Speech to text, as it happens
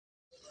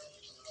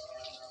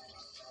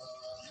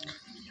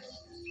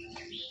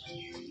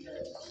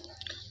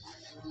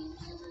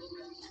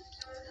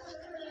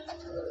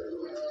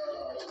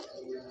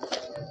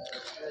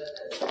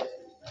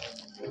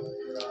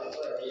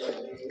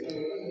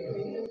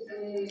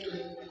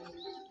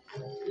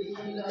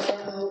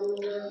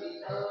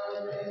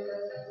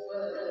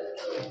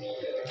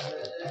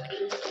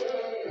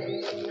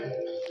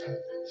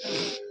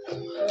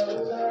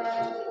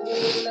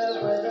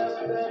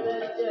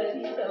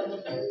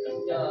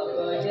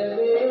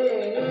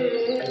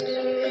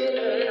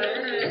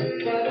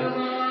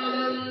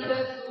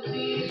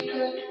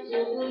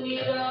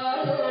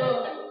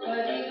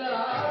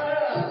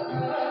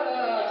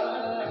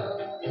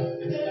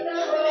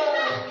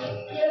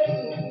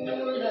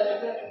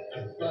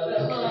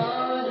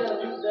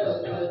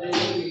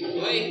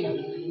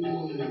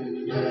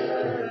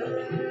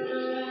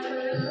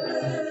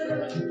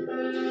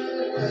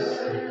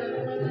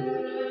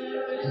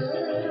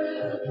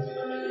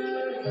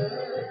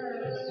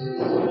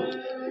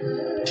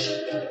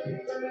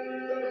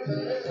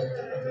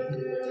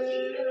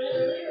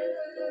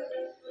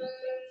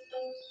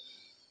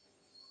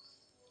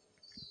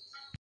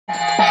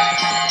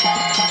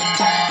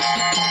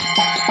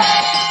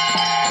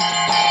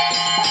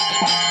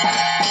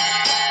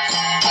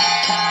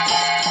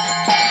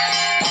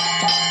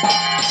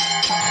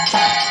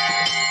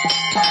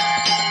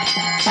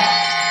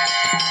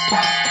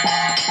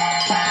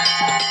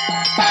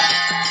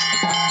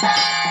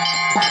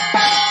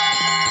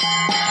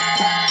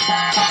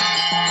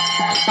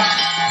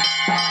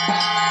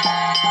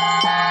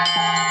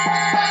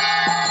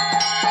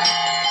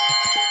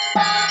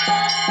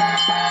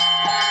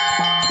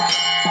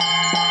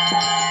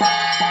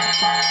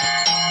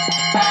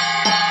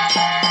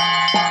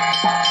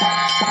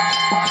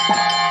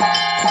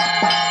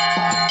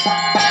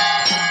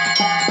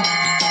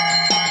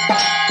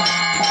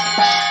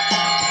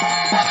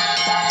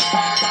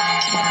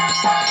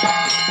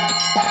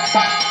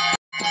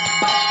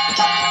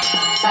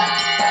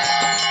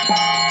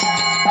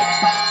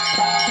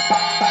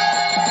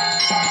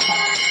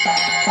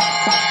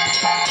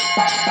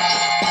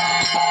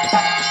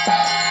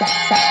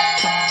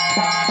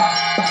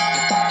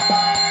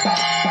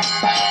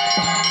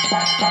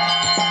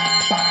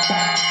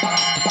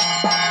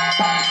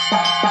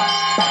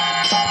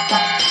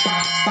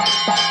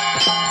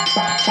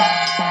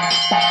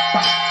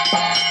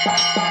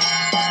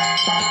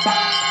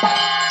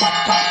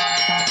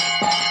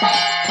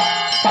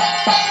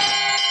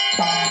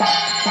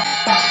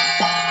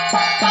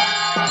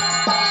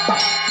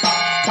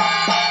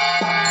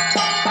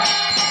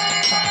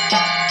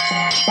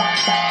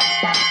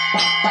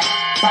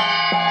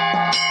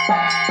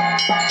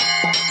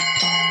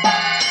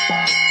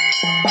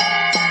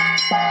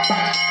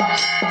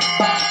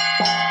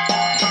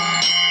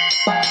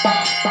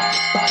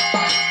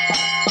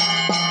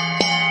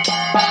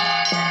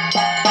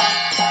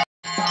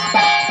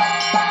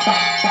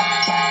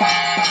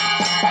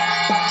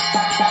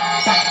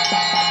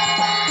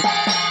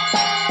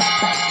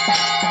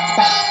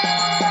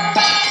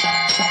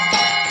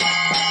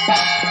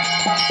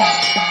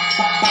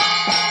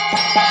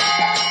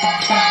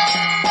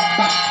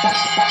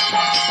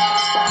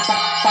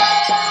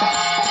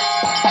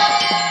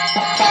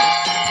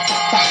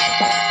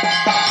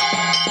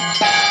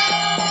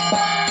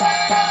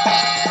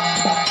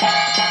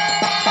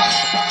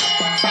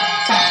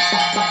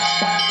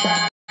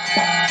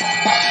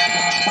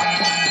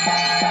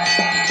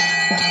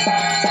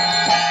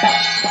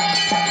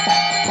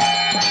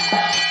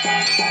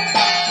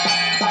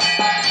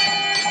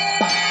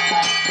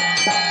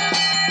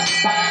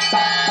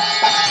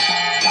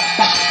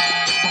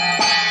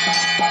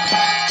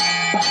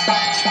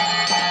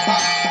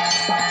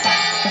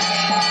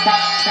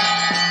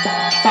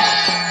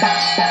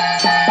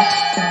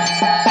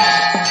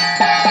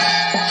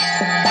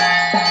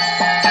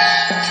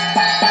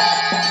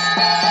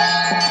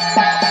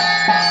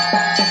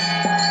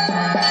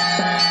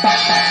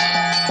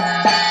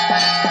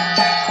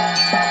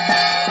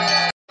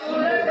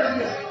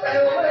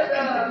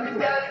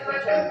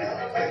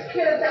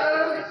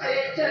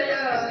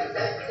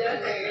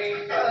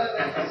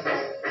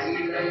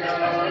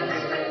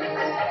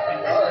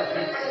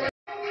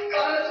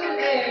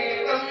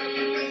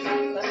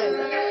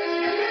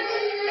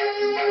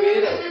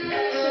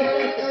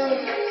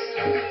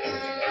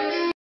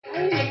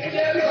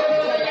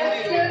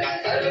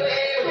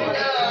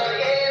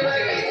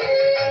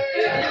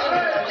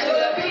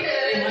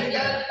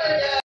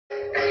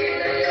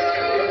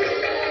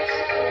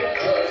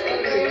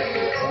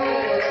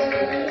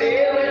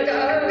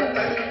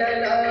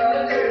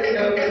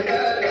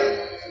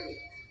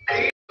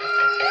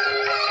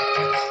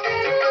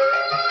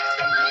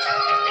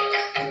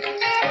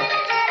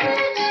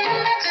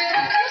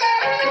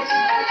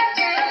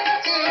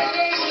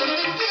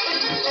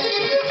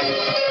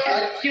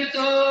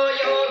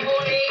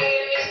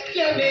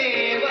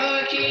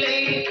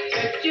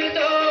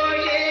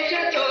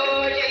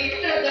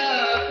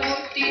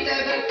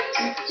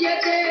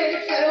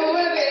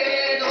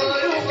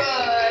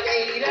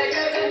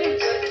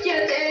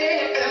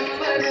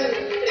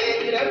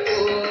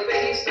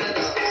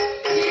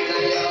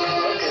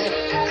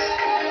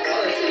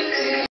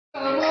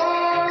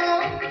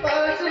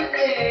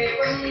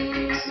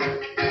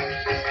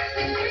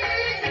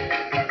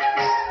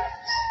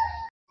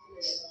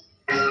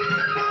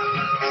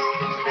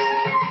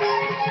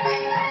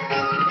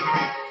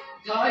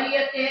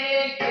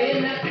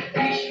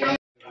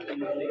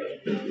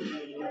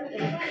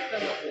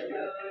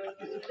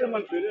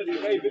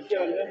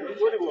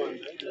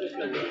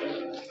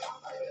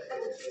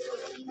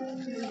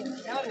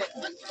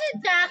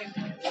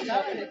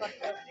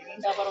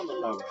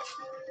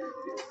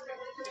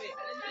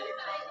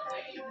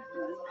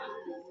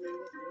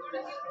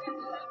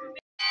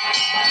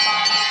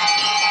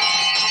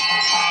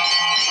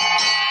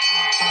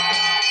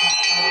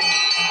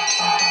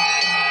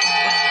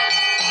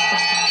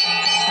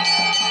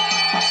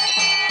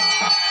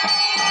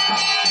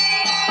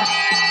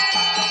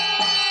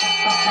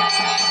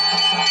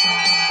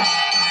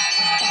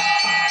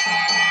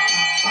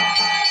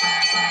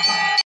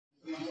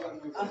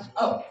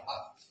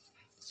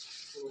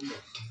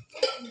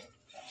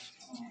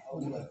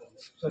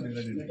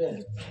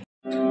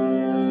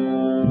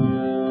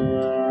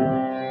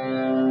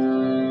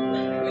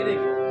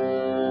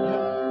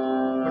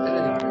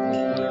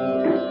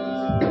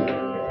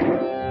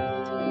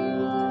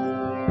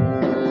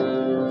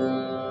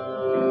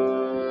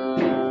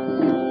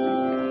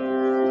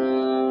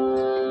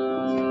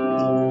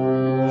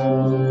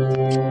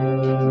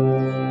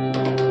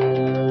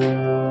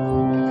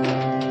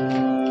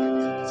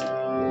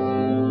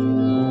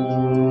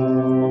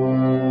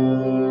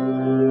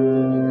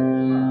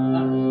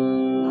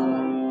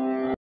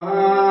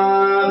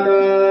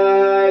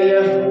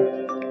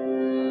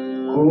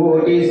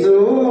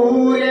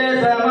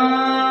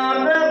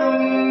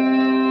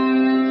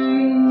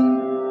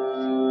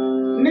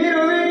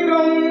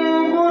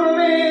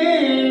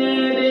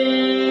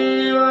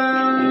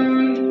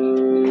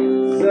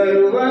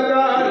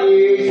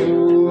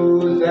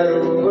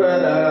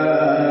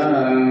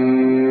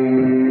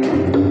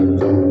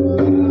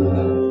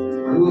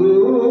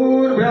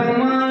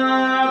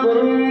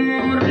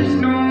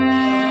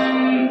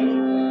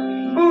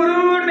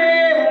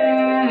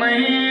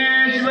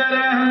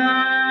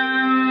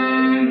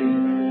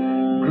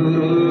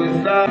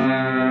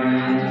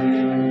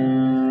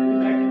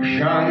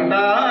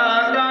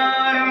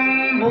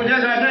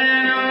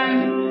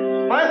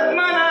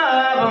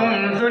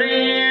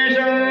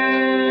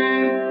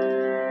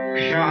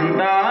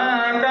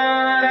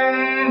शान्ताकारं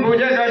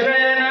भुजगशयनं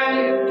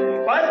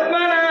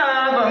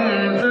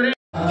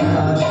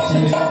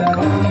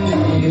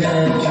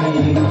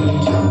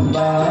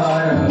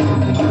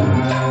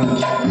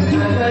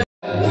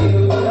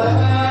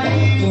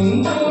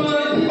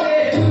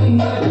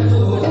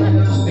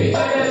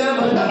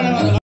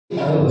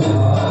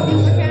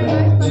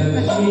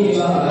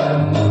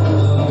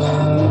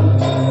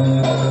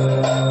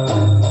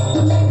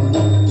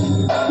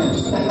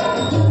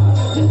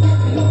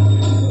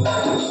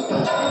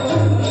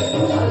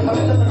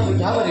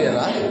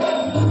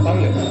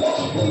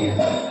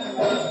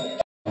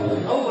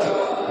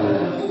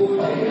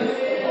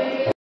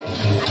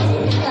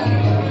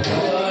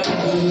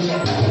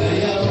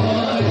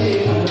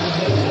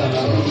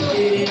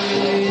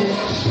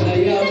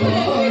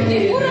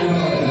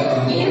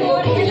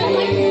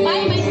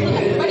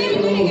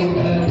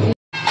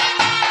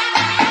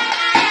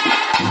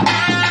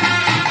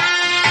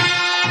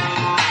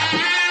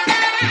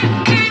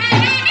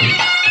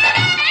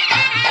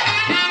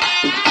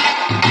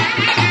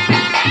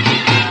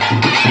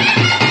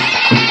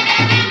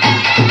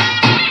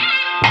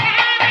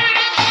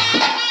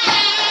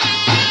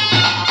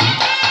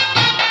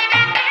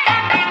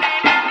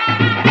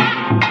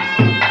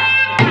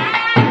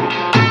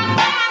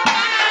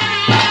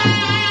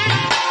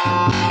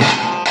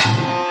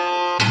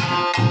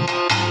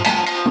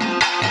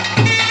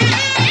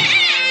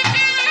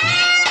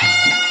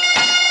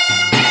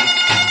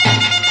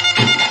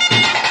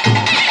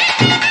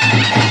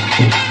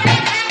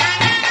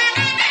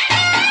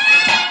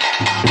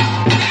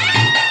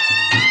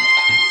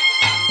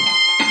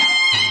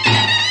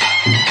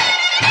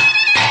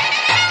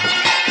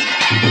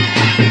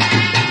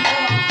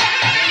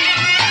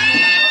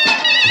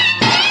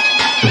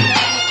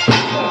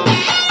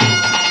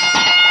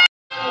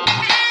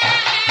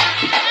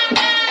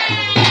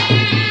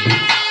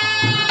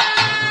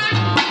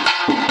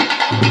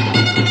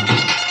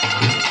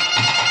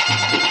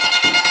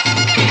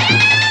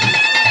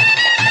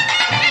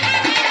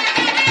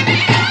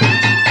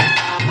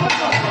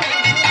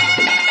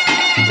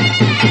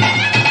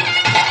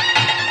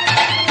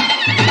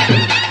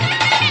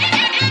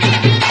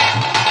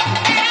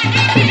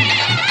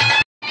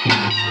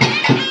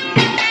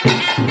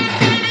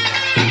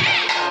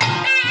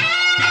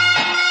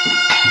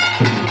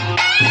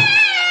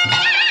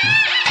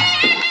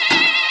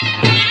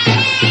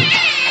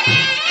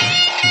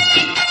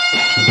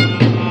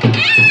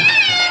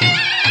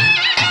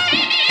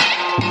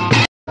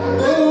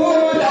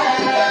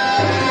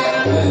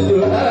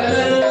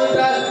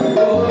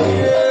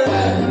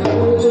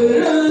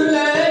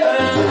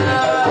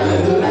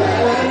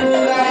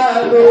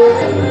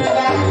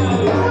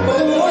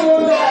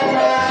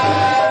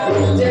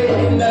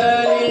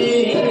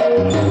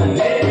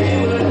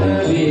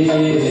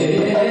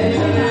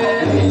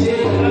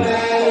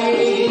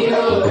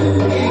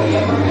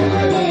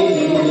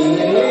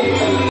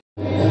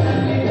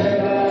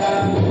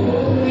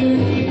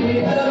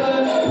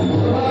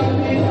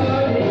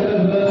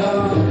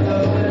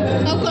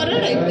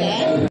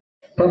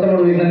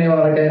ಪ್ರಥಮರು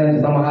ವಿಘ್ನನಿವಾರ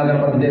ಕೈನಂಚಿತ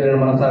ಮಹಾಗಣಪತಿ ದೇವಿಯನ್ನು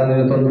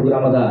ಮನಸಾರದಿಂದ ತಂದು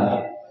ಗ್ರಾಮದ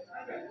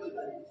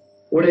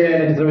ಒಡೆಯ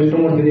ನೆಚ್ಚಿದ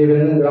ವಿಷ್ಣುಮೂರ್ತಿ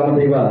ದೇವಿಯನ್ನು ಗ್ರಾಮ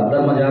ದೈವ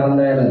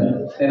ಧರ್ಮಜಾನಂದಯನ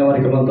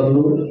ನೆನವರಿಕೆ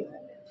ಬಂತಂದು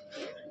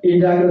ಈ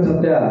ಜಾಗದ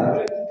ಸತ್ಯ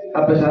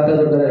ಅಪ್ಪ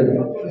ಶಾಂತದುರ್ಗ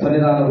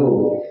ಸನ್ನಿಧಾನವು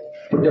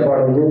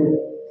ಪುಣ್ಯಪಾಡುವುದು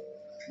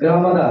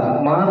ಗ್ರಾಮದ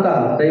ಮಾತಾ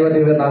ದೈವ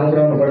ದೇವಿಯರ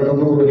ಅನುಗ್ರಹವನ್ನು ಪಡೆದು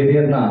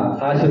ಹಿರಿಯರನ್ನ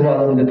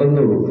ಆಶೀರ್ವಾದವನ್ನು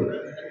ತಂದು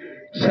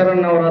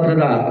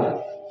ಶರನ್ನವರಾತ್ರದ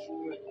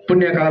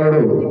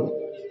ಪುಣ್ಯಕಾಲರು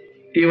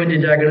ಈ ಒಂದು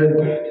ಜಾಗದ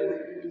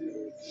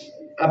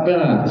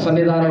ಅಪ್ಪನ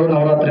ಸನ್ನಿಧಾನವು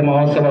ನವರಾತ್ರಿ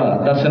ಮಹೋತ್ಸವ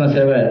ದರ್ಶನ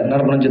ಸೇವೆ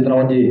ನಡಪನ ಚಿತ್ರ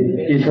ಒಂಜಿ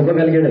ಈ ಶುಭ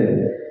ಗಳಿಗೆಡೆ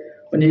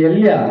ಒಂಜಿ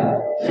ಎಲ್ಲಿಯ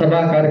ಸಭಾ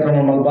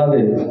ಕಾರ್ಯಕ್ರಮ ಮಲ್ಪಾದ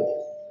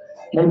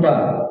ಮುಲ್ಪ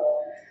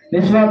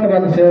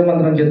ನಿಸ್ವಾರ್ಥವಾದ ಸೇವೆ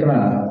ಮಂತ್ರ ಚಿತ್ರ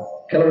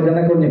ಕೆಲವು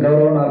ಜನಕ್ಕೆ ಒಂದು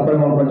ಗೌರವನ ಅರ್ಪಣೆ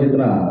ಮಾಡ್ಕೊಂಡ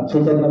ಚಿತ್ರ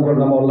ಸೂಚನೆ ಕೂಡ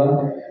ನಮ್ಮಲ್ಲ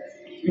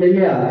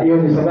ಎಲ್ಲಿಯ ಈ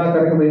ಒಂದು ಸಭಾ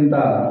ಕಾರ್ಯಕ್ರಮದಿಂದ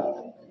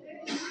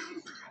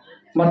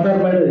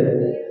ಮಾತಾಡ್ಬೇಡಿ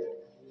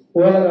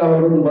ಓಲಗ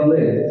ಅವರು ಬಂದು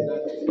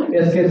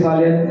ಎಸ್ ಕೆ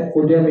ಸಾಲೇನ್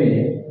ಉದ್ಯಮಿ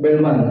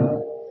ಬೆಳ್ಮನ್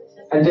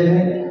ಅಂಜನೆ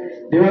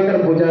ದಿವಾಕರ್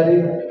ಪೂಜಾರಿ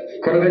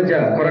ಕೊರಗಜ್ಜ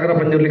ಕೊರಗರ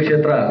ಪಂಜುರ್ಲಿ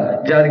ಕ್ಷೇತ್ರ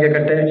ಜಾರಿಗೆ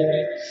ಕಟ್ಟೆ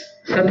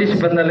ಸತೀಶ್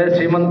ಬಂದಲೆ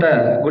ಶ್ರೀಮಂತ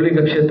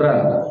ಗುಳಿಗ ಕ್ಷೇತ್ರ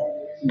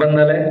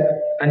ಬಂದಲೆ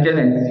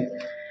ಅಂಜನೆ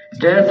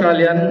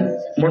ಜಯಸಾಲಿಯನ್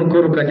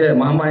ಮುಣ್ಕೂರು ಕಜೆ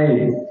ಮಹಾಮಾಯಿ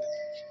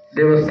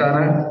ದೇವಸ್ಥಾನ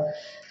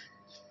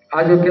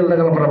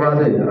ಆಜೋಕ್ಯಲ್ದಗಲ ಪ್ರಭಾದ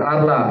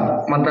ಆರ್ಲ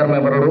ಮಂತಾರ್ಮೆ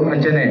ಬರಡು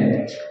ಅಂಜನೆ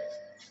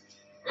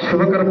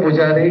ಶುಭಕರ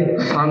ಪೂಜಾರಿ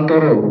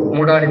ಸಾಂತೂರು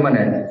ಮೂಡಾಡಿ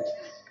ಮನೆ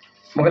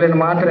ಮೊಗಲಿನ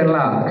ಮಾತ್ರ ಎಲ್ಲ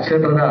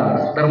ಕ್ಷೇತ್ರದ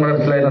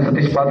ಧರ್ಮದರ್ಶನ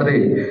ಸತೀಶ್ ಪಾದ್ರಿ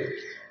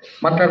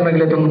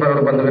ಮಂತಾರ್ಮೆಗೆ ತುಂಬ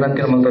ಬರೋರು ಬಂದು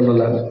ವಿನಂತಿ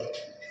ಮಂತಲ್ಲ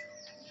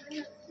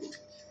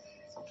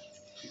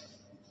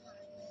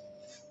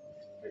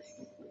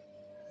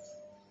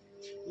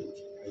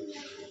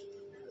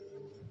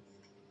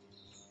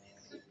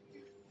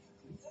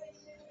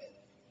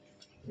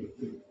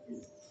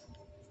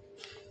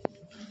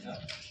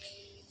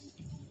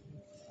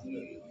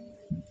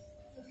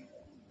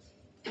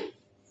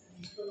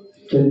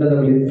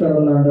ചെണ്ടകളിൽ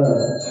തറന്നാണ്ട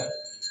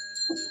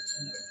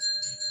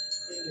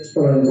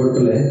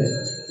ಕೊಟ್ಟಲೆ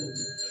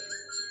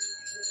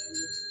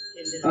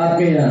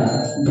ಆತ್ಮೀಯ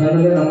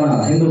ಧನಲೆ ನಮ್ಮ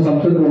ಹಿಂದೂ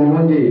ಸಂಸ್ಕೃತಿ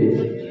ಒಂಜಿ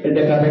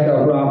ಎಡ್ಡೆ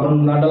ಕಾರ್ಯಕ್ರಮ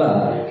ನಾಡಲ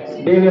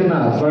ದೇವರನ್ನ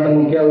ಸ್ಮರಣೆ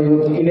ಮುಖ್ಯ.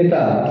 ಇನ್ನಿತ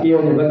ಈ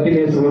ಒಂದು ಭಕ್ತಿ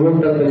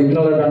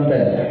ವಿಘ್ನವಾದ ಅಂತ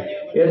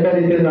ಎಲ್ಲ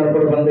ರೀತಿಯಲ್ಲಿ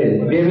ನಡ್ಕೊಂಡು ಬಂದು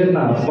ದೇವರನ್ನ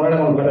ಸ್ಮರಣೆ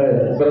ಮಾಡ್ತಾರೆ.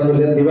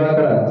 ಬರೋದಿಲ್ಲ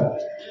ದಿವಾಕರ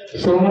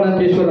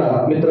ಸೋಮನಾಥೇಶ್ವರ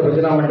ಮಿತ್ರ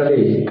ಭಜನಾ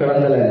ಮಂಡಳಿ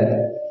ಕಡಂದಲೆ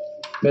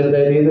ಮೆರೆದ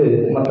ಇದು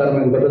ಮತ್ತಾರ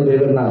ಮೇಲೆ ಬರೋದು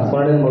ದೇವರನ್ನ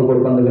ಸ್ಮರಣೆ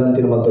ಮಾಡ್ಕೊಂಡು ಬಂದ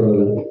ವಿನಂತಿ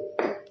ಮತ್ತೊಂದು.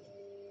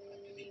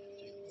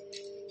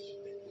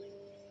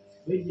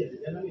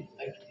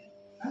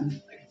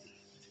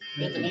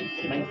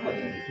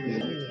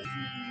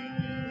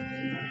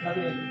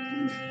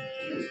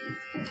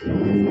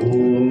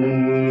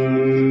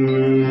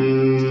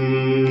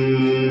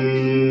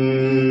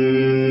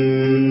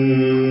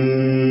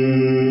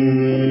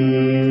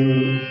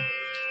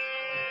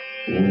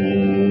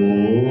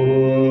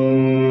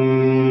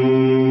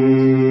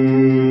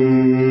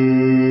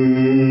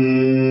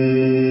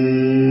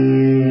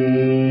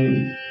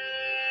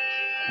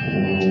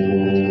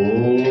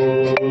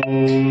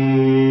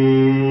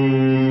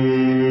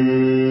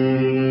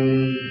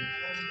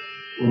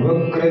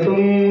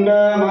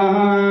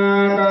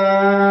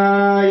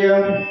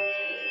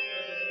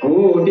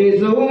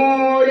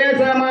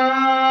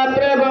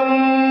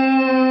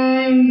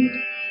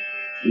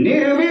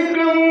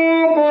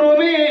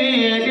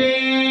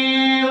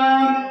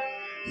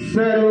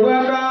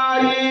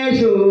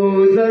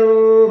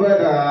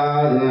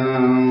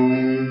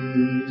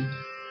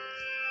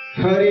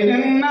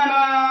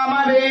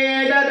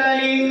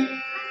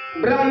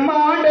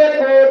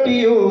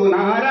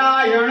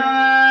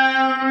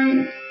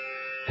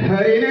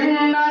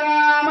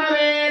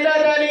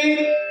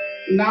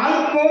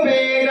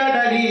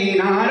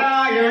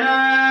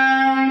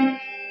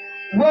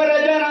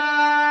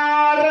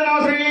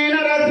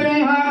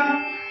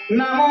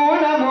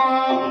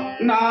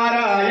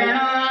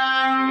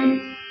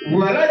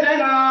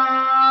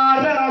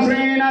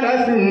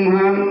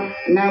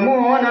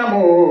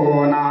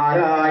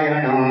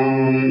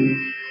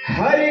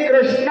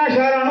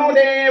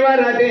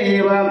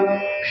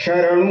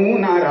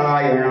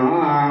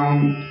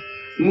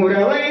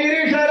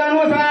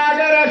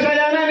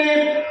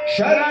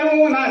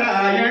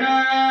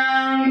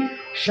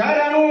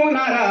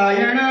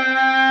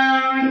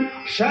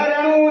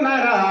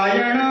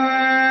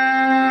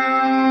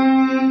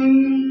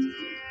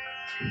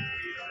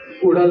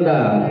 ಉಡಲ್ದ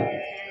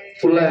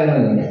ಉಳ್ಳಾಯನ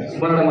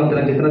ಸ್ಮರಣ ಮಂತ್ರ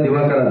ಚಿತ್ರ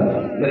ದಿವಾಕರ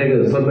ಮೇರೆಗೆ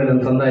ಸ್ವಲ್ಪ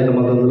ಸಂದಾಯಿತ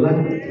ಮತ್ತೊಂದಿಲ್ಲ.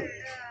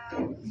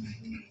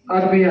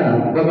 ಆತ್ಮೀಯ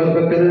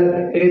ಭಗವದ್ಭಕ್ತರ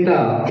ಇನಿತ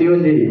ಈ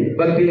ಒಂದು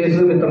ಭಕ್ತಿ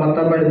ಹೆಸರು ಮಿತ್ರ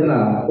ಮಾತಾಡಿದ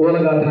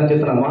ಓಲಗಾತಿನ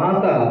ಚಿತ್ರ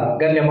ಮಾತ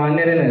ಗಣ್ಯ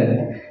ಮಾನ್ಯರೇನ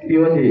ಈ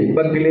ಒಂದು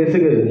ಭಕ್ತಿ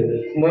ಲೇಸಿಗೆ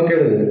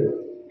ಮೋಕೆಡು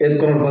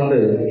ಎದ್ಕೊಂಡು ಬಂದು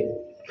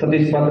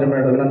ಸತೀಶ್ ಪಾತ್ರ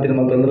ಮೇಡ ವಿನಂತಿ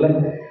ಮತ್ತೊಂದಿಲ್ಲ.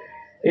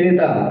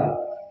 ಇನಿತ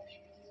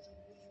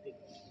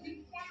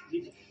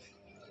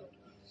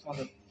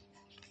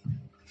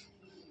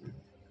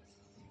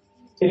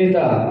ಇಲ್ಲಿಂದ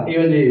ಈ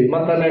ಒಂದು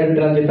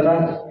ಮಾತನಾಡಿದ ಚಿತ್ರ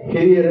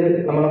ಹಿರಿಯರು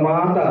ನಮ್ಮ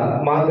ಮಾತ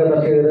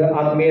ಮಾರ್ಗದರ್ಶಕರ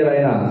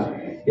ಆತ್ಮೀಯರಾಯನ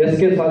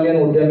ಎಸ್.ಕೆ. ಸಾಲ್ಯನ್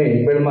ಉದ್ಯಮಿ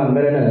ಬೆಳ್ಮಾನ್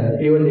ಮೇರೆನ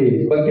ಈ ಒಂದು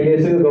ಭಕ್ತಿ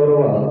ಹೆಸರು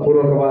ಗೌರವ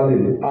ಪೂರ್ವಕವಾದ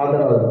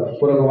ಆದರ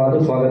ಪೂರ್ವಕವಾದ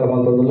ಸ್ವಾಗತ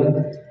ಮಂತಂದಿಲ್ಲ.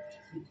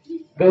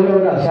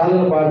 ಗೌರವದ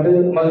ಶಾಲನ ಪಾಡು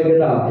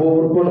ಮಲ್ಲಿಗೆದ ಪೂ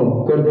ಉಡ್ಕೊಂಡು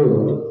ಕೊಟ್ಟು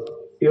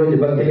ಈ ಒಂದು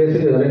ಭಕ್ತಿ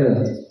ಹೆಸರು ಅರೇನ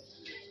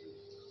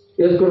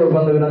ಎದ್ಕೊಂಡು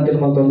ಬಂದ ವಿನಂತಿ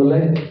ಮಂತಂದಿಲ್ಲ.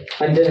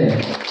 ಅಂಜನೆ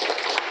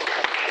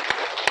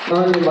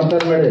ನಾನು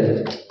ಮಕ್ಕಳ ಮೇಲೆ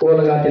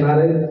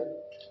ಓಲಗಾತಿನಾರೆ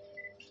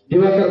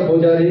ದಿವಾಕರ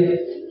ಪೂಜಾರಿ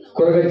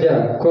ಕೊರಗಜ್ಜ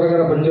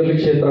ಕೊರಗರ ಪಂಜುರ್ಲಿ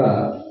ಕ್ಷೇತ್ರ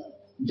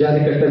ಜಾತಿ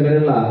ಕಟ್ಟ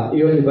ಮೇಲೆಲ್ಲ ಈ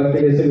ಒಂದು ಭಕ್ತಿ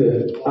ಹೆಸರು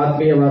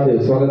ಆತ್ಮೀಯವಾದ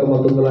ಸ್ವಾಗತ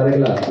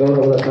ಮತ್ತೊಂದಲ್ಲ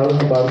ಗೌರವದ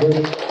ಸಾಧನ ಪಾಡು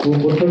ಹೂ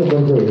ಪುಸ್ತಕ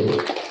ಬಂದು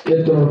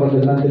ಎತ್ತು ಬಂದು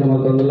ವಿನಂತಿನ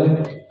ಮತ್ತೊಂದಲ್ಲ.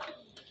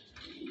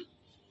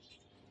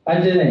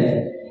 ಅಂಜನೆ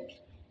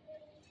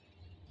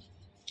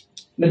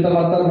ಮಿತ್ರ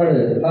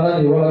ಮಾತಾಡ್ಬೇಡಿ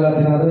ನಾನು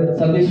ಒಳಗಾತಿನಾದ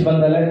ಸತೀಶ್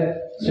ಬಂದಲೆ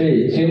ಶ್ರೀ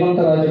ಶ್ರೀಮಂತ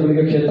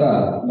ರಾಜಗುಳಿಗ ಕ್ಷೇತ್ರ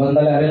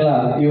ಬಂದಲೆ ಅರೆಲ್ಲ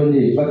ಈ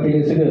ಒಂದು ಭಕ್ತಿ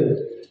ಹೆಸರು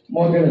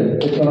ಮೋಕೆಡು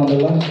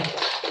ಎತ್ಕೊಳ್ಳೋದಿಲ್ಲ.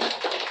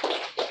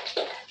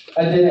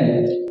 ಅಂಜನೆ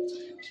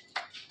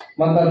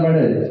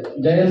ಮಾತಾಡ್ಬೇಡಿ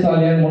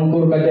ಜಯಸಾಲಿಯನ್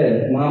ಮುನ್ಕೂರ್ ಕಟ್ಟೆ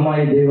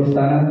ಮಹಾಮಾಯಿ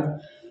ದೇವಸ್ಥಾನ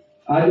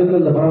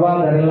ಆಯುಧದ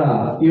ಪ್ರಭಾವರೆಲ್ಲ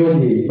ಈ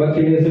ಒಂದು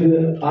ಭಕ್ತಿ ಹೆಸರು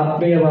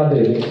ಆತ್ಮೀಯವಾದ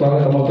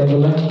ಸ್ವಾಗತ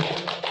ಮತ್ತೊಂದಿಲ್ಲ.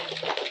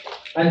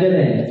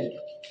 ಅಂಜನೆ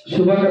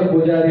ಶುಭಕರ್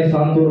ಪೂಜಾರಿ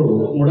ಸಾಂತೂರು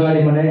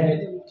ಮುಡಾಡಿ ಮನೆ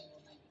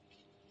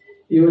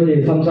ಈ ಒಂದು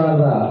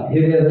ಸಂಸಾರದ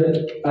ಹಿರಿಯರು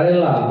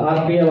ಅದೆಲ್ಲ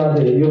ಆತ್ಮೀಯವಾದ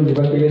ಈ ಒಂದು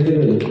ಭಕ್ತಿ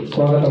ಹೆಸರು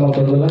ಸ್ವಾಗತ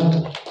ಮತ್ತೊಂದಿಲ್ಲ.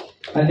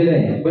 ಅಂಜನೆ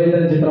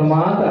ಬೈದರ ಚಿತ್ರ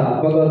ಮಾತ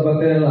ಭಗವದ್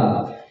ಭಕ್ತರೆಲ್ಲ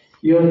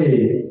ಈ ಒಂದು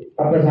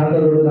ಅಪ್ಪ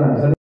ಶಾಂತರುಡಿನ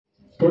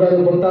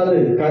തുടർന്ന് ಗೊತ್ತಾದ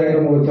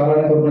ಕಾರ್ಯಕ್ರಮವು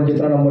ಚಾಲನೆ ಕೊಡುವ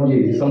ಚಿತ್ರ ನಮ್ಮೊಂಜಿ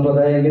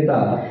ಸಂಪ್ರದಾಯಗಿಂತ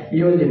ಈ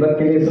ಒಂದು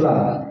ಭಕ್ತಿ ಹೆಸಲ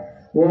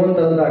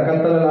ಓವಂತದ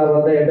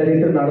ಕತ್ತಲಾದ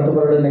ಎಡರೀತಿ ನಡೆದು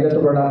ಬರಡು ನೆಗೆತು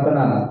ಬರಡ ಅಪ್ಪನ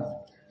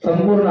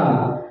ಸಂಪೂರ್ಣ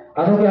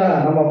ಅನುಗ್ರಹ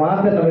ನಮ್ಮ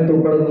ಮಾತ ನಮಗೆ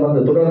ಉಪಡೋದು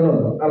ಬಂದು തുടർന്ന്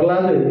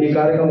ಅರ್ಲಾದ ಈ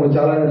ಕಾರ್ಯಕ್ರಮವು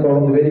ಚಾಲನೆ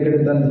ಕೊಡುವ ವೇದಿಕೆ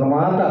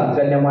ಮಾತ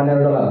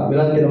ಗಣ್ಯಮಾನ್ಯರ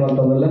ವಿನಂತಿ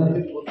ಅಂತಂದಲ್ಲ.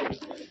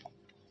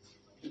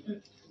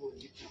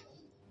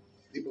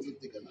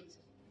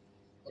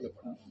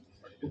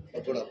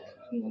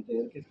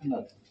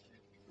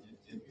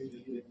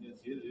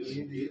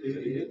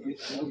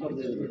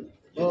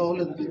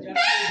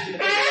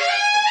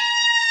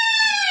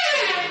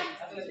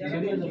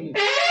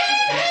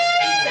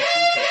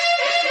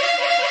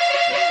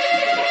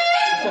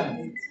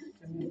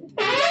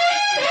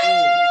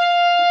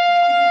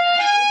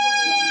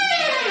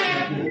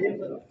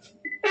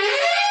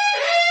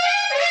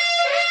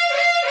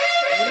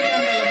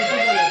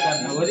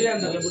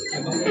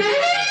 ನಮ್ಮ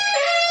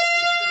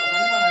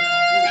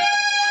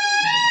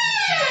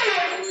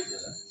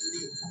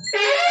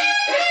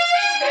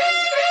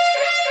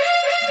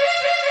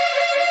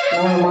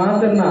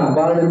ಮಾತನ್ನ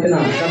ಬಾಳಿನ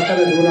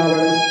ಕತ್ತಲೆ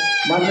ದೂರಾವಳಿ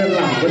ಮಾತನ್ನ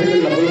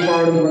ಬರಿಗಿಲ್ಲ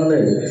ಬುಲ್ಪಾವಳಿಗೆ ಬಂದು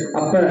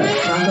ಅಪ್ಪ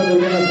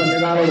ಶಾಂತದುರ್ಗನ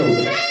ಸನ್ನಿಧಾನಗಳು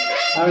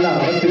ಅವಳ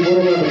ಭಕ್ತಿ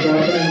ಪೂರ್ವಕ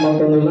ಪ್ರಾರ್ಥನೆ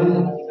ಮಾತೊಂದಿಲ್ಲ.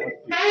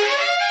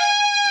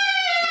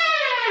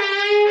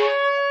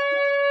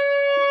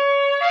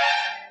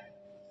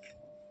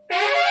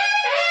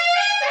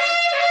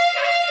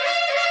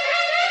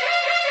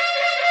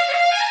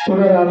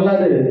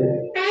 ಅಲ್ಲದೆ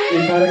ಈ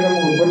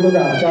ಕಾರ್ಯಕ್ರಮ ಬಲ್ಲುದ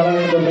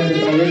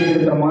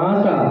ಚಾಲನೆ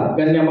ಮಾತ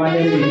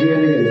ಗಣ್ಯಮಾನ್ಯರಿಗೆ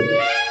ಹಿರಿಯರಿಗೆ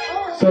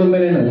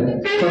ಸೊಲ್ಮೇಲಿನ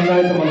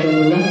ಸಂದಾಯಿತ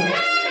ಮಾತೊಂದಿಲ್ಲ.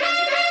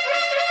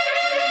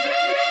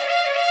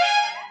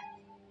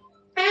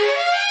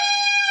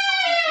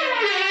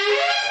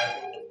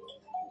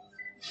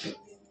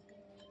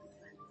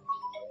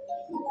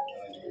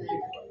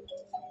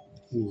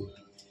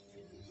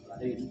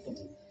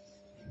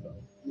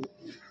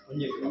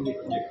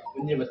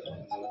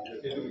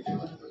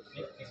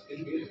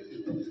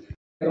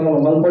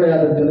 ಮಲ್ಪಡೆ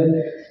ಆಗುತ್ತದೆ.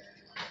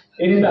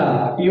 ಇನಿಂದ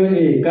ಈ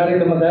ಒಂದು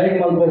ಕಾರ್ಯಕ್ರಮದ ಹೇಗೆ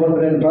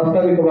ಮಲ್ಪಬಂದ್ರೆ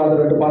ಪ್ರಾಸ್ತಾವಿಕವಾದ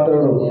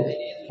ಪಾತ್ರಗಳು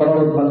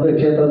ಪರವೂರು ಮಂತ್ರಿ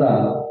ಕ್ಷೇತ್ರದ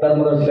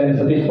ಧರ್ಮದರ್ಶಿ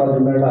ಸತೀಶ್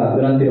ಪಾಟೀಲ್ ಮೇಳ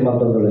ವಿನಂತಿ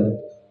ಮಾತಾಡುತ್ತದೆ.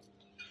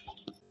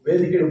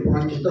 ವೇದಿಕೆ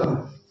ಚಿತ್ರ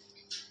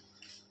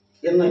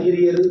ಎನ್ನ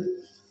ಹಿರಿಯರು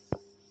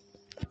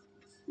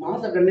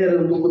ಮಾತ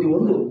ಗಣ್ಯರನ್ನು ತುಂಬುದಿ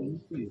ಒಂದು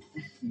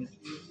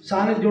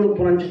ಸಾನ್ನಿಧ್ಯೋಳು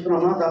ಪುನಃಚಿತ್ರ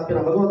ಮಾತ ಅಪ್ಪನ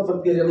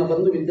ಭಗವದ್ಭಕ್ತಿಯರೆಲ್ಲ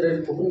ಬಂದು ವಿದ್ಯೆ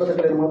ಕುಟುಂಬದ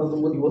ಕಡೆ ಮಾತ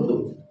ತುಂಬುದಿ ಒಂದು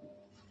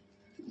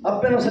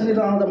ಅಪ್ಪನ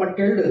ಸನ್ನಿಧಾನದ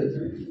ಮಟ್ಟೆರಡು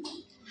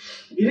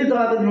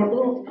ಇರಿದಾದ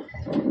ನೋಟು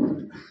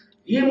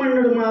ಈ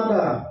ಮಣ್ಣು ಮಾತ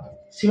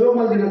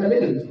ಶಿವಮಲ್ದಿನ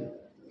ಕಲೆಗೆ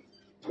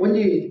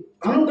ಒಂಜಿ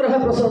ಅನುಗ್ರಹ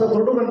ಪ್ರಸಾದ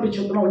ಕೊಟ್ಟು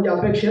ಕಲ್ಪಿಸುತ್ತನ ಒಂಜಿ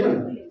ಅಪೇಕ್ಷೆನ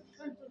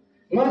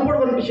ಮಲ್ಪಡು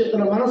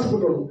ಕಲ್ಪಿಸುತ್ತನ ಮನಸ್ಸು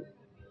ಕೊಟ್ಟಳು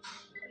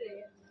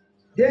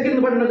ದೇಗಿನ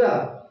ಬಣ್ಣದ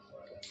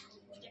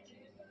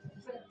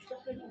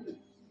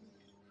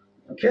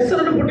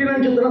ಕೆಸರನ್ನು ಪುಟ್ಟಿನ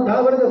ಚಿತ್ರನ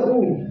ತಾವರದ ಹೂ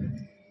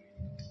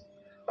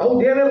ಅವು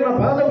ದೇವರನ್ನ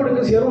ಪಾದ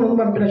ಬುಡಕ ಸೇರು ಒಂದು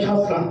ಪಂಪಿನ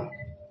ಶಾಸ್ತ್ರ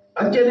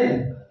ಅಂಚೆನೆ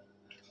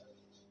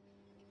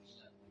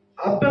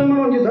ಅಪ್ಪಮ್ಮನ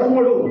ಒಂದು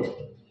ಧರ್ಮಗಳು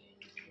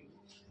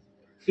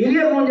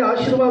ಹಿರಿಯರ ಒಂದು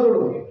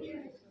ಆಶೀರ್ವಾದಗಳು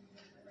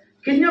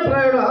ಕಿಂಜ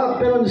ಪ್ರಾಯಡ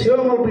ಅಪ್ಪನ ಒಂದು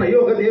ಸೇವೆ ಮಲ್ಪನ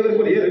ಯೋಗ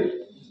ದೇವರಿಗೂ ಏರು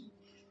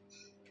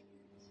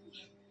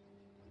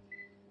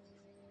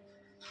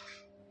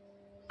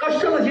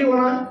ಕಷ್ಟದ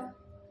ಜೀವನ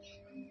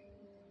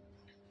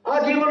ಆ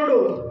ಜೀವನಡು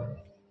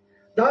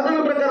ದಾದನ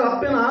ಪ್ರಕಾರ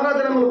ಅಪ್ಪನ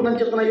ಆರಾಧನೆ ಮಲ್ಪನ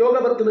ಚಿತ್ರನ ಯೋಗ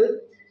ಬರ್ತದೆ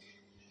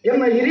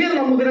ಎನ್ನ ಹಿರಿಯರು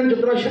ನಮ್ಮದಿನ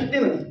ಚಿತ್ರ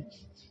ಶಕ್ತಿನ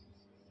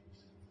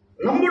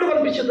ನಂಬುಡು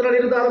ಬರ್ಪಿ ಚಿತ್ರ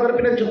ನಿರ್ಧಾರ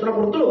ಬರ್ಪಿನ ಚಿತ್ರ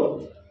ಕೊಡ್ತು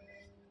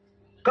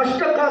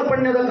ಕಷ್ಟ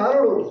ಕಾರ್ಪಣ್ಯದ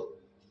ಕಾರಳು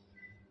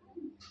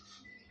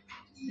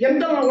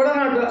ಎಂತನ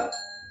ಒಡನಾಟ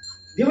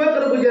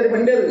ದಿವಾಕರ ಪೂಜಾರಿ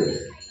ಬಂಡೇರು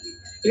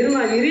ಇನ್ನ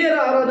ಹಿರಿಯರ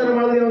ಆರಾಧನೆ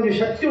ಮಾಡಿದ ಒಂದು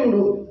ಶಕ್ತಿ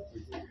ಉಂಟು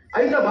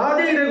ಐತ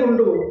ಬಾಧೆ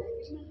ಇರೆಗುಂಡು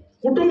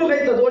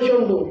ಕುಟುಂಬಗೈತ ದೋಷ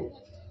ಉಂಟು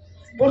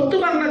ಪೊರ್ತು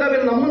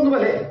ಬನ್ನಗವೆಲ್ಲ ನಮ್ಮೊಂದು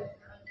ಬಲೆ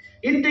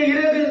ಇಂತೆ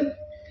ಇರೆದು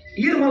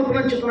ಈರ್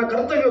ಮಲ್ಪನ ಚಿತ್ರನ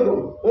ಕರ್ತವ್ಯವು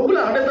ಒಗ್ಲ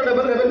ಅಡೆತಡ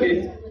ಬರಲಿ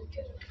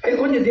ಐದು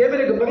ಕೊಂಚ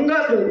ದೇವರಿಗೆ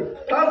ಬಂಗಾರ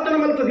ಪ್ರಾರ್ಥನೆ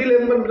ಮಲ್ಪದಿಲ್ಲ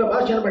ಎಂಬ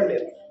ಭಾಷಣ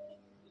ಬಂಡೇರು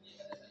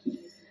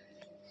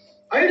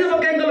ಐದು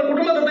ಮಕ್ಕಳ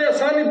ಕುಟುಂಬದ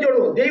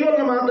ಸಾನ್ನಿಧ್ಯೋಳು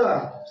ದೈವನ ಮಾತ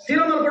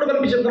ಸ್ಥಿರಮಲ್ಪಡು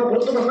ಕಲ್ಪಿಸಿದ್ದನ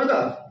ಹೊರತು ಬಂದಾಗ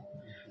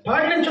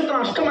ಪಾಡ್ಯ ಚಿತ್ರನ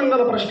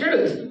ಅಷ್ಟಮಂಗಲ ಪ್ರಶ್ನೆ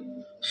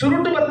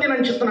ಸುರುಟು ಬತ್ತಿನ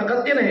ಚಿತ್ರನ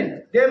ಕತ್ತಿನೇ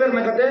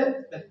ದೇವರನ ಕತೆ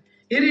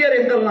ಹಿರಿಯರ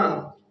ಎಂಕಲ್ನ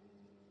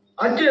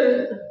ಅಜ್ಜರು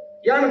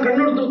ಯಾನ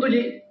ಕಣ್ಣುಡು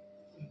ತುಜಿ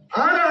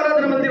ಆಗ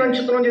ಆರಾಧನೆ ಮಂದಿರ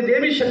ಚಿತ್ರ ಒಂದು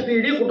ದೇವಿ ಶಕ್ತಿ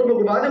ಇಡೀ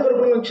ಕುಟುಂಬಕ್ಕೂ ಬಾಧೆ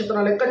ಬರಬರುವ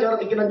ಚಿತ್ರನ ಲೆಕ್ಕಾಚಾರ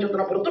ದಿಕ್ಕಿನ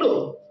ಚಿತ್ರನ ಹೊರತು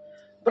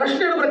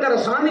ಪ್ರಶ್ನೆ ಪ್ರಕಾರ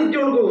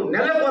ಸಾನ್ನಿಧ್ಯೋಳ್ಗೂ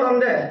ನೆಲೆ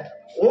ಬರಂದೆ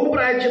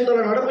ಓಪ್ರಾಯ ಚಿತ್ರ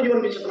ನಡಪು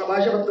ಜೀವನ ಚಿತ್ರ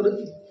ಭಾಷೆ ಬರ್ತದೆ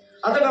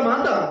ಅದಗ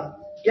ಮಾತ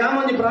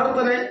ಯಾಮಂದಿ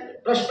ಪ್ರಾರ್ಥನೆ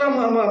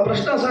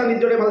ಪ್ರಶ್ನ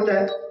ಸಾನ್ನಿಧ್ಯೋಡೆ ಮಲ್ತೆ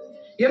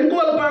ಎಂಕು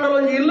ಅಲ್ಪಾಂಡಲು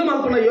ಒಂದು ಇಲ್ಲು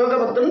ಮಲ್ಪನ ಯೋಗ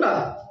ಬತ್ತಂಡ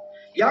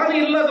ಯಾನು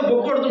ಇಲ್ಲದ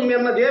ಬೊಕ್ಕೊಡು ತುಂಬಿ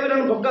ಅನ್ನ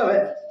ದೇವರನ್ನು ಬೊಗ್ಗಾವೆ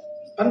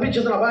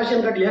ಪಂಪಿಚಿತ್ರ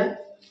ಭಾಷೆನ ಕಟ್ಲಿಯ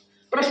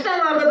ಪ್ರಶ್ನ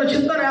ಮಾರ್ಗದ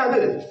ಚಿಂತನೆ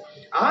ಅದು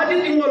ಆದಿ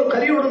ತಿಂಗಳು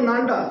ಕರಿಯೋಡು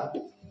ನಾಂಡ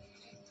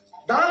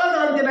ದಾಲದ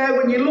ಅಂತಿನ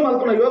ಒಂದು ಇಲ್ಲು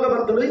ಮಲ್ಪನ ಯೋಗ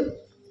ಬರ್ತದೆ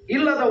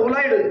ಇಲ್ಲದ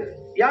ಉಲಾಯ್ಡು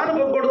ಯಾನು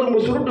ಬೊಕ್ಕೊಡು ತುಂಬ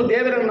ಸುರುಟು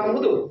ದೇವರನ್ನು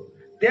ನಂಬುದು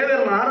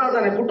ದೇವರನ್ನ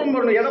ಆರಾಧನೆ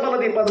ಕುಟುಂಬವನ್ನು ಎಡಬಲ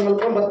ದೀಪದ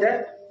ಮಲ್ಕೊಂಬತ್ತೆ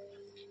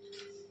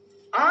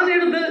ಆ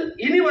ಹಿಡಿದು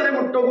ಇನಿವರೆ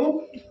ಮುಟ್ಟವು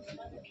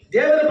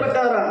ದೇವರ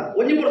ಪ್ರಕಾರ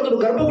ಒಂಜಿ ಕೊಡ್ತರು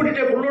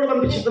ಗರ್ಭಗುಡಿಟೆ ಕುಳ್ಳೋಡು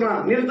ಬಂಪಿಸಿತನ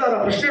ನಿರ್ಧಾರ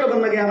ಪ್ರಶ್ನೆಗಳು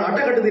ಬಂದಾಗ ಯಾನು ಆಟ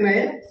ಕಟ್ಟಿದಿನೇ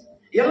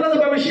ಎಲ್ಲದ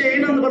ಭವಿಷ್ಯ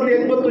ಏನಂದು ಬಂದು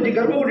ಎಂಬತ್ತು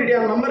ಗರ್ಭಗುಡಿಟೆ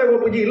ನಂಬರೆ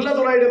ಹೋಗಿ ಇಲ್ಲದ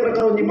ಲಾಯ್ಡೆ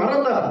ಪ್ರಕಾರ ಒಂಜಿ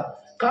ಮರದ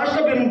ಕಾಷ್ಟ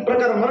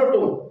ಪ್ರಕಾರ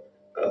ಮರಟು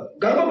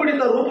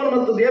ಗರ್ಭಗುಡಿತ ರೂಪನ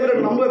ಮತ್ತು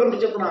ದೇವರನ್ನು ನಂಬುವ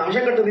ಬಂಪಿಸಿತನ ಆಶ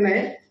ಕಟ್ಟಿದಿನೇ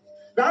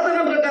ದಾದನ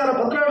ಪ್ರಕಾರ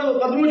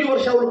 13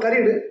 ವರ್ಷ ಅವಳು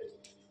ಕರೀಡು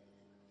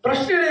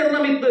ಪ್ರಶ್ನೆಗಳನ್ನ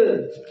ಮಿತ್ತು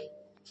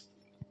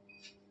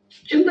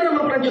ಚಿಂತನೆ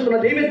ಪ್ರಪಂಚದ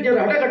ದೈವಜ್ಞರ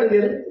ಹಠ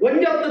ಕಟ್ಟಿದ್ದೀರಿ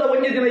ಒಂದೇ ಹತ್ತದ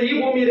ಒಂದೇ ದಿನ ಈ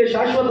ಭೂಮಿ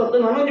ಶಾಶ್ವತ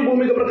ನನೊಂದು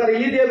ಭೂಮಿಗೆ ಪ್ರಕಾರ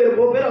ಈ ದೇವರು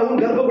ಹೋಗ್ಬೇರು ಅವನು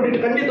ಗರ್ಭಗುಡಿ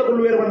ಖಂಡಿತ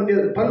ಕೊಳ್ಳುವೇರು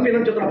ಬಂದಿರು ಪಂಪಿನ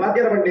ಚಿತ್ರ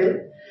ಬಾಧ್ಯರ ಬಂದಿರು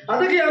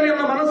ಅದಕ್ಕೆ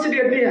ಅವನ ಮನಸ್ಸಿಗೆ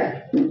ಎಡ್ಡಿಯ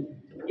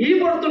ಈ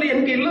ಬರ್ತುಡು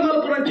ಎಂಗೆ ಇಲ್ಲ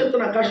ಮಲ್ಪುನ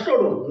ಚಿತ್ರನ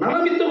ಕಷ್ಟೋಡು ನನ್ನ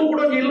ಮಿತ್ತಗೂ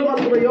ಕೂಡ ಇಲ್ಲ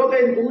ಮಲ್ಪುನ ಯೋಗ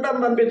ಏನು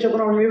ಉಂಡನ್ನ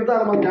ಅನ್ಪಿಂಚನ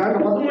ನಿರ್ಧಾರ ಮಾಡಿ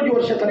 13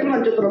 ವರ್ಷ ಕಡಿಮೆ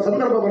ಚಿತ್ರ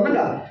ಸಂದರ್ಭ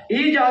ಬಂದಾಗ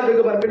ಈ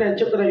ಜಾಗಕ್ಕೆ ಬರ್ಪಿನ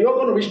ಚಿತ್ರ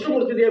ಯೋಗನು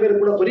ವಿಷ್ಣುಮೂರ್ತಿ ದೇವರು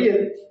ಕೂಡ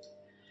ಬರೆಯರು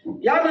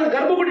ಯಾರು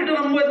ಗರ್ಭಗುಡಿಟ್ಟು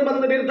ನಂಬುವುದು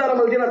ಬಂದ ನಿರ್ಧಾರ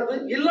ಮಲ್ದಿನ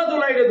ಇಲ್ಲದು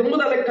ಲಾಯ್ಡೆ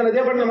ದುಂಬುದ ಲೆಕ್ಕನ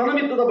ದೇವಣ್ಣ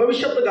ನನಮಿತ್ತದ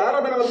ಭವಿಷ್ಯತ್ತಿಗೆ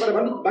ಆರಾಧನೆ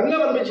ಬಂಗ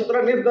ಬಂದ ಚಿತ್ರ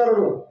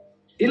ನಿರ್ಧಾರರು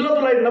ಇಲ್ಲದ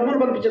ನಮ್ಮನ್ನು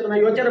ಬಂಪಿಸಿದ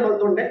ಯೋಚನೆ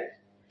ಮಾಡ್ಕೊಂಡೆ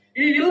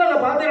ಈ ಇಲ್ಲದ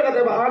ಪಾತ್ರ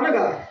ಕತೆ ಆನಗ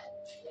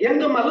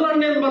ಎಂಗ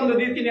ಮಲ್ಲಣ್ಣೆಂದು ಬಂದು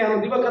ದೀತಿನಿ ಅನ್ನೋ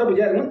ದಿವಕರ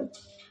ಬುಜಾರನು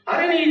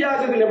ಅರೇನು ಈ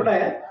ಜಾಗದಲ್ಲಿ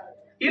ಬಿಟ್ಟಾಯ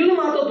ಇಲ್ಲು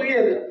ಮಾತ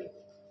ತುಯ್ಯದು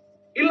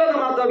ಇಲ್ಲದ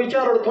ಮಾತ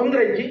ವಿಚಾರ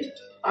ತೊಂದರೆ ಇಜ್ಜಿ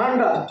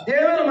ಆಂಡ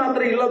ದೇವರು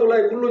ಮಾತ್ರ ಇಲ್ಲದುಳ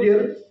ಕುಳ್ಳು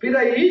ಜೇರು ಪಿದ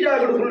ಈ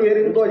ಜಾಗಡು ಕುಳ್ಳು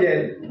ಏರಿ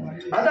ತೋಜಾರು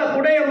ಅದ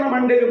ಕುಡೆಯನ್ನ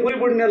ಮಂಡೆಗೆ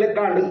ಕುರಿಬುಣ್ಣ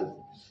ಲೆಕ್ಕಾಂಡು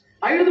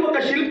ಐದು ಪಕ್ಕ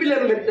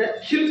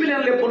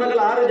ಶಿಲ್ಪಿಲೆತ್ತೆ ಪುನಗಲ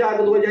 6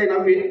 ಜಾಗದ ಹೋಜಾಯಿ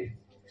ನವ್ವಿ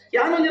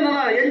ಯಾನೊಂಜಿ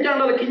ನನ್ನ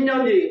ಎಂಚಾಂಡಲ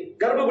ಕಿಂಜಾಂಜಿ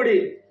ಗರ್ಭಗುಡಿ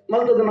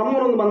ಮಲ್ತದ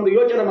ನಮ್ಮೂರೊಂದು ಬಂದು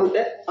ಯೋಚನೆ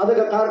ಮಲ್ತೆ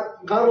ಅದಕ್ಕೆ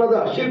ಕಾರ್ಲದ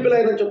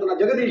ಶಿಲ್ಪಿಲೈನ ಚೊತ್ತನ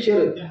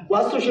ಜಗದೀಶರು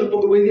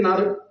ವಾಸ್ತುಶಿಲ್ಪಕ್ಕೆ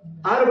ಬೈದಿನಾರು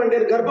 6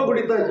 ಬಂಡೇರು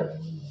ಗರ್ಭಗುಡಿ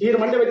ಈರು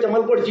ಮಂಡೆ ವೆಚ್ಚ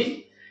ಮಲ್ಪೊಡ್ಚಿ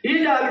ಈ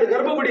ಜಾಗಡು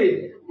ಗರ್ಭಗುಡಿ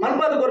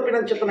ಮಲ್ಪಾದ ಗೊರ್ಪಿನ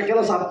ಚೊತ್ತನ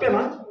ಕೆಲಸ ಅಪ್ಪೆನ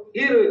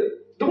ಈರು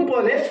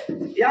ದುಂಪೋಲೆ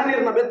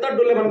ಯಾನೀರ್ನ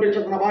ಬೆತ್ತಡ್ಡುಲ್ಲೆ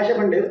ಬಂದ ಭಾಷೆ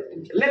ಬಂಡೇರು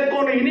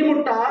ಲೆಕ್ಕೋನು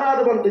ಇನಿಮುಟ್ಟ ಆರಾದ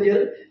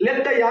ಬಂತಜೇರು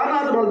ಲೆಕ್ಕ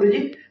ಯಾನಾದ ಬಂದಜಿ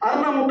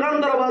ಅರ್ನ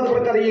ಮುಖಾಂತರವಾದ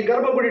ಪ್ರಕಾರ ಈ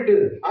ಗರ್ಭಗುಡಿಟ್ಟು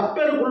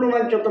ಅಪ್ಪೆನು ಕುಳ್ಳು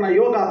ನಂಚೊತ್ತನ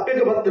ಯೋಗ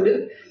ಅಪ್ಪೆಗೆ ಬರ್ತದೆ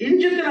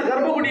ಇಂಚಿತ್ತಿನ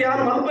ಗರ್ಭಗುಡಿ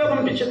ಯಾರು ಮಲ್ಪೆ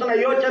ಬಂಪಿಚ್ಚತನ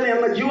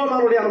ಯೋಚನೆಯನ್ನ ಜೀವ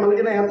ಮಾರುಡಿ ಯಾರು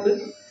ಮಲ್ಗಿನ ಹತ್ತು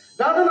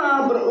ದಾದನ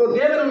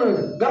ದೇವರನ್ನು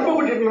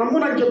ಗರ್ಭಗುಡಿ ನಮ್ಮ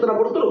ನಂಚೊತ್ತನ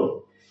ಕೊಡ್ತರು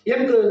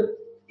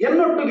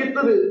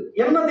ಎನ್ನೊಟ್ಟುಗಿತ್ತದು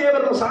ಎನ್ನ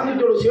ದೇವರನ್ನ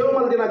ಸಾನ್ನಿಧ್ಯಗಳು ಸೇವೆ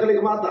ಮಲ್ದಿನ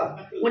ಕಲಿಗೆ ಮಾತ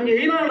ಒಂಜಿ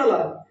ಏನಾಡಲ್ಲ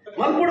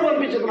ಮಲ್ಪುಡು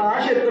ಬಂಪಿಚ್ಚತನ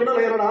ಆಶೆ ತಂಡಲ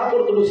ಎರಡು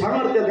ಆಕೊಡ್ತಡು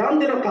ಸಾಮರ್ಥ್ಯ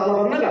ಗಾಂಧಿನ ಕಾಲ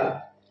ಬಂದಾಗ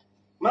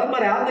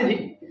ಮಲ್ಪರೆ ಆತಜಿ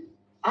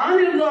ಆ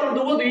ನಿರ್ಧಾರದ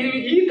ಓದು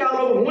ಈ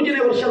ಕಾಲವು 3ನೇ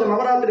ವರ್ಷದ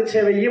ನವರಾತ್ರಿ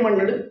ಸೇವೆ ಈ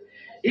ಮಣ್ಣಡು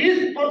ಈ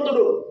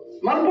ಪೊರ್ತುಡು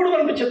ಮಲ್ಪುಡು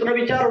ಬಂಪಿಚ್ಚತನ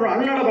ವಿಚಾರಗಳು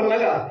ಅಣ್ಣಡ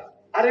ಬಂದಾಗ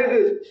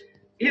ಅರೆದು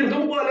ಈ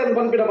ದುಂಪುವಲೆಯನ್ನು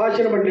ಬಂದ್ಬಿಡ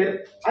ಭಾಷಣ ಬಂಡೆ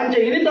ಅಂಚೆ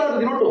ಇನಿತಾದ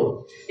ದಿನೊಟ್ಟು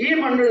ಈ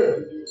ಮಣ್ಣು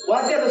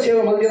ವಾದ್ಯದ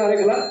ಸೇವೆ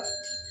ಮಲ್ದಿನಾರಿಗಲ್ಲ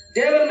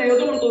ದೇವರನ್ನ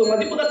ಎದುರುಂಟು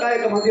ಮದಿಪುದ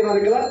ಕಾಯಕ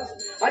ಮಲ್ದಿನಾರಿಗಲ್ಲ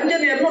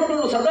ಅಂಜನೆ ಎನ್ನೊಟ್ಟು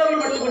ಸಾಧಾರಣ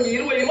ಮಟ್ಟಕ್ಕೆ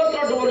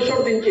 22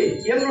 ವರ್ಷದ ಇಂಚೆ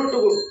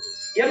ಎನ್ನೊಟ್ಟಿಗೆ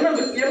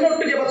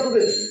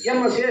ಬರ್ತದೆ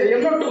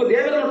ಎನ್ನೊಟ್ಟಿಗೂ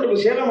ದೇವರನೊಟ್ಟಿಗೂ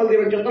ಸೇವೆ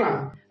ಮಲ್ದಿರೋ ಜೊತ್ತನ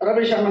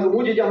ರಮೇಶ್ ಅಣ್ಣಗೆ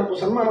ಮೂಜಿ ಜನಕ್ಕೂ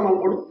ಸನ್ಮಾನ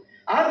ಮಾಡ್ಕೊಡು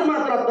ಆದ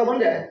ಮಾತ್ರ ಅರ್ಥ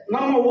ಬಂದೆ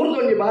ನಮ್ಮ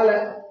ಊರ್ದೊಂದು ಬಾಲೆ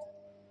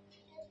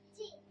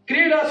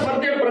ಕ್ರೀಡಾ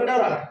ಸ್ಪರ್ಧೆಯ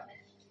ಪ್ರಕಾರ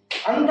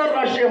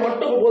ಅಂತಾರಾಷ್ಟ್ರೀಯ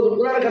ಮಟ್ಟಕ್ಕೆ ಹೋದು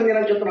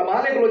ಪುನರ್ಗಂದಿನ ಜೊತ್ತನ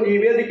ಬಾಲೆಗಳೊಂದು ಈ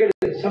ವೇದಿಕೆ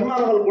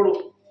ಸನ್ಮಾನ ಮಲ್ಕೊಡು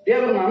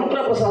ದೇವರನ್ನ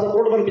ಅನುಗ್ರಹ ಪ್ರಸಾದ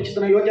ಕೊಡು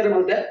ಬಂಪಿಚ್ಚಿತನ ಯೋಚನೆ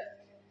ಮಲ್ತೆ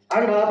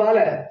ಅಂಡ ಆ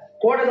ಬಾಲೆ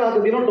ಕೋಡೆದಾದ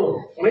ದಿನೊಟ್ಟು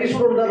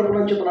ಮೈಸೂರು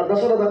ಪುನಂಚಿತನ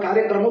ದಸರಾದ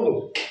ಕಾರ್ಯಕ್ರಮವು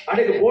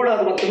ಅಡಿಗೆ ಬೋಡಾದ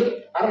ಬರ್ತದೆ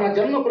ಅರ್ನ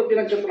ಜನ್ಮ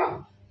ಪ್ರತಿನ ಚಿತ್ರನ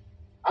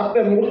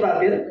ಅಪ್ಪೆ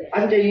ಮೂರ್ತಾತೀರ್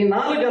ಅಂಚೆ ಈ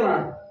 4 ಜನ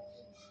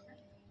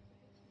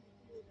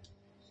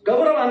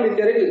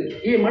ಗೌರವಾನ್ವಿತರಿಗೆ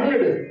ಈ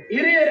ಮಣ್ಣಿಡು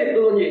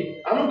ಹಿರಿಯರಿದ್ದು ಒಂಜಿ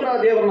ಅನುಗ್ರಹ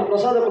ದೇವರನ್ನ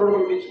ಪ್ರಸಾದ ಕೊಡೋಣ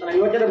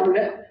ಯೋಚನೆ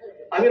ಮಾಡಿದೆ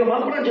ಅವಿನ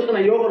ಮಲ್ಪುರಂಚಿತನ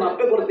ಯೋಗನ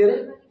ಅಪ್ಪೆ ಕೊಡ್ತೀರಿ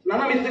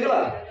ನನ್ನ ಮಿತ್ತಿಗಳ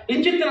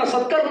ಇಂಚಿತ್ತಿನ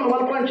ಸತ್ಕರ್ಮ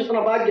ಮಲ್ಪುರಂಚಿತನ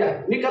ಭಾಗ್ಯ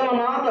ನಿಕಲ್ನ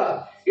ಮಾತ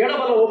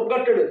ಎಡಬಲ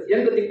ಒಗ್ಗಟ್ಟಿಡು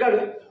ಎಂಕ ತಿಕ್ಕಾಡು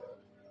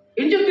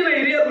ಇಂಚಿತ್ತಿನ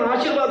ಹಿರಿಯರನ್ನ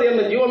ಆಶೀರ್ವಾದ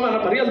ಎನ್ನ ಜೀವಮಾನ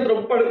ಪರ್ಯಂತರ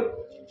ಒಪ್ಪಡು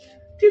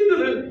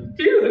ತಿಂದುದು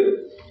ತಿಳಿದು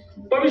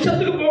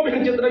ಭವಿಷ್ಯತ್ತಿಗೆ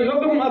ಹೋಗ್ಬೇಕಂಚಿತ್ರ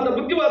ಯೋಗ ಮಾತ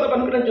ಬುದ್ಧಿವಾದ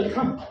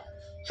ಬಂದ್ಬಿಡಂಚಿತ್ರ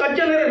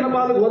ಸಜ್ಜನರ ಎನ್ನ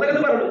ಬಾಧకు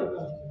ಒದಗದು ಬರಡು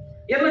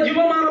ಎನ್ನ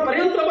ಜೀವಮಾನ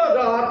ಪರ್ಯಂತರವಾದ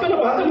ಅಪ್ಪನ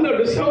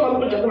ಬಾಧಗಳು ಸೇವ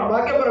ಮಲ್ಪಂಚತನ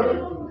ಭಾಗ್ಯ ಬರಡು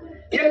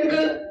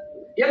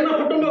ಎನ್ನ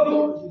ಕುಟುಂಬಕ್ಕೂ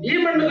ಈ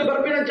ಮಣ್ಣಿಗೆ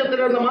ಬರ್ಪಿನ ಚಂದ್ರ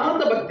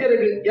ಮಾತ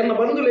ಭಕ್ತಿಯರಿಗೆ ಎನ್ನ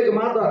ಬಂಧುಗಳಿಗೆ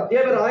ಮಾತ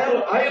ದೇವರ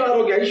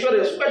ಆಯುರಾರೋಗ್ಯ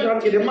ಐಶ್ವರ್ಯ ಸುಖ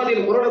ಶಾಂತಿ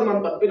ನೆಮ್ಮದಿಯನ್ನು ಕೊರಡದ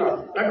ನನ್ನ ತಪ್ಪಿನ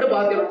ಲಡ್ಡು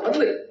ಬಾಧ್ಯರ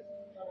ತಂದೆ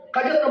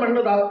ಕಜತ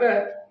ಮಣ್ಣದ ಅಪ್ಪೆ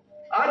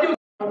ಆಜು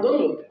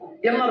ಅದೊಂದು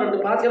ಎನ್ನ ಲಡ್ಡು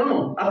ಪಾತ್ರನು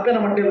ಅಪ್ಪನ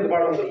ಮಟ್ಟಿನ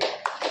ಬಾಳುವುದು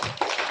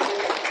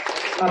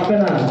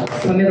ಅಪ್ಪನ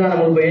ಸನ್ನಿಧಾನ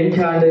ಮುಲ್ಪ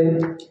ಎಂಚಾಂಡು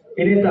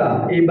ಇನಿತ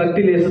ಈ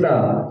ಭಕ್ತಿ ಲೇಸದ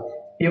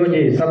ಈ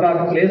ಒಂಜಿ ಸಭಾ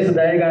ಲೇಸ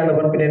ದಯಗಾಂಡ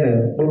ಬಂಪಿನೇನು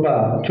ಮುಲ್ಪ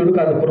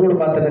ಚುಡುಕಾದ ಪುರುಡು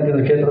ಪಾತ್ರ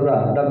ಕ್ಷೇತ್ರದ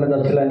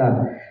ಧರ್ಮದರ್ಶಿಲೈನ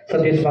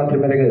ಸತೀಶ್ ಮಾತೃ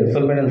ಮೇರೆಗೆ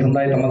ಸ್ವಲ್ಪ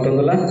ಸಂದಾಯಿತ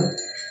ಮತ್ತೊಂದಲ್ಲ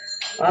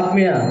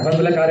ಆತ್ಮೀಯ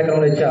ಬಂಧುಲ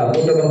ಕಾರ್ಯಕ್ರಮ ಹೆಚ್ಚ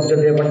ಊಟಗೊಂಡು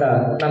ಜೊತೆ ಪಟ್ಟ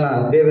ನನ್ನ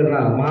ದೇವರನ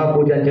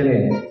ಮಹಾಪೂಜಾಂಜಲಿ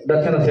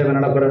ದರ್ಶನ ಸೇವೆ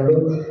ನಡಬರಟ್ಟು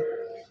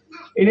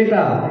ಇನಿತ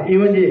ಈ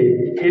ಒಂಜಿ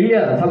ಇಲ್ಲಿಯ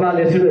ಸಭಾ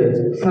ಲೇಸಿಡು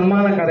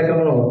ಸನ್ಮಾನ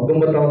ಕಾರ್ಯಕ್ರಮ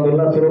ತುಂಬುತ್ತ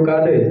ಒಂದಲ್ಲ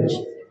ಸುರುಕಾದು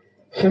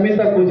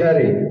ಶಮಿತಾ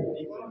ಪೂಜಾರಿ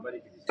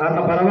ಆತ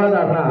ಪರವಾದ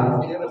ಅನ್ನ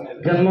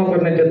ಜನ್ಮ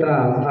ಕೊನೆ ಚಿತ್ರ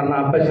ಅನ್ನ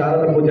ಅಪ್ಪ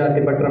ಶಾರದಾ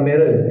ಪೂಜಾರಿ ಭಟ್ರ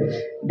ಮೇರು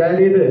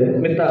ದಯವಿದು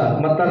ಮಿತ್ತ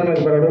ಮತ್ತಾರ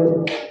ಮೇಲೆ ಬರಡು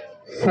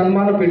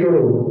ಸನ್ಮಾನ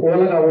ಪೀಠುಡು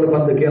ಓಲಗ ಅವಳು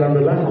ಬಂದು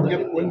ಕೇಳಂದಿಲ್ಲ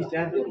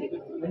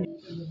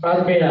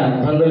ಆತ್ಮೀಯ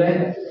ಬಂಧುಲೆ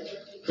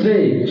ಶ್ರೀ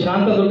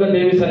ಶಾಂತದುರ್ಗ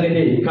ದೇವಿ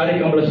ಸನ್ನಿಧಿ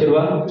ಕಾರ್ಯಕ್ರಮ ಶಿರುವ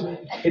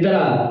ಇದರ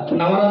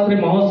ನವರಾತ್ರಿ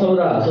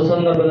ಮಹೋತ್ಸವದ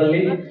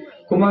ಸುಸಂದರ್ಭದಲ್ಲಿ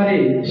ಕುಮಾರಿ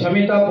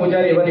ಶಮಿತಾ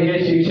ಪೂಜಾರಿ ಇವರಿಗೆ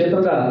ಶ್ರೀ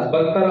ಕ್ಷೇತ್ರದ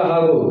ಭಕ್ತರ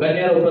ಹಾಗೂ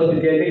ಗಣ್ಯರ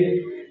ಉಪಸ್ಥಿತಿಯಲ್ಲಿ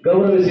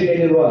ಗೌರವಿಸಿ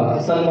ನೀಡಿರುವ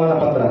ಸನ್ಮಾನ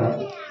ಪತ್ರ.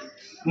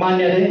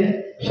 ಮಾನ್ಯರೇ,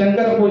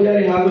 ಶಂಕರ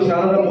ಪೂಜಾರಿ ಹಾಗೂ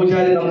ಶಾರದಾ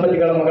ಪೂಜಾರಿ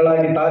ದಂಪತಿಗಳ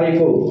ಮಗಳಾಗಿ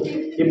ತಾರೀಕು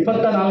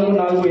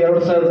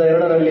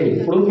 24/4/2002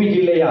 ಉಡುಪಿ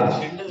ಜಿಲ್ಲೆಯ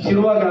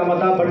ಶಿರುವ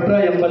ಗ್ರಾಮದ ಭಟ್ರ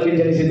ಎಂಬಲ್ಲಿ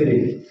ಜನಿಸಿದಿರಿ.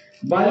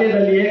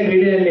 ಬಾಲ್ಯದಲ್ಲಿಯೇ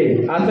ಕ್ರೀಡೆಯಲ್ಲಿ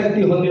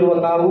ಆಸಕ್ತಿ ಹೊಂದಿರುವ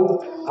ತಾವು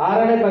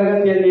 6ನೇ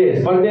ತರಗತಿಯಲ್ಲಿ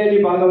ಸ್ಪರ್ಧೆಯಲ್ಲಿ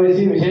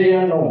ಭಾಗವಹಿಸಿ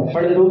ವಿಷಯವನ್ನು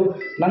ಪಡೆದು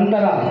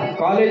ನಂತರ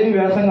ಕಾಲೇಜು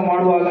ವ್ಯಾಸಂಗ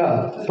ಮಾಡುವಾಗ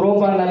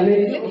ಥ್ರೋಬಾಲ್ನಲ್ಲಿ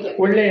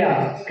ಒಳ್ಳೆಯ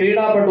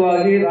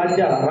ಕ್ರೀಡಾಪಟುವಾಗಿ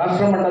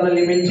ರಾಷ್ಟ್ರ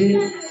ಮಟ್ಟದಲ್ಲಿ ಮಿಂಚಿ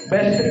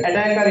ಬೆಸ್ಟ್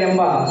ಅಟ್ಯಾಕರ್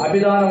ಎಂಬ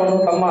ಅಭಿದಾನವನ್ನು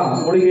ತಮ್ಮ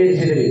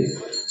ಮುಡಿಗೇರಿಸಿದಿರಿ.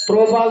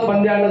 ಥ್ರೋಬಾಲ್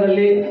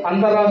ಪಂದ್ಯಾಟದಲ್ಲಿ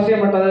ಅಂತಾರಾಷ್ಟ್ರೀಯ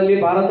ಮಟ್ಟದಲ್ಲಿ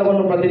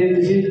ಭಾರತವನ್ನು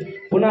ಪ್ರತಿನಿಧಿಸಿ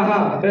ಪುನಃ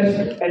ಬೆಸ್ಟ್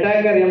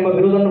ಅಟ್ಯಾಕರ್ ಎಂಬ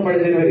ಬಿರುದನ್ನು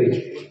ಪಡೆದಿರುವಿರಿ.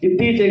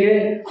 ಇತ್ತೀಚೆಗೆ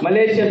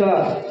ಮಲೇಷ್ಯಾದ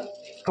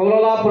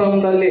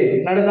ಕೌಲಾಲಂಪುರದಲ್ಲಿ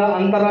ನಡೆದ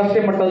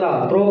ಅಂತಾರಾಷ್ಟ್ರೀಯ ಮಟ್ಟದ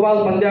throwball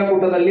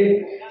ಪಂದ್ಯಾಕೂಟದಲ್ಲಿ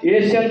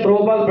Asian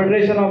throwball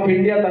federation of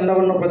India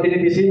ತಂಡವನ್ನು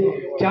ಪ್ರತಿನಿಧಿಸಿ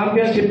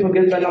ಚಾಂಪಿಯನ್ಶಿಪ್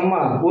ಗೆದ್ದ ನಮ್ಮ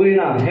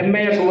ಊರಿನ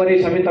ಹೆಮ್ಮೆಯ ಕುವರಿ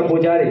ಶಮಿತಾ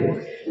ಪೂಜಾರಿ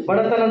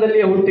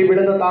ಬಡತನದಲ್ಲಿಯೇ ಹುಟ್ಟಿ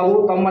ಬೆಳೆದ ತಾವು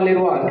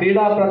ತಮ್ಮಲ್ಲಿರುವ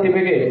ಕ್ರೀಡಾ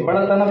ಪ್ರತಿಭೆಗೆ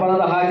ಬಡತನ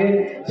ಬರದ ಹಾಗೆ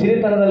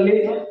ಸಿರಿತನದಲ್ಲಿ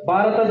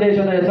ಭಾರತ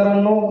ದೇಶದ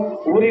ಹೆಸರನ್ನು,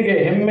 ಊರಿಗೆ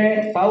ಹೆಮ್ಮೆ,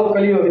 ತಾವು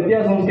ಕಲಿಯುವ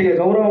ವಿದ್ಯಾಸಂಸ್ಥೆಗೆ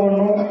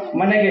ಗೌರವವನ್ನು,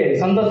 ಮನೆಗೆ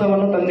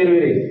ಸಂತಸವನ್ನು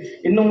ತಂದಿರುವಿರಿ.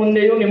 ಇನ್ನು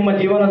ಮುಂದೆಯೂ ನಿಮ್ಮ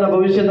ಜೀವನದ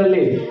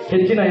ಭವಿಷ್ಯದಲ್ಲಿ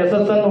ಹೆಚ್ಚಿನ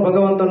ಯಶಸ್ಸನ್ನು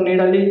ಭಗವಂತನು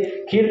ನೀಡಲಿ.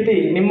 ಕೀರ್ತಿ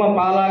ನಿಮ್ಮ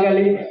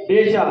ಪಾಲಾಗಲಿ.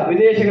 ದೇಶ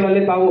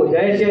ವಿದೇಶಗಳಲ್ಲಿ ತಾವು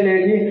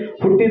ಜಯಶೀಲಿಯಾಗಿ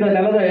ಹುಟ್ಟಿದ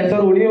ನೆಲದ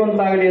ಹೆಸರು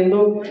ಉಳಿಯುವಂತಾಗಲಿ ಎಂದು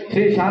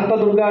ಶ್ರೀ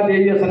ಶಾಂತದುರ್ಗಾ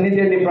ದೇವಿಯ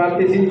ಸನ್ನಿಧಿಯಲ್ಲಿ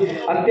ಪ್ರಾರ್ಥಿಸಿ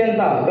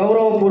ಅತ್ಯಂತ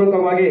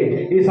ಗೌರವಪೂರ್ವಕವಾಗಿ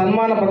ಈ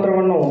ಸನ್ಮಾನ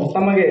ಪತ್ರವನ್ನು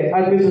ತಮಗೆ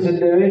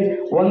ಅರ್ಪಿಸುತ್ತಿದ್ದೇವೆ.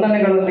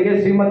 ವಂದನೆಗಳೊಂದಿಗೆ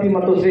ಶ್ರೀಮತಿ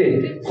ಮತ್ತು ಶ್ರೀ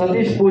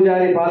ಸತೀಶ್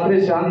ಪೂಜಾರಿ ಪಾತ್ರೆ,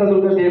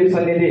 ಶಾಂತದುರ್ಗಾ ದೇವಿ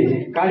ಸನ್ನಿಧಿ,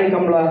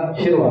 ಕಾಡಿಕಂಬಳ,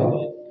 ಶಿರ್ವ.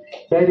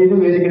 ದಯವಿಟ್ಟು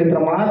ವೇದಿಕೆ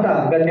ಮಾತ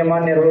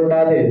ಗಣ್ಯಮಾನ್ಯರು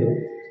ಒಟ್ಟಾದೆ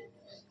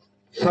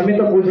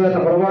ಸಮಿತ ಪೂಜಾರಿನ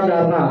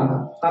ಪರವಾದಾರನ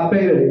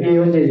ಅಪ್ಪೆಗೆ ಈ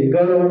ಒಂದು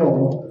ಗೌರವವನ್ನು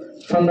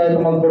ಸಂದಾಯ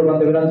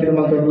ಮಾಡ್ಕೊಡುವಂತ ವಿನಂತಿ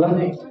ಮಾತಾಡಲ್ಲ.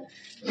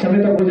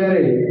 ಸಮಿತ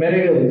ಪೂಜಾರಿ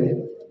ಮೇರೆಗೆ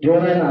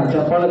ಜೋರಾಯನ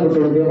ಚಪ್ಪಾಳೆ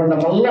ಕೊಟ್ಟರು ದೇವಣ್ಣ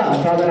ಮಲ್ಲ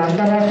ಸಾಧನೆ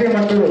ಅಂತಾರಾಷ್ಟ್ರೀಯ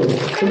ಮಟ್ಟರು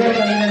ಸುಧಾರ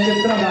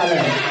ಚಿತ್ರ ಬಾಲ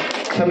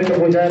ಸಮಿತ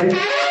ಪೂಜಾರಿ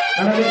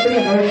ನನ್ನ ಮಿತ್ರ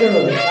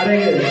ಭವಿಷ್ಯರು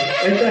ಅರೆಗೆ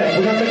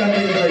ಬುಧಂತ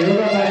ಕಂಡಿದ್ದ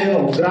ಯೋಗ ಕಾರ್ಯನು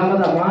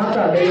ಗ್ರಾಮದ ಮಾತ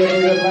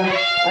ದೈವಲ್ಲ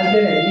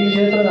ಅಂತೆಯೇ ಈ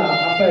ಕ್ಷೇತ್ರದ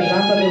ಅಪ್ಪ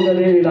ಶಾಂತದುರ್ಗ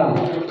ದೇವಿಯ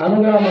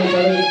ಅನುಗ್ರಹ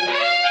ಮಾಡ್ತಾರೆ.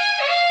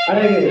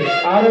 ಅರೆಗೆ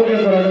ಆರೋಗ್ಯ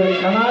ಕೊರಡು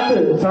ನನಾತ್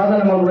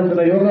ಸಾಧನೆ ಮಾಡುವಂತ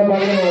ಯೋಗ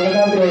ಭಾಗನ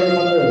ಒಳಗಾದ್ರು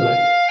ಮತ್ತು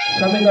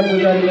ಸಮಿತ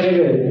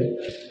ಪೂಜಾರಿಗಳಿಗೆ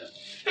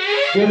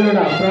ದೇವರ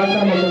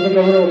ಪ್ರಾರ್ಥನೆ ಮತ್ತು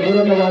ಗೌರವ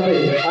ಪೂರ್ವಕವಾದ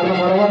ಅನ್ನ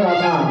ಪರವಾದ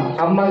ಅನ್ನ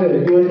ಅಮ್ಮಗೆ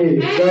ಇವಲ್ಲಿ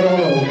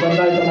ಗೌರವ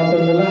ಸಂದಾಯಿತ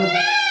ಮಾತೊಂದಿಲ್ಲ.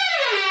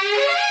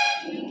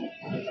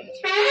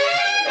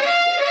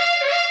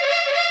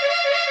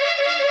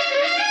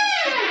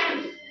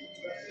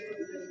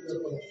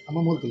 ಅಮ್ಮ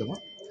ಮೂರ್ತಿಲ್ಲಮ್ಮ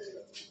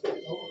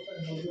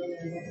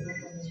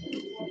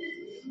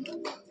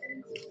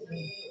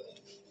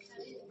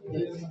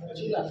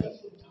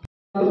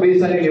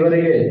ಬೀಸನಿಗೆ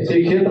ಇವರಿಗೆ ಶ್ರೀ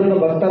ಕ್ಷೇತ್ರದ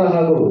ಭಕ್ತರ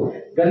ಹಾಗೂ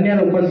ಗಣ್ಯರ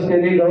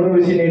ಉಪಸ್ಥಿತಿಯಲ್ಲಿ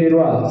ಗೌರವಿಸಿ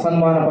ನೀಡಿರುವ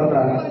ಸನ್ಮಾನ ಪತ್ರ.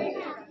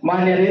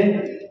 ಮಾನ್ಯರೇ,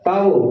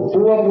 ತಾವು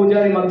ಹೂವ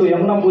ಪೂಜಾರಿ ಮತ್ತು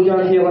ಯಮುನಾ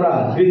ಪೂಜಾರಿಯವರ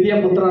ದ್ವಿತೀಯ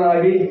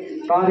ಪುತ್ರರಾಗಿ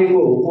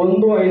ತಾರೀಕು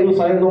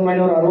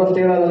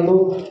 1/5/1967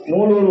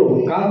 ಮೂಳೂರು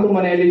ಕಾಂತು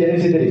ಮನೆಯಲ್ಲಿ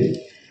ಜನಿಸಿದಿರಿ.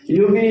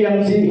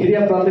 ಯುಬಿಎಂಸಿ ಹಿರಿಯ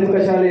ಪ್ರಾಥಮಿಕ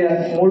ಶಾಲೆಯ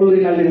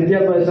ಮೂಳೂರಿನಲ್ಲಿ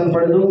ವಿದ್ಯಾಭ್ಯಾಸ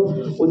ಪಡೆದು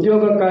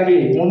ಉದ್ಯೋಗಕ್ಕಾಗಿ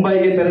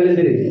ಮುಂಬೈಗೆ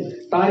ತೆರಳಿದಿರಿ.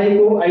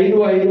 ತಾರೀಕು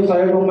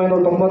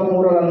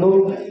 5/5/1993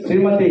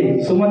 ಶ್ರೀಮತಿ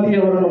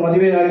ಸುಮತಿಯವರನ್ನು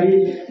ಮದುವೆಯಾಗಿ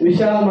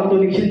ವಿಶಾಲ್ ಮತ್ತು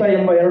ನಿಕ್ಷಿತಾ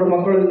ಎಂಬ 2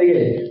 ಮಕ್ಕಳೊಂದಿಗೆ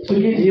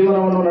ಸುಖಿ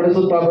ಜೀವನವನ್ನು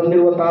ನಡೆಸುತ್ತಾ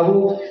ಬಂದಿರುವ ತಾವು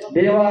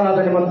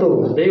ದೇವಾರಾಧನೆ ಮತ್ತು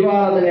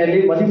ದೈವಾರಾಧನೆಯಲ್ಲಿ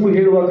ಮದಿಪು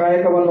ಹೇಳುವ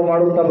ಕಾಯಕವನ್ನು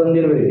ಮಾಡುತ್ತಾ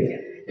ಬಂದಿರುವಿರಿ.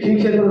 ಶ್ರೀ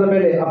ಕ್ಷೇತ್ರದ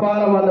ಮೇಲೆ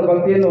ಅಪಾರವಾದ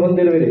ಭಕ್ತಿಯನ್ನು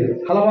ಹೊಂದಿರುವಿರಿ.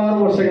 ಹಲವಾರು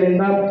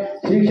ವರ್ಷಗಳಿಂದ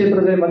ಶ್ರೀ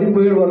ಕ್ಷೇತ್ರದಲ್ಲಿ ಮದಿಪು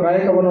ಹೇಳುವ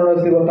ಕಾಯಕವನ್ನು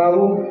ನಡೆಸಿರುವ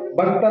ತಾವು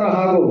ಭಕ್ತರ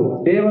ಹಾಗೂ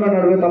ದೇವರ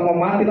ನಡುವೆ ತಮ್ಮ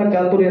ಮಾತಿನ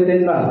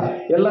ಚಾತುರ್ಯತೆಯಿಂದ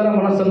ಎಲ್ಲರ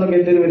ಮನಸ್ಸನ್ನು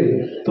ಗೆದ್ದಿರುವಿರಿ.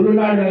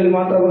 ತುಳುನಾಡಿನಲ್ಲಿ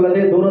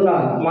ಮಾತ್ರವಲ್ಲದೆ ದೂರದ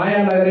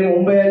ಮಾಯಾನಗರಿ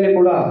ಮುಂಬೈಯಲ್ಲಿ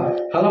ಕೂಡ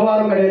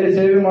ಹಲವಾರು ಕಡೆಯಲ್ಲಿ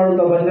ಸೇವೆ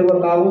ಮಾಡುತ್ತಾ ಬಂದಿರುವ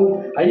ತಾವು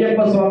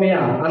ಅಯ್ಯಪ್ಪ ಸ್ವಾಮಿಯ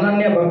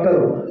ಅನನ್ಯ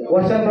ಭಕ್ತರು.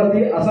 ವರ್ಷ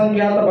ಪ್ರತಿ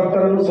ಅಸಂಖ್ಯಾತ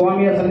ಭಕ್ತರನ್ನು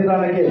ಸ್ವಾಮಿಯ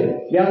ಸನ್ನಿಧಾನಕ್ಕೆ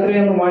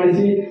ಯಾತ್ರೆಯನ್ನು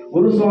ಮಾಡಿಸಿ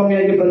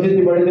ಗುರುಸ್ವಾಮಿಯಾಗಿ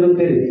ಪ್ರಸಿದ್ಧಿ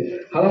ಪಡೆದಿರುತ್ತೀರಿ.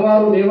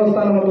 ಹಲವಾರು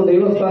ದೇವಸ್ಥಾನ ಮತ್ತು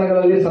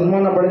ದೈವಸ್ಥಾನಗಳಲ್ಲಿ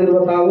ಸನ್ಮಾನ ಪಡೆದಿರುವ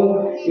ತಾವು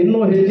ಇನ್ನೂ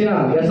ಹೆಚ್ಚಿನ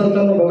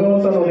ಯಶಸ್ಸನ್ನು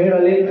ಭಗವಂತನು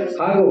ನೀಡಲಿ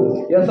ಹಾಗೂ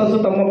ಯಶಸ್ಸು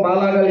ತಮ್ಮ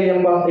ಪಾಲಾಗಲಿ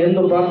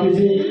ಎಂದು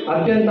ಪ್ರಾರ್ಥಿಸಿ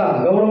ಅತ್ಯಂತ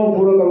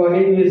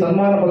ಗೌರವಪೂರ್ವಕವಾಗಿ ಈ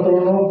ಸನ್ಮಾನ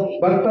ಪತ್ರವನ್ನು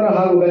ಭಕ್ತರ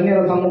ಹಾಗೂ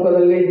ಗಣ್ಯರ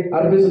ಸಮ್ಮುಖದಲ್ಲಿ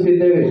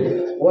ಅರ್ಪಿಸುತ್ತಿದ್ದೇವೆ.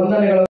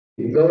 ವಂದನೆಗಳ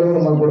ಗೌರವ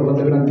ಮಾಡಿಕೊಡುವಂತ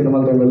ವಿನಂತಿ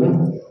ಮಾತಾಡಲ್ಲ.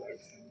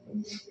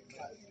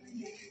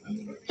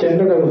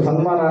 ಚೆಂಡುಗಳು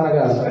ಸನ್ಮಾನಾಗ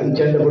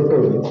ಚೆಂಡು ಬಿಟ್ಟು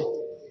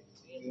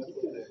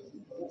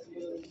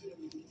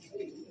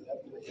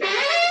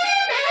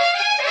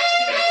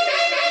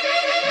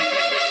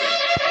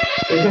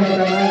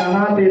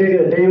ನಾನಾ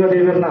ತೀರಿಗೆ ದೈವ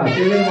ದೇವರನ್ನ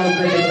ಸೇವೆ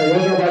ಮಾಡಬೇಕಿದ್ದ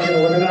ಯೋಗ ಭಾಷೆ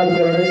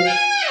ಒದಗಾದುಗಳು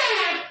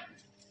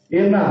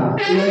ಇನ್ನ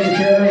ಈ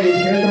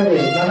ಕ್ಷೇತ್ರವು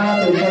ನಾನಾ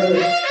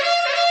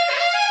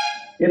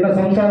ಇನ್ನ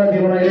ಸಂಸಾರ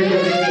ಜೀವನ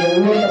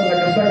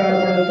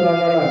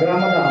ಕಷ್ಟಕಾಲ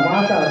ಗ್ರಾಮದ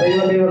ಮಾತಾ ದೈವ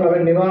ದೇವರ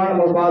ನಿವಾರಣೆ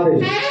ಮಾಡಬಾರದು,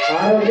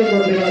 ಆರೋಗ್ಯ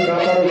ಕೊರತೆಗಳನ್ನು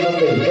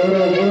ಕಾಪಾಡುವಂತೆ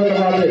ಗೌರವ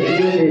ಪೂರ್ವಕವಾದ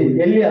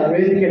ಎಲ್ಲಿಯ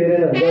ವೇದಿಕೆ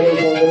ನೆರೆದ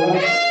ಗೌರವಿಸುವುದಿಲ್ಲ.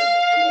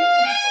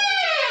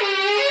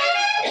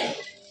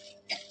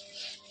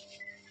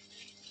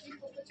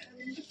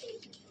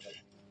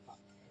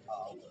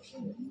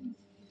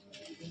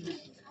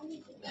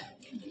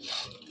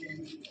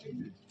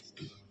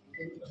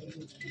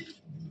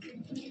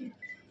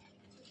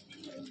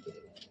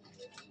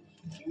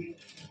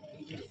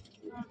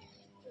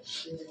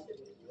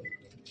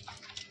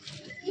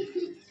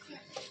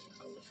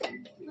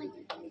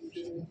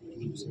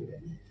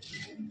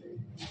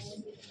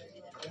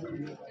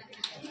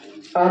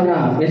 ಆಗ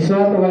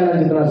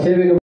ನಿಸ್ವಾರ್ಥವಾದ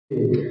ಸೇವೆಗೆ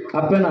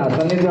ಅಪ್ಪನ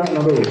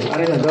ಸನ್ನಿಧಾನಗಳು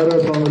ಅರಿನ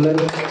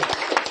ಗೌರವಿಸುವುದಿಲ್ಲ.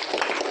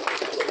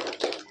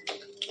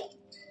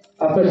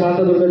 ಅಪ್ಪ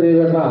ಶಾಂತದುರ್ಗ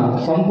ದೇವಿಯನ್ನ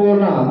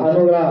ಸಂಪೂರ್ಣ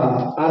ಅನುಗ್ರಹ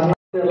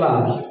ಎಲ್ಲ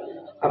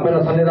ಅಪ್ಪನ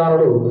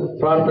ಸನ್ನಿಧಾನಗಳು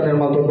ಪ್ರಾರ್ಥನೆ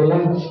ಮಾತೊಂದಿಲ್ಲ.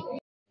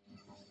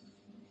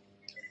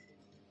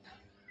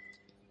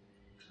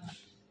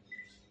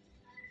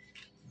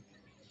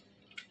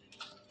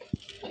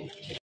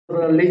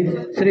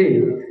 ಶ್ರೀ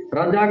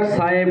ರಜಾಕ್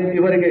ಸಾಹೇಬ್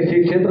ಇವರಿಗೆ ಶ್ರೀ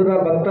ಕ್ಷೇತ್ರದ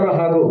ಭಕ್ತರ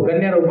ಹಾಗೂ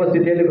ಗಣ್ಯರ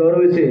ಉಪಸ್ಥಿತಿಯಲ್ಲಿ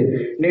ಗೌರವಿಸಿ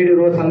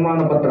ನೀಡಿರುವ ಸನ್ಮಾನ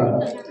ಪತ್ರ.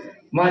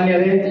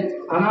 ಮಾನ್ಯರೇ,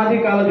 ಅನಾದಿ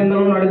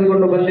ಕಾಲದಿಂದಲೂ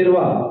ನಡೆದುಕೊಂಡು ಬಂದಿರುವ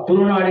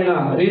ತುಳುನಾಡಿನ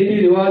ರೀತಿ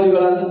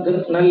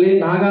ರಿವಾಜುಗಳಲ್ಲಿ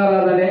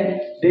ನಾಗಾರಾಧನೆ,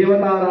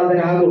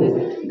 ದೇವತಾರಾಧನೆ ಹಾಗೂ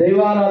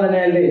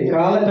ದೈವಾರಾಧನೆಯಲ್ಲಿ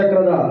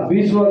ಕಾಲಚಕ್ರದ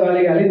ಬೀಸುವ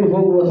ಗಾಳಿಗೆ ಅಲಿದು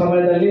ಹೋಗುವ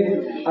ಸಮಯದಲ್ಲಿ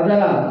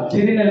ಅದರ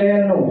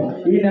ಸಿರಿನೆಲೆಯನ್ನು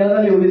ಈ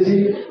ನೆಲದಲ್ಲಿ ಉಳಿಸಿ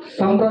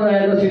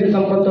ಸಂಪ್ರದಾಯದ ಸಿರಿ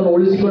ಸಂಪತ್ತನ್ನು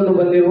ಉಳಿಸಿಕೊಂಡು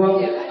ಬಂದಿರುವ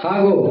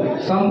ಹಾಗೂ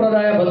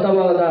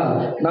ಸಂಪ್ರದಾಯಬದ್ಧವಾದ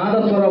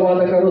ನಾದಸ್ವರ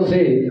ವಾದಕರು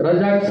ಶ್ರೀ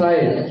ರಜಾಕ್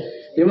ಸಾಹೇಬ್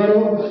ಇವರು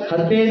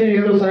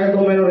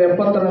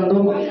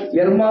 15/7/1970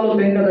 ಎರ್ಮಾಲು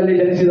ತೆಂಗದಲ್ಲಿ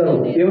ಜನಿಸಿದರು.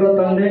 ಇವರ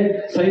ತಂದೆ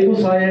ಸೈದು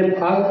ಸಾಹೇಬ್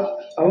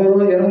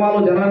ಅವರು ಎರ್ಮಾಲು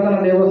ಜನಾರ್ದನ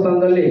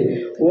ದೇವಸ್ಥಾನದಲ್ಲಿ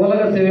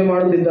ಓಲಗ ಸೇವೆ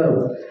ಮಾಡುತ್ತಿದ್ದರು.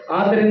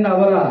 ಆದ್ದರಿಂದ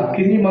ಅವರ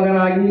ಕಿರಿ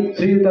ಮಗನಾಗಿ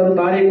ಶ್ರೀಯುತರು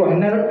ತಾರೀಕು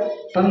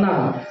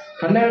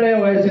 12ನೇ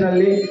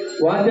ವಯಸ್ಸಿನಲ್ಲಿ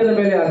ವಾದ್ಯದ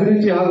ಮೇಲೆ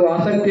ಅಭಿರುಚಿ ಹಾಗೂ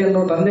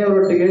ಆಸಕ್ತಿಯನ್ನು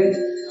ತಂದೆಯವರೊಟ್ಟಿಗೆ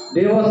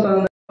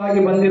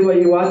ದೇವಸ್ಥಾನವಾಗಿ ಬಂದಿರುವ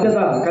ಈ ವಾದ್ಯದ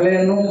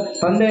ಕಲೆಯನ್ನು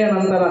ತಂದೆಯ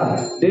ನಂತರ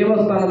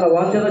ದೇವಸ್ಥಾನದ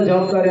ವಾದ್ಯದ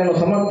ಜವಾಬ್ದಾರಿಯನ್ನು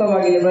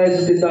ಸಮರ್ಥವಾಗಿ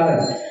ನಿರ್ವಹಿಸುತ್ತಿದ್ದಾರೆ.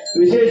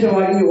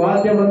 ವಿಶೇಷವಾಗಿ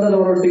ವಾದ್ಯ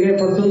ವೃಂದದವರೊಟ್ಟಿಗೆ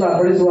ಪ್ರಸ್ತುತ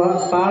ಪಡಿಸುವ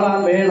ತಾಳ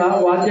ಮೇಳ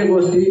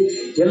ವಾದ್ಯಗೋಷ್ಠಿ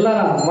ಎಲ್ಲರ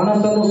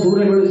ಮನಸ್ಸನ್ನು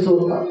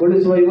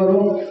ಸೂರೆಗೊಳಿಸುವ ಇವರು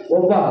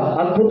ಒಬ್ಬ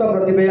ಅದ್ಭುತ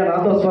ಪ್ರತಿಭೆಯ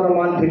ನಾದಸ್ವರ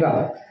ಮಾಂತ್ರಿಕ.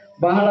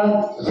 ಬಹಳ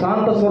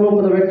ಶಾಂತ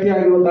ಸ್ವರೂಪದ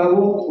ವ್ಯಕ್ತಿಯಾಗಿರುವ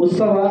ತಾವು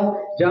ಉತ್ಸವ,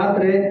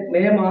 ಜಾತ್ರೆ,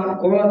 ನೇಮ,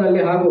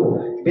 ಕೋಲದಲ್ಲಿ ಹಾಗೂ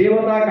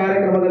ದೇವತಾ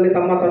ಕಾರ್ಯಕ್ರಮದಲ್ಲಿ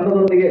ತಮ್ಮ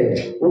ತಂಡದೊಂದಿಗೆ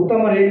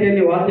ಉತ್ತಮ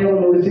ರೀತಿಯಲ್ಲಿ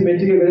ವಾದ್ಯವನ್ನು ನುಡಿಸಿ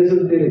ಮೆಚ್ಚುಗೆ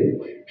ಗಳಿಸುತ್ತೀರಿ.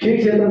 ಶ್ರೀ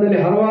ಕ್ಷೇತ್ರದಲ್ಲಿ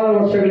ಹಲವಾರು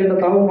ವರ್ಷಗಳಿಂದ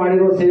ತಾವು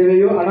ಮಾಡಿರುವ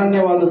ಸೇವೆಯು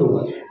ಅನನ್ಯವಾದುದು.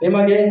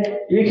 ನಿಮಗೆ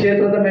ಈ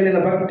ಕ್ಷೇತ್ರದ ಮೇಲಿನ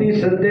ಭಕ್ತಿ,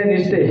 ಶ್ರದ್ಧೆ,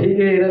 ನಿಷ್ಠೆ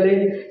ಹೀಗೆ ಇರಲಿ.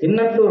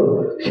 ಇನ್ನಷ್ಟು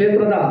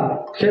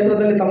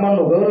ಕ್ಷೇತ್ರದಲ್ಲಿ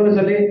ತಮ್ಮನ್ನು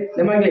ಗೌರವಿಸಲಿ.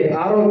 ನಿಮಗೆ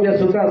ಆರೋಗ್ಯ,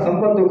 ಸುಖ,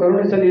 ಸಂಪತ್ತು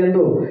ಕರುಣಿಸಲಿ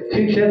ಎಂದು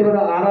ಶ್ರೀ ಕ್ಷೇತ್ರದ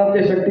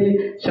ಆರಾಧ್ಯ ಶಕ್ತಿ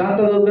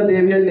ಶಾಂತದುರ್ಗ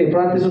ದೇವಿಯಲ್ಲಿ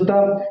ಪ್ರಾರ್ಥಿಸುತ್ತಾ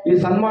ಈ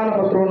ಸನ್ಮಾನ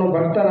ಪತ್ರವನ್ನು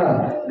ಭಕ್ತರ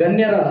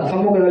ಗಣ್ಯರ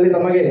ಸಮ್ಮುಖದಲ್ಲಿ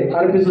ತಮಗೆ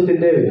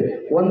ಅರ್ಪಿಸುತ್ತಿದ್ದೇವೆ.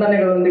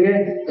 ವಂದನೆಗಳೊಂದಿಗೆ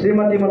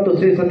ಶ್ರೀಮತಿ ಮತ್ತು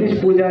ಶ್ರೀ ಸತೀಶ್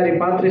ಪೂಜಾರಿ,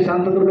 ಪಾತ್ರಿ,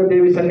 ಶಾಂತದುರ್ಗ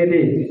ದೇವಿ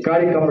ಸನ್ನಿಧಿ,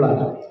 ಕಾಳಿಕಂಬಳ.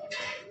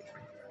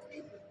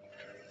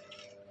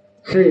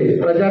 ಶ್ರೀ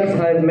ರಜಾಕ್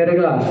ಸಾಹೇಬ್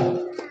ಮೇರೆಗಳ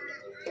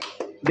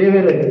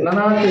ದೇವರು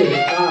ನನಾತಿ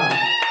ಆ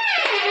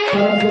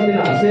ಸರಸ್ವತಿನ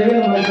ಸೇವೆ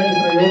ಮಾಡಿದ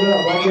ಯೋಗ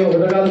ಭಾಗ್ಯ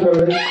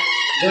ಒದಗಾದುಕೊಳ್ಳಿ.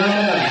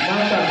 ಗ್ರಾಮದ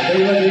ಮಾತಾ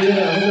ದೈವ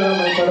ದೇವಿಯ ಅನುಗ್ರಹ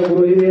ಮಾಡ್ತಾರೆ.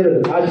 ಗುರು ಹಿರಿಯರು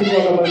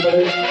ಆಶೀರ್ವಾದ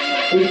ಮಾಡ್ತಾರೆ.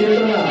 ಈ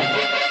ಕ್ಷೇತ್ರದ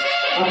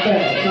ಅಪ್ಪ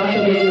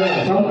ಶಾಂತದುರ್ಗದ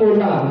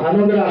ಸಂಪೂರ್ಣ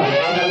ಅನುಗ್ರಹ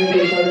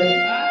ಇರ್ತಾರೆ.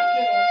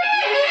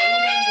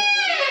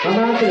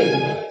 ನನಾತಿ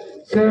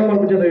ಸೇವೆ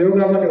ಮಾಡಿದ ಯೋಗ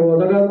ಭಾಗ್ಯ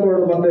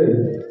ಒದಗಾದುಕೊಂಡು ಬಂದು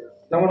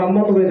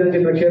ನಮ್ಮೊಂದು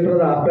ವೈದ್ಯಂಚಿತ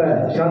ಕ್ಷೇತ್ರದ ಅಪ್ಪ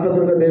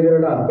ಶಾಂತದುರ್ಗ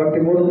ದೇವಿಯರ ಭಕ್ತಿ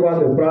ಪೂರ್ವಕವಾದ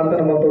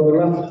ಪ್ರಾರ್ಥನೆ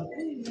ಮತ್ತೊಂದಿಲ್ಲ.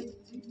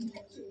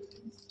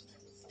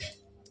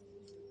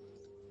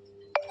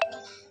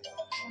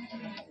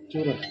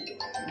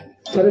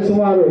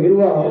 ಸರಿಸುಮಾರು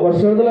ಇರುವ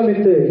ವರ್ಷಗಳ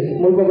ಮಿತ್ತು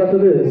ಮುಲ್ಪ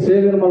ಬರ್ತದೆ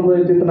ಸೇವೆ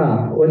ಮಲ್ಚಿತನ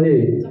ಒಂಜಿ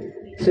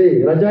ಶ್ರೀ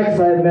ರಜಾಕ್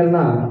ಸಾಹೇಬ್ ಮೇಲ್ನ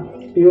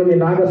ಈ ಒಂದು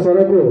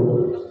ನಾಗಸ್ವರಕ್ಕೂ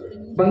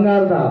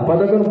ಬಂಗಾರದ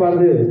ಪದಕನ್ನು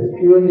ಪಡೆದು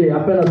ಈ ಒಂದು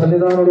ಅಪ್ಪನ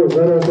ಸನ್ನಿಧಾನಗಳು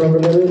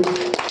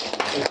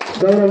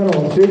ಗೌರವವನ್ನು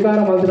ಸ್ವೀಕಾರ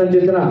ಮಾಡಿದ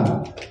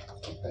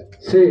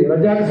ಶ್ರೀ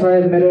ರಜಾಕ್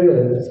ಸಾಹೇಬ್ ಮೇರೆಗೆ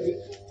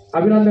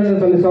ಅಭಿನಂದನೆ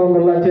ಸಲ್ಲಿಸುವ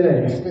ಅಂಚನೆ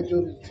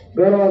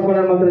ಗೌರವ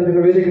ಅರ್ಪಣೆ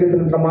ಮಂತ್ರಿ ವೇದಿಕೆ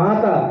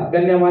ಮಾತ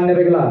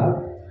ಗಣ್ಯಮಾನ್ಯರುಗಳ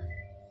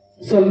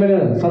ಸೊಲ್ಮೆನ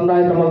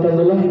ಸಂದಾಯ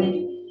ಮಾತಂದಲ್ಲ.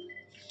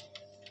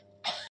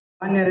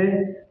 ಮಾನ್ಯರೇ,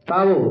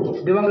 ತಾವು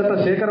ದಿವಂಗತ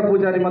ಶೇಖರ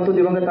ಪೂಜಾರಿ ಮತ್ತು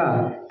ದಿವಂಗತ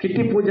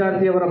ಕಿಟ್ಟಿ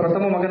ಪೂಜಾರಿಯವರ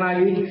ಪ್ರಥಮ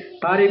ಮಗನಾಗಿ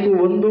ತಾರೀಕು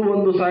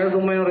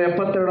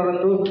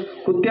 1/1/1972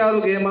 ಕುತ್ಯಾರು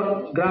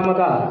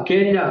ಗ್ರಾಮದ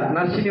ಕೇಂಜ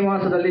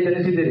ನರ್ಸಿನಿವಾಸದಲ್ಲಿ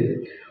ಜನಿಸಿದಿರಿ.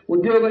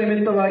 ಉದ್ಯೋಗ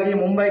ನಿಮಿತ್ತವಾಗಿ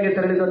ಮುಂಬೈಗೆ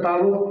ತೆರಳಿದ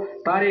ತಾವು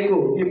ತಾರೀಕು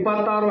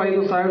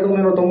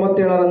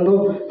 26/5/1997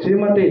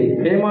 ಶ್ರೀಮತಿ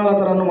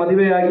ಹೇಮಾಳತರನ್ನು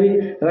ಮದುವೆಯಾಗಿ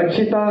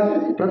ರಕ್ಷಿತಾ,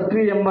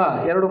 ಪೃಥ್ವಿ ಎಂಬ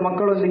 2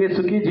 ಮಕ್ಕಳೊಂದಿಗೆ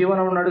ಸುಖಿ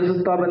ಜೀವನವನ್ನು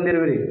ನಡೆಸುತ್ತಾ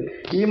ಬಂದಿರುವಿರಿ.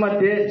 ಈ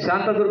ಮಧ್ಯೆ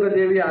ಶಾಂತದುರ್ಗ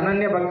ದೇವಿಯ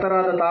ಅನನ್ಯ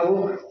ಭಕ್ತರಾದ ತಾವು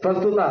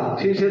ಪ್ರಸ್ತುತ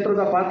ಶ್ರೀ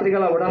ಕ್ಷೇತ್ರದ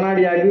ಪಾತ್ರಿಗಳ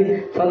ಒಡನಾಡಿಯಾಗಿ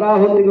ಸದಾ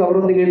ಹೊತ್ತಿಗೂ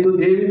ಅವರೊಂದಿಗೆ ಇದ್ದು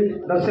ದೇವಿ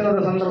ದರ್ಶನದ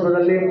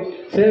ಸಂದರ್ಭದಲ್ಲಿ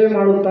ಸೇವೆ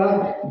ಮಾಡುತ್ತಾ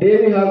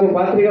ದೇವಿ ಹಾಗೂ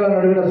ಪಾತ್ರಿಗಳ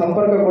ನಡುವಿನ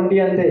ಸಂಪರ್ಕ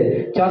ಕೊಂಡಿಯಂತೆ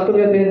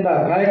ಚಾತುರ್ಯತೆಯಿಂದ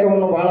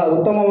ಕಾಯಕವನ್ನು ಬಹಳ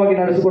ಉತ್ತಮವಾಗಿ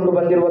ನಡೆಸಿಕೊಂಡು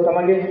ಬಂದಿರುವ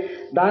ತಮಗೆ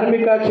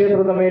ಧಾರ್ಮಿಕ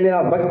ಕ್ಷೇತ್ರದ ಮೇಲಿನ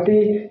ಭಕ್ತಿ,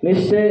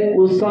 ನಿಷ್ಠೆ,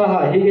 ಉತ್ಸಾಹ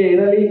ಹೀಗೆ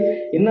ಇರಲಿ.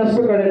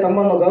 ಇನ್ನಷ್ಟು ಕಡೆ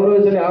ತಮ್ಮನ್ನು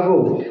ಗೌರವಿಸಲಿ ಹಾಗೂ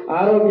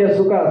ಆರೋಗ್ಯ,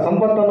 ಸುಖ,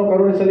 ಸಂಪತ್ತನ್ನು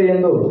ಕರುಣಿಸಲಿ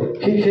ಎಂದು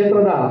ಶ್ರೀ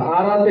ಕ್ಷೇತ್ರದ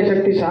ಆರಾಧ್ಯ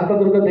ಶಕ್ತಿ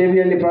ಶಾಂತದುರ್ಗ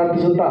ದೇವಿಯಲ್ಲಿ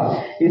ಪ್ರಾರ್ಥಿಸುತ್ತಾ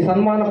ಈ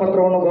ಸನ್ಮಾನ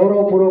ಪತ್ರವನ್ನು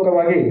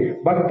ಗೌರವಪೂರ್ವಕವಾಗಿ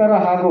ಭಕ್ತರ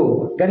ಹಾಗೂ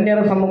ಗಣ್ಯರ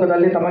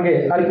ಸಮ್ಮುಖದಲ್ಲಿ ತಮಗೆ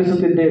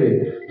ಅರ್ಪಿಸುತ್ತಿದ್ದೇವೆ.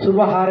 ಶುಭ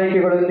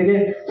ಹಾರೈಕೆಗಳೊಂದಿಗೆ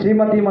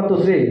ಶ್ರೀಮತಿ ಮತ್ತು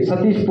ಶ್ರೀ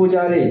ಸತೀಶ್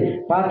ಪೂಜಾರಿ,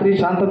 ಪಾತ್ರಿ,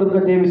 ಶಾಂತದುರ್ಗ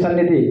ದೇವಿ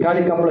ಸನ್ನಿಧಿ,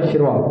 ಕಾಳಿಕಂಬಳ,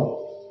 ಶಿರ್ವ.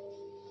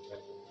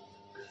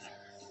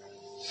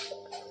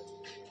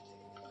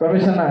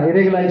 ರಮೇಶನ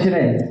ಹಿರೇಗಲ ಅಂಚನೆ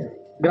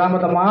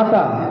ಗ್ರಾಮದ ಮಾತ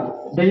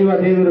ದೈವ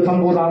ದೇವಿಯರು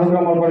ಸಂಪೂರ್ಣ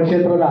ಅನುಗ್ರಹ ಮಾಡುವ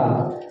ಕ್ಷೇತ್ರದ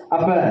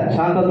ಅಪ್ಪ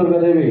ಶಾಂತದುರ್ಗ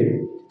ದೇವಿ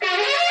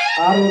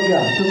ಆರೋಗ್ಯ,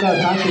 ಸುಖ,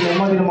 ಶಾಂತಿ,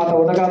 ನೆಮ್ಮದಿನ ಮಾತ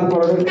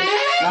ಒದಗಾದುಕೊಳ್ಳಲು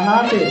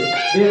ನನಾತಿ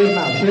ದೇವರನ್ನ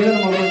ಸೇವನೆ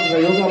ಮಾಡುವಂಥ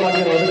ಯೋಗ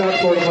ಭಾಗ್ಯ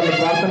ಒದಗಾದುಕೊಳ್ಳಲು ಮತ್ತು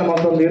ಪ್ರಾರ್ಥನೆ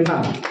ಮಾಡುವಂಥ ಇರ್ನ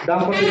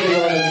ದಾಂಪತ್ಯ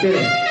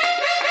ಜೀವನಂತೇನೆ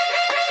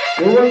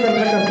ಒவ்வொரு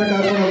ಕಷ್ಟ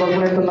ಕಾರ್ಯಕ್ರಮ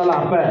ಬರ್ಕೊಂಡಲ್ಲ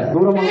ಅಪ್ಪ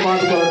ದೂರ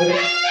ಮಾಡ್ಕೊಳ್ಳೋದು.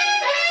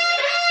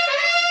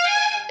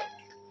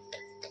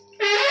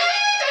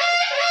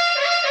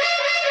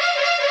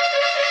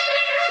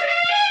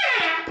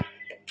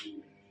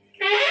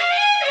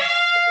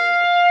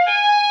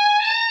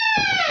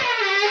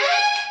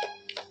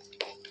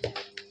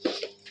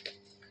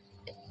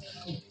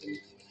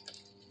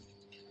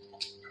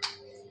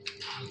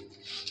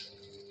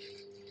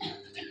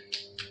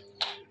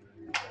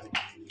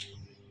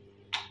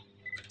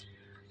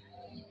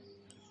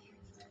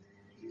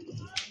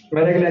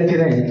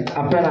 ಮೆರಗಿನ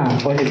ಅಪ್ಪನ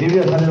ಒಂದು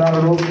ದಿವ್ಯ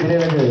ಸನ್ನಿಧಾನಗಳು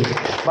ಹಿರಿಯರಿಗೆ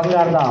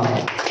ಬಂಗಾರದ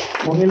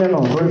ಮುಗಿಲನ್ನು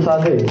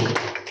ತೋರಿಸಾದೆ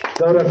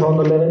ಗೌರವ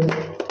ಸೌಂದರ್ಯ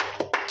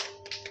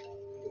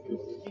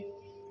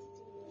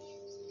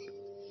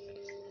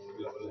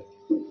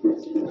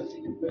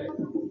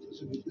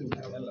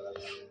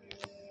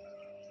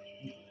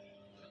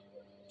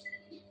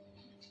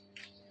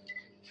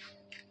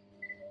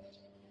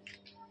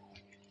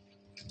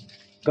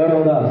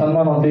ಗೌರವದ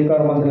ಸನ್ಮಾನ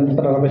ಸ್ವೀಕಾರ ಮಾಡಿದ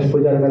ನಂತರ ರಮೇಶ್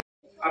ಪೂಜಾರಿ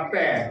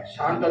ಅಪ್ಪೆ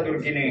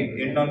ಶಾಂತದುರ್ಗಿನಿ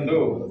ಇನ್ನೊಂದು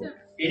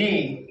ಇನಿ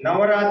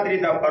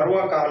ನವರಾತ್ರಿದ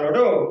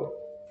ಪರ್ವಕಾಲುಡು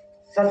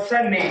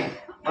ಸತ್ಸನ್ನಿ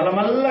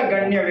ಮಲಮಲ್ಲ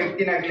ಗಣ್ಯ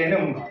ವ್ಯಕ್ತಿನಗ್ಲೇನು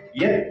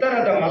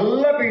ಎತ್ತರದ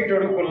ಮಲ್ಲ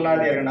ಪೀಠೋಡು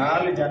ಕುಲ್ಲಾದೇರು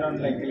 4 ಜನ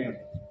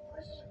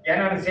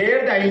ಏನನ್ನು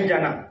ಸೇರಿದ 5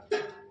 ಜನ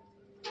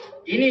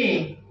ಇನಿ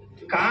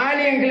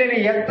ಕಾಲಿ ಎಂಗ್ಲೇನು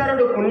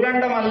ಎತ್ತರಡು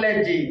ಕುಲ್ಲಂಡ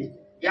ಮಲ್ಲೆಜ್ಜಿ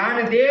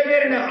ಯಾನು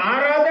ದೇವೇರಿನ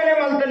ಆರಾಧನೆ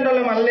ಮಲ್ತಂಡಲ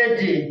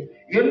ಮಲ್ಲೆಜ್ಜಿ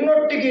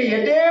ಎನ್ನೊಟ್ಟಿಗೆ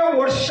ಎದೇ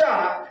ವರ್ಷ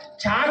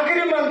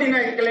ಚಾಕರಿ ಮಲ್ದಿನ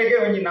ಇಕ್ಕಲೆಗೆ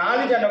ಒಂದು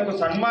 4 ಜನಕ್ಕೂ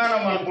ಸನ್ಮಾನ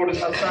ಮಲ್ಪೋಡು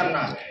ಸತ್ಸನ್ನ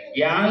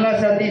ಯಾನ್ಲ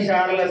ಸತೀಶ್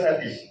ಆರ್ಲ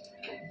ಸತೀಶ್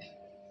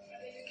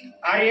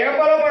ಆ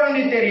ಏಪಲ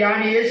ಪಡೊಂದಿತ್ತೇರಿ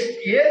ಯಾನ್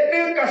ಏತ್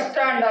ಕಷ್ಟ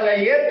ಅಂಡಲ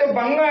ಏತ್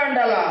ಭಂಗ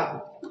ಅಂಡಲ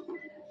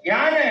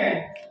ಯಾನ್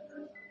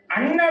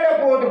ಅನ್ನಡ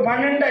ಪೋದು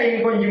ಪನ್ನಂಡ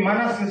ಇಂಕೊಂಜಿ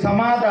ಮನಸ್ಸು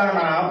ಸಮಾಧಾನ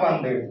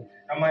ಬಂದು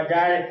ನಮ್ಮ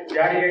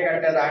ಜಾರಿಗೆ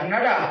ಕಟ್ಟದ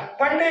ಅನ್ನಡ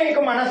ಪಂಡ ಇಂಕ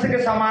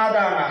ಮನಸ್ಸಿಗೆ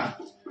ಸಮಾಧಾನ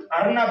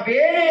ಅರ್ನ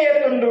ಬೇರೆ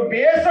ಎತ್ತುಂಡು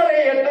ಬೇಸರ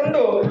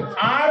ಎತ್ತುಂಡು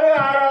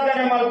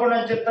ಆರಾಧನೆ ಮಲ್ಕೊಂಡ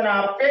ಚಿತ್ತನ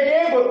ಅಪ್ಪೆಗೆ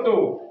ಗೊತ್ತು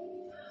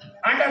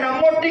ಅಂಟ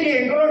ನಮ್ಮೊಟ್ಟಿಗೆ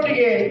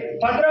ಎಂಕುಲೊಟ್ಟಿಗೆ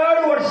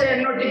 16 ವರ್ಷ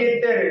ಎನ್ನೊಟ್ಟಿಗೆ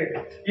ಇದ್ದೇವೆ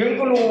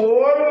ಎಂಕುಲು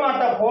ಓಲು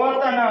ಮತ್ತ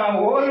ಪೋತನ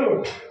ಓಲು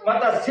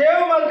ಮತ್ತ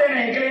ಸೇವ್ ಮಲ್ತೇನೆ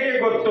ಎಂಕಲಿಗೆ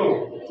ಗೊತ್ತು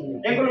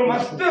ಎಂಕುಲು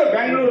ಮಸ್ತ್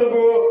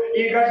ಬೆಂಗಳೂರಿಗೂ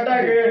ಈ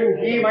ಗಟ್ಟಾಗ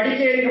ಈ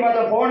ಮಡಿಕೇರಿಗೆ ಮತ್ತ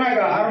ಪೋನಾಗ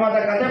ಆರು ಮತ್ತ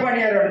ಕತೆ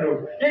ಪಣಿಯರಂಡು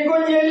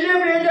ಎಂಕೊಂಜಿ ಎಲ್ಲಿ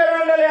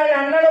ಬೇಜಾರಂಡಲೆ ಅಲ್ಲಿ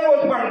ಅನ್ನಡ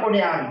ಓದ್ ಪಡ್ಕೊನಿ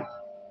ಯಾನು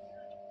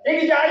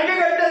ಇಂಕ ಜಾರಿಗೆ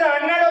ಕಟ್ಟದ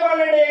ಅನ್ನಡ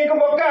ಪನ್ನಡೆ ಇಂಕ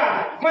ಬೊಕ್ಕ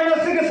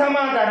ಮನಸ್ಸಿಗೆ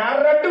ಸಮಾಧಾನ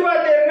ರಟ್ಟು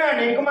ಬಾತೇರಿ ನಾನು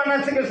ಇಂಕ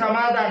ಮನಸ್ಸಿಗೆ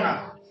ಸಮಾಧಾನ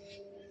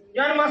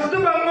ಯಾನು ಮಸ್ತ್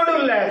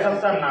ಬಂಗುಡುಲ್ಲ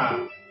ಸತ್ಸನ್ನ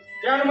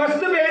ಯಾನು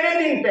ಮಸ್ತ್ ಬೇರೆ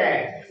ತಿಂತೆ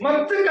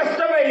ಮಸ್ತ್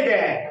ಕಷ್ಟವಿದೆ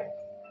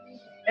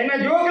ಎನ್ನ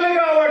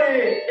ಜೋಗ್ಲಗಾವಡಿ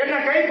ಎನ್ನ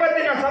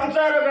ಕೈಪತ್ತಿನ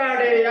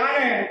ಸಂಸಾರಗಾಡಿ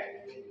ಯಾನೆ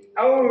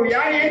ಅವು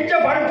ಯಾರು ಹೆಚ್ಚ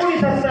ಬಡ್ಪುಡಿ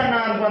ಸತ್ಸನ್ನ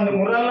ಅಂತಂದು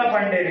ಮುರಲ್ಲ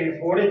ಪಂಡೇರಿ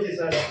ಓಡಿಸಿ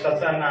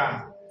ಸತ್ಸನ್ನ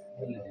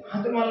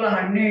ಅದು ಮಲ್ಲ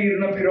ಹಣ್ಣೆ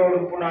ಇರ್ನ ಪಿರೋಡು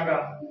ಪುನಾಗ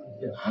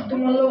ಅದು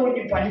ಮಲ್ಲ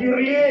ಒಂಜಿ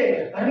ಪಂಜುರ್ಲಿಯೇ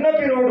ಅರ್ನ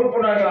ಪಿರೋಡು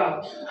ಪುನಾಗ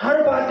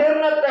ಆರು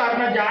ಬಾತೇರ್ನತ್ತ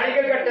ಅರ್ನ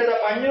ಜಾರಿಗೆ ಕಟ್ಟದ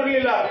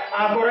ಪಂಜುರ್ಲಿಲ್ಲ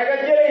ಆ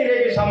ಕೊರಗಜ್ಜಲೆ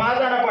ಇರೇಗಿ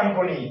ಸಮಾಧಾನ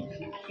ಪಣ್ಕೊನಿ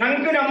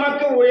ನಂಗೆ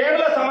ನಮ್ಮಕ್ಕೆ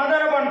ಏರ್ಲ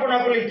ಸಮಾಧಾನ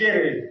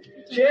ಪಣ್ಕೊಣಕ್ಕಲಿಕ್ಕೇರಿ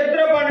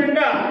ಕ್ಷೇತ್ರ ಪಂಡ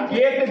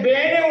ಏತ್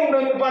ಬೇನೆ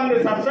ಉಂಡೊಂದು ಬಂದು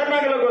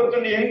ಸತ್ಸನ್ನಗಲ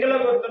ಗೊತ್ತುಂಡು ಎಂಗಲ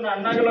ಗೊತ್ತುಂಡು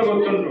ಅನ್ನಗಲ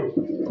ಗೊತ್ತುಂಡು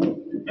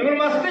ನಿಮಗೆ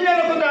ಮಸ್ತ್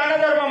ಜನಕ್ಕೂ ದಾನ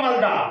ಧರ್ಮ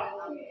ಮಲ್ದ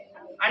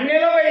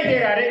ಅನ್ನೆಲ್ಲ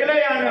ಬೈದೇರಿ ಅರೆಗಲ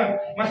ಯಾನು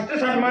ಮಸ್ತ್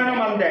ಸನ್ಮಾನ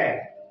ಮಲ್ದೆ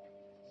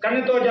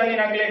ಕಣ್ಣು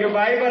ತೋಜಾನಿನಕ್ಲೆಗೆ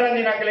ಬಾಯಿ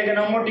ಬರಂದಿನಕ್ಲೆಗೆ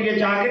ನಮ್ಮೊಟ್ಟಿಗೆ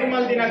ಚಾಕರಿ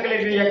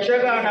ಮಲ್ದಿನಕ್ಲೆಗೆ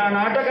ಯಕ್ಷಗಾನ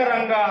ನಾಟಕ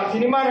ರಂಗ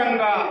ಸಿನಿಮಾ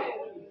ರಂಗ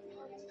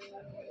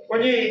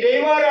ಒಂಜಿ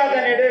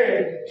ದೈವಾರಾಧನೆ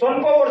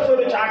ಸ್ವಲ್ಪ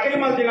ವರ್ಷದ ಚಾಕರಿ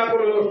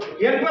ಮಲ್ದಿನಕರು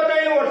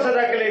 75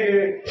 ವರ್ಷದಕ್ಲೆಗೆ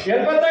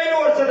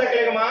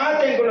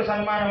ಮಾತ್ರ ಎಂಕುಲು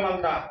ಸನ್ಮಾನ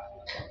ಮಲ್ದ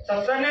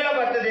ಸತ್ಸನ್ನೆಲ್ಲ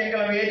ಬರ್ತದೆ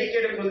ಎಂಕಲ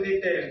ವೇದಿಕೆ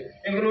ಕುಲ್ದಿತ್ತೇವೆ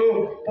ಎಂಕುಲು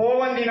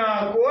ಪೋವಂದಿನ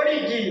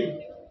ಕೋಡಿಜ್ಜಿ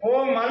ಪೋ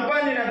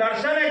ಮಲ್ಪಂದಿನ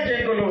ದರ್ಶನ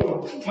ಎಂಕುಲು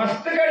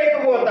ಮಸ್ತ್ ಕಡೆಗೆ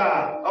ಹೋತಾ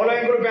ಅವಳ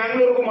ಎಂಕುಲು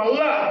ಬ್ಯಾಂಗ್ಳೂರ್ಗೂ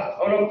ಮಲ್ಲ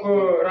ಅವಳಕ್ಕು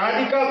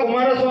ರಾಧಿಕಾ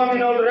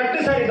ಕುಮಾರಸ್ವಾಮಿನ ಅವಳು ರಟ್ಟು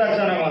ಸರಿ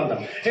ದರ್ಶನ ಮಲ್ತ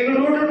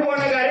ಎಂಕುಲು ರೂಟ್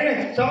ಪೋನಾಗ ಅರಿನ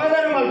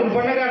ಸಮಾಧಾನ ಮಲ್ಕೊಂಡು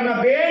ಪೊನ್ನಗಾರನ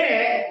ಬೇನೆ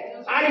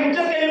ಆ ಇಂಚ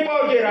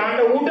ತೆಲಿಪಾವುಜೇರ ಅಂಡ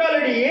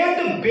ಊಟಾಲಡಿ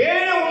ಏತು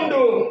ಬೇರೆ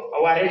ಉಂಡು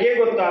ಅವರಿಗೆ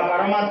ಗೊತ್ತಾ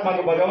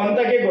ಪರಮಾತ್ಮಗೆ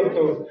ಭಗವಂತಗೆ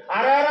ಗೊತ್ತು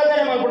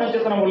ಆರಾಧನೆ ಮಲ್ಪುಣ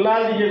ಚಿತ್ರನ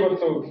ಉಲ್ಲಾದಿಗೆ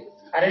ಗೊತ್ತು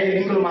ಅರೆ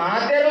ನಿಂಕಲು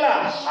ಮಾತೆರ್ಲ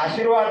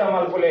ಆಶೀರ್ವಾದ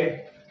ಮಲ್ಪುಲೆ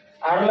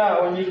ಅರ್ಲ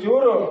ಒಂಜಿ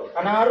ಚೂರು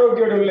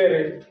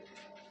ಅನಾರೋಗ್ಯಡುಲ್ಲೇರಿ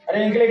ಅರೆ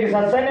ಇಂಕಲಿಗೆ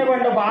ಸತ್ಸನ್ನೆ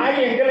ಬಂಡ ಬಾಯಿ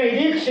ಎಂಕಲ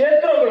ಇಡೀ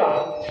ಕ್ಷೇತ್ರಗಳ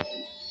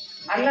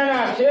ಅಣ್ಣನ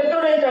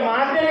ಕ್ಷೇತ್ರ ಇಂಚ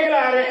ಮಾತೆರೆಗಳ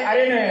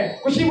ಅರೇನು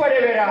ಖುಷಿ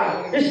ಪಡೆಬೇಡ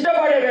ಇಷ್ಟ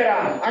ಪಡೆಬೇಡ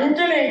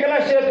ಅಂಚನೆ ಎಂಕಲ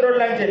ಕ್ಷೇತ್ರ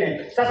ಅಂಚನೆ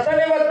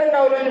ಸತ್ಸನ್ನೆ ಬರ್ತಂಡ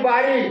ಅವರೊಂದು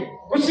ಬಾರಿ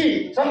ಖುಷಿ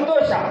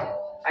ಸಂತೋಷ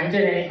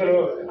ಅಂಚನೆ ನಿಂಕಲು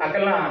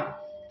ಅಕಲ್ನ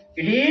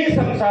ಇಡೀ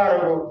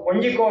ಸಂಸಾರವು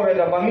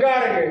ಒಂಜಿಕೋವೆದ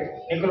ಬಂಗಾರಕ್ಕೆ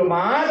ನಿಂಕಲು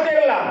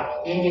ಮಾತೆಲ್ಲ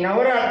ಈ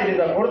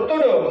ನವರಾತ್ರಿದ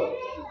ಕೊಡ್ತುಡು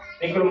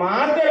ನಿಂಕಲು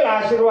ಮಾತೆಲ್ಲ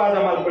ಆಶೀರ್ವಾದ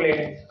ಮಲ್ಪುಲೆ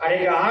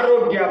ಅರೆಗೆ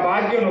ಆರೋಗ್ಯ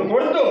ಭಾಗ್ಯನು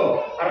ಕೊಡ್ತು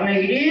ಅರ್ನ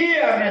ಇಡೀ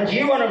ಅರ್ನ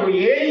ಜೀವನವು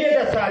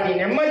ಏಳಿಗೆದ ಸಾಧಿ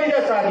ನೆಮ್ಮದಿದ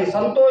ಸಾಧಿ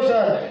ಸಂತೋಷ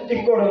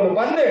ತಿಕ್ಕೊಡೊಂದು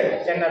ಬಂದು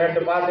ಎನ್ನ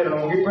ರೆಡ್ಡು ಪಾತ್ರೆ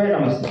ಮುಗಿಪೇ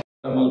ನಮಸ್ತೆ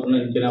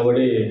ಮಲ್ಪುನಂಚಿನ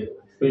ಒಡಿ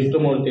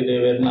ವಿಷ್ಣುಮೂರ್ತಿ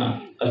ದೇವರನ್ನ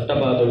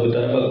ಅಷ್ಟಪಾದವು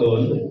ತರಬಗ್ಗ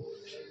ಒಂದು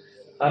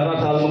ಅರ್ನ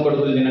ಸಾಲ್ಮ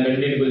ಕೊಡುಗು ದಿನ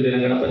ಗಂಡಿಡಿಗುಲ್ ದಿನ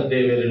ಗಣಪತಿ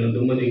ದೇವರನ್ನು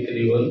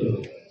ದುಮ್ಮದಿಕ್ಕಲಿ ಒಂದು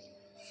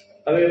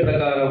ಅವೇ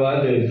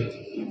ಪ್ರಕಾರವಾದ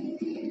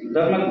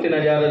ಧರ್ಮತ್ತಿನ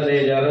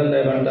ಜಾರಂದ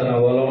ಬಂಟನ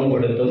ಒಲವನ್ನು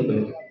ಕೊಡುತ್ತೊಂದು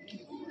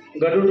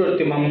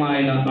ಗಡುಟೊರ್ತಿ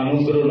ಮಮ್ಮಾಯಿನ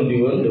ಅನುಗ್ರಹನುದಿ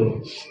ಒಂದು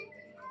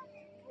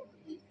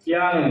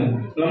ಯಾನು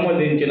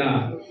ನಮ್ಮದಿಂಚಿನ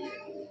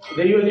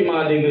ದೈವದಿ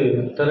ಮಾದಿಗೆ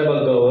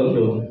ತರಬಗ್ಗ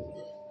ಒಂದು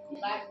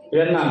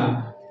ಎನ್ನ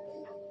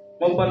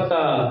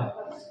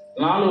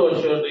 34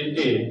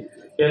 ವರ್ಷದಿಂಚಿ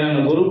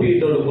ಏನನ್ನು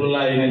ಗುರುಪೀಠೋಡು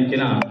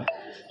ಕುಲ್ಲಾಯಿನಂಚಿನ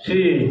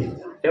ಶ್ರೀ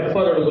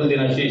ಎಪ್ಪರೊಡು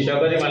ಕುಲ್ದಿನ ಶ್ರೀ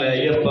ಶಬರಿಮಲೆ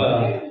ಅಯ್ಯಪ್ಪ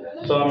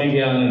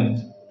ಸ್ವಾಮಿಗೆ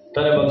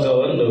ತರಬಗ್ಗ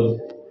ಒಂದು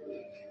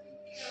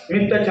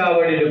ಮಿತ್ತ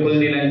ಚಾವಡಿಲು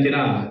ಕುಲ್ದಿನಂಚಿನ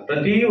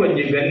ಪ್ರತಿ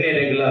ಒಂಜಿ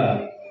ಗಣ್ಯರೆಗ್ಲ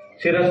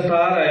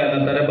ಶಿರಸ್ಥಾರ ಎನ್ನ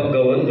ತರಬಗ್ಗ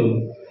ಒಂದು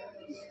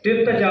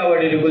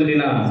ತೀರ್ಥಚಾವಡಿ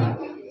ಗುಲ್ದಿನ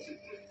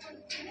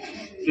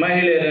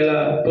ಮಹಿಳೆಯರೆಲ್ಲ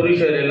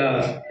ಪುರುಷರೆಲ್ಲ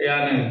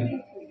ಯಾನು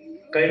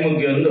ಕೈ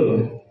ಮುಗಿಯೊಂದು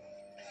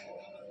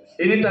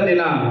ಇನ್ನಿತ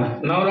ದಿನ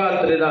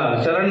ನವರಾತ್ರಿದ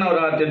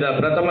ಶರನ್ನವರಾತ್ರಿದ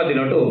ಪ್ರಥಮ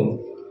ದಿನಟು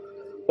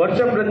ವರ್ಷ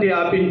ಪ್ರತಿ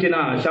ಆಪಿಂಚಿನ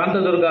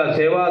ಶಾಂತದುರ್ಗ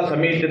ಸೇವಾ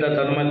ಸಮಿತಿದ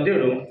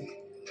ತನ್ಮಧ್ಯಡು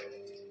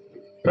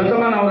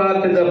ಪ್ರಥಮ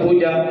ನವರಾತ್ರಿದ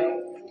ಪೂಜಾ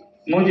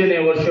ಮುಂಜಾನೆ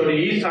ವರ್ಷಗಳು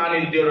ಈ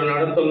ಸಾನ್ನಿಧ್ಯೋಡು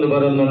ನಡತೊಂದು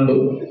ಬರೊಂದುಂಡು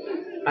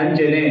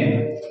ಅಂಚೆನೆ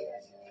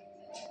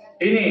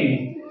ಇನಿ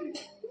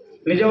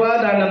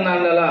ನಿಜವಾದ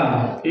ಅಣ್ಣಂದಾಂಡಲ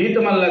ಈತ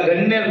ಮಲ್ಲ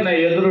ಗಣ್ಯರ್ನ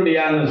ಎದುರುಡು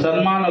ಯಾನು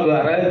ಸನ್ಮಾನಗು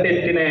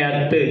ಅರಹತೆತ್ತಿನ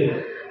ಅತ್ತು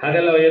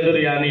ಹಗಲ ಎದುರು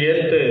ಯಾನು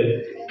ಎತ್ತು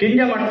ಕಿಂಜ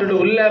ಮಟ್ಟುಡು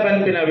ಉಲ್ಲೆ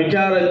ಪಂಪಿನ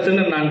ವಿಚಾರ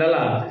ನಂಡಲ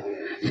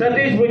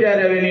ಸತೀಶ್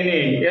ಪೂಜಾರಿ ಅವನಿನಿ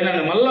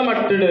ಏನನ್ನು ಮಲ್ಲ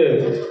ಮಟ್ಟುಡು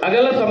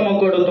ಅಗಲ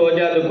ಸಮ್ಮಕ್ಕೊಡು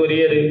ತೋಜಾದು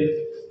ಕೊರಿಯರು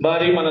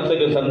ಭಾರಿ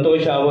ಮನಸ್ಸಿಗೆ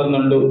ಸಂತೋಷ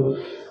ಆವೊಂದುಂಡು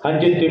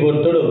ಅಂಚಿತ್ತಿ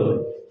ಬೊಟ್ಟುಡು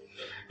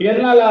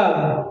ಎನ್ನಲ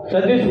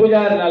ಸತೀಶ್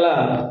ಪೂಜಾರಿನಲ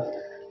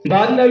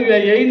ಬಾಂಧವ್ಯ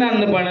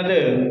ಏಯ್ನಂದು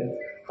ಪಣದು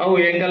ಅವು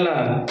ಎಂಗಲ್ಲ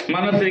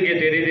ಮನಸ್ಸಿಗೆ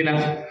ತೆರಿದಿನ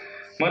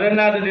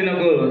ಮರನಾದ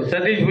ದಿನಗೂ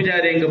ಸತೀಶ್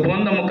ಪೂಜಾರಿ ಹಿಂಗೆ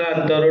ಫೋನ್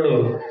ಮುಖಾಂತರಡು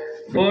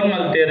ಫೋನ್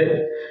ಮಲ್ತೇರು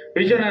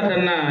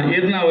ವಿಶ್ವನಾಥನ್ನ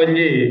ಇರ್ನ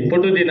ಒಂಜಿ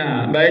ಪುಟು ದಿನ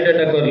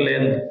ಬಯಟಟ ಕೊರ್ಲೆ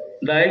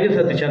ದಾಯಿಗೆ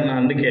ಸತೀಶನ್ನ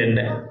ಅಂದಕ್ಕೆ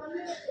ಎಂಡೆ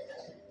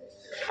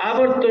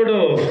ಆವತ್ತೋಡು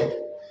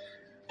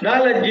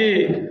ದಾಲಜ್ಜಿ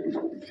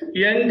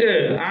ಹೆಂಗ್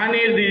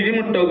ಆನೀರ್ದು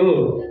ಇದಿಮುಟ್ಟೋಗು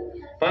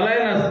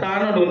ಪಲಾಯನ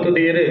ಸ್ಥಾನೋಡು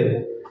ಉಂತುದೀರು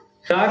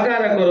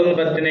ಸಾಕಾರ ಕೊರೊಂದು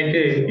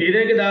ಬತ್ತಿನಕ್ಕೆ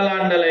ಇರೇಗೆ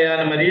ದಾಲಾಂಡಲ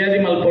ಯಾನ ಮರ್ಯಾದೆ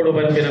ಮಲ್ಪೋಡು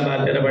ಬಂಪಿನ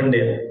ಬಾತ್ಯರ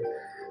ಬಂಡೆ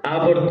ಆ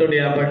ಪೊರ್ತುಡಿ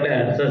ಆ ಪಡ್ಡ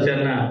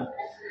ಸಸ್ಯನ್ನ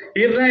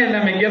ಇರ್ನ ಎನ್ನ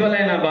ಮೆಗ್ಗೆ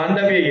ಬಲಯನ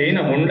ಬಾಂಧವ್ಯ ಏನ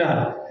ಉಂಡ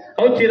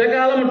ಅವು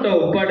ಚಿರಕಾಲ ಮುಟ್ಟ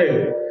ಉಪ್ಪಾಡು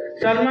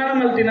ಸನ್ಮಾನ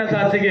ಮಲ್ತಿನ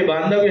ಸಾಸಿಗೆ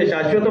ಬಾಂಧವ್ಯ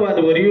ಶಾಶ್ವತವಾದ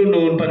ಒರಿಯುಂಡು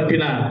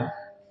ಪಂಪಿನ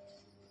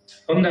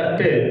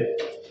ಒಂದತ್ತು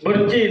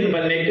ಬುರ್ಚಿ ಇನ್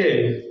ಬನ್ನಿಕ್ಕೆ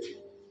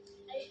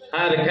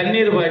ಆರು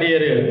ಕಣ್ಣೀರು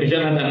ಬಾಡಿಯರು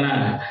ವಿಶ್ವನಾಥನ್ನ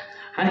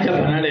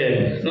ಹಂಚಪ್ಪ ನಡೆ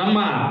ನಮ್ಮ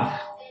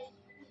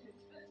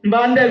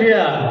ಬಾಂಧವ್ಯ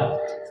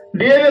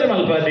ದೇವರ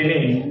ಮಲ್ಪಾದೀನಿ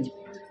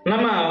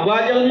ನಮ್ಮ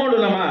ವಾಜಲ್ಮೋಡು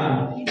ನಮ್ಮ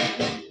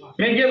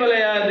ಮೆಗ್ಗೆ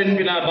ಬಲಯ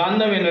ದಿನಪಿನ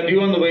ಬಾಂಧವ್ಯನ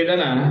ದಿವೊಂದು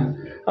ಬೈದನ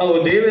ಅವು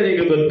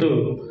ದೇವರಿಗೆ ಗೊತ್ತು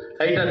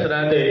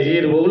ಐಟಸ್ರಾದ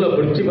ಈರು ಓಲ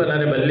ಬುರ್ಚಿ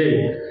ಬನರೆ ಬಲ್ಲಿ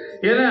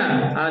ಏನ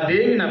ಆ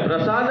ದೇವಿನ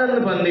ಪ್ರಸಾದನ್ನು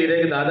ಬಂದು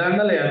ಇರೇಗೆ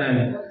ದಾದಾಂಡಲ ಏನ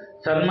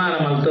ಸನ್ಮಾನ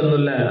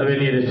ಮಲ್ತೊಂದುಲ್ಲ ಅವೇ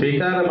ನೀರು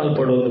ಸ್ವೀಕಾರ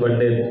ಮಲ್ಪಡುವುದು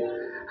ಬಂಡೆ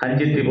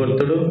ಹಂಚಿತ್ತಿ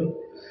ಬೊರ್ತುಡು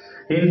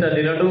ಇಂಥ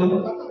ದಿನಡು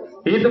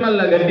ಈತ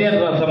ಮಲ್ಲ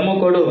ಗಣ್ಯರ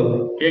ಸಮ್ಮಕ್ಕೊಡು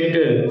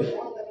ಎಂಕ್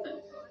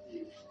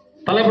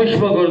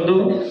ಫಲಪುಷ್ಪ ಕೊಡ್ದು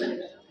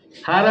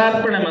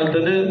ಹಾರಾರ್ಪಣೆ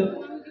ಮಲ್ತದು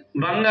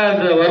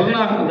ಬಂಗಾರದ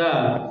ವರ್ಣದ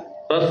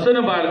ವಸ್ತುನ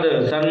ಬಾಡ್ದು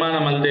ಸನ್ಮಾನ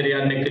ಮಲ್ತೇರಿ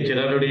ಅನ್ನಕ್ಕೆ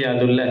ಚಿರರುಡಿ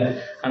ಅದುಲ್ಲ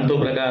ಅಂತೂ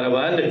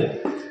ಪ್ರಕಾರವಾದ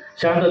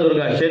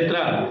ಶಾಂತದುರ್ಗ ಕ್ಷೇತ್ರ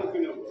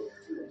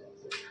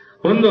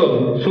ಒಂದು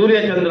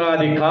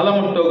ಸೂರ್ಯಚಂದ್ರಾದಿ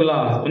ಕಾಲಮುಟ್ಟೋಗುಲ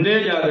ಒಂದೇ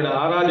ಜಾಗಡ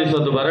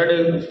ಆರಾಧಿಸೋದು ಬರಡು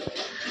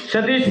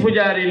ಸತೀಶ್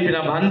ಪೂಜಾರಿ ಇಂಪಿನ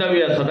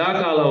ಬಾಂಧವ್ಯ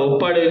ಸದಾಕಾಲ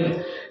ಒಪ್ಪಡು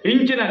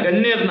ಇಂಚಿನ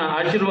ಗಣ್ಯರ್ನ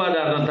ಆಶೀರ್ವಾದ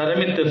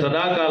ತರಮಿತ್ತು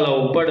ಸದಾಕಾಲ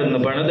ಒಪ್ಪಡನ್ನು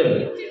ಪಣದು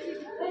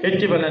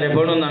ಹೆಚ್ಚು ಪನರೆ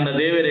ಪಣುಂದ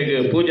ದೇವರಿಗೆ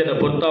ಪೂಜದ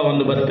ಪೊತ್ತ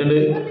ಒಂದು ಬತ್ತಡು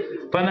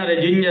ಪನರೆ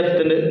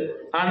ಜಿಂಜತ್ತಡು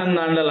ಆನಂದ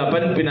ಅಂಡಲ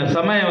ಪಂಪಿನ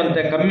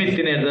ಸಮಯವಂತೆ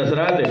ಕಮ್ಮಿತ್ತಿನ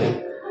ದಸರಾದ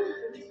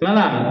ನನ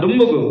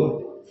ದುಂಬುಗು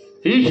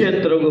ಈ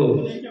ಕ್ಷೇತ್ರಗೂ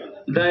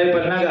ದಯ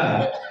ಪನ್ನಗ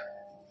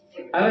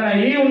ಅದನ್ನ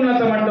ಈ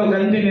ಉನ್ನತ ಮಟ್ಟ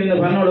ಗಂಜಿನಿಂದ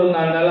ಪನ್ನೋಡು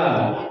ಅಂಡಲ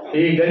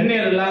ಈ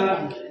ಗಣ್ಯರೆಲ್ಲ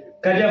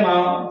ಕಜಮ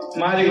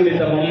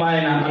ಮಾರಿಗುಡಿತ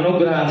ಮೊಮ್ಮಾಯಿನ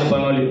ಅನುಗ್ರಹ ಅನ್ನು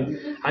ಪನೋಲಿ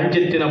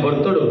ಅಂಚಿತ್ತಿನ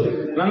ಬರ್ತುಡು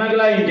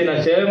ನನಗಲ ಇಂಚಿನ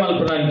ಸೇವೆ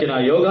ಮಲ್ಪನ ಇಂಚಿನ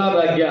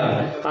ಯೋಗಾಭಾಗ್ಯ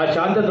ಆ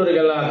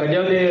ಶಾಂತದುರ್ಗೆಲ್ಲ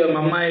ಕಜದೇವ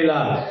ಮಮ್ಮಾಯಿಲ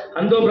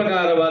ಅಂದೋ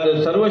ಪ್ರಕಾರವಾದ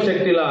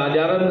ಸರ್ವಶಕ್ತಿಲ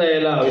ಜಾರಂದ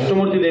ಎಲ್ಲ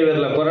ವಿಷ್ಣುಮೂರ್ತಿ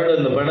ದೇವರೆಲ್ಲ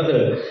ಕೊರಡನ್ನು ಪಡೆದು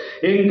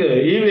ಹಿಂಗ್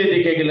ಈ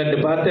ವೇದಿಕೆಗೆ ಲಡ್ಡು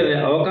ಪಾತ್ರ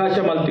ಅವಕಾಶ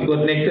ಮಲ್ತಿ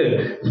ಕೊರ್ನೆಕ್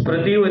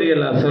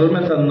ಪ್ರತಿವರಿಯಲ್ಲ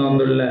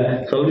ಸೊಲ್ಮಸನ್ನೊಂದುಲ್ಲ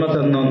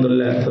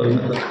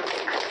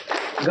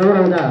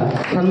ಗೌರವದ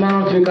ಸನ್ಮಾನ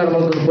ಸ್ವೀಕಾರ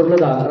ಮಾಡಿದ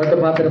ಪುರ್ಲದ ರಟ್ಟು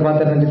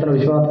ಪಾತ್ರ ನಂಚಿತನ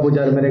ವಿಶ್ವನಾಥ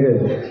ಪೂಜಾರಿ ಮೇರೆಗೆ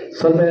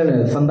ಸೊಲ್ಮೇನ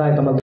ಸಂದಾಯ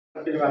ತಮ್ಮ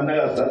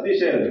ಅನ್ನಗ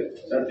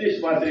ಸತೀಶ್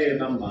ಮಾತ್ರಿ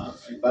ನಮ್ಮ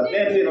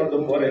 15 ದಿನ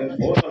ಫೋನ್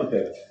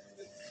ಮಾಡ್ತೇವೆ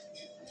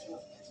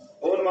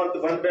ಫೋನ್ ಮಾಡ್ತು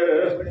ಬಂದರು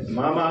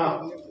ಮಾಮ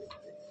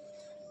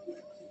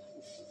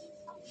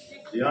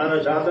ಯಾನ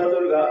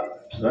ಶಾಂತದುರ್ಗ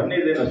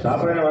ಸನ್ನಿಧಿನ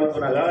ಸ್ಥಾಪನೆ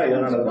ಮಲ್ಪನಾಗ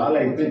ಏನಡ ಬಾಲ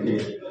ಇಟ್ಟಿದ್ದಿ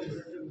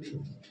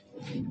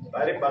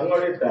ಬಾರಿ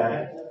ಬಂಗೋಡಿತ್ತ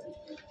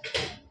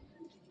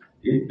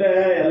ಇತ್ತ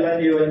ಎಲ್ಲ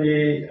ಒಂಜಿ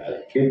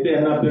ಕೆಟ್ಟು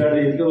ಏನಪ್ಪ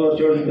ಹೇಳಿ 2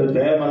 ವರ್ಷ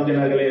ದಯ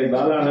ಮಂದಿನಾಗಲಿ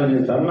ಬಾಲ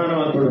ಸನ್ಮಾನ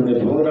ಮಾಡ್ಕೊಡುತ್ತೆ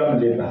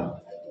ಪ್ರೋಗ್ರಾಮ್ ಇಲ್ಲ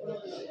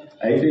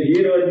ಐದು ಈ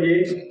ರೋಜಿ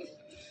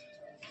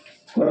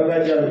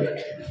ಕೊರಗಜ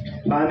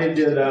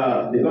ಸಾನ್ನಿಧ್ಯದ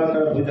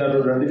ದಿವಾಕರ ಪೂಜಾರು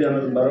 2 ಜನ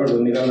ಬರೋಡು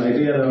ನಿಗಮ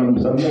ಹಿರಿಯರ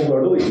ನಮ್ಮ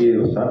ಸಮ್ಮುಗಳು ಈ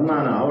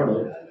ಸನ್ಮಾನ ಅವಡು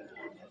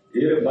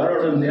ಈ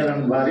ಬರೋಡು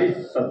ನನ್ನ ಬಾರಿ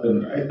ಸತ್ತು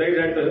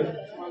ಐದು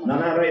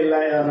ನನಾರ ಇಲ್ಲ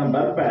ನಮ್ಮ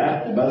ಬರ್ಪ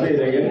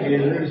ಬಂದಿದೆ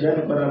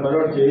ಪರ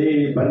ಬರೋಡ್ಸಿ ಈ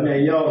ಪನ್ನೆ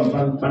ಅಯ್ಯೋ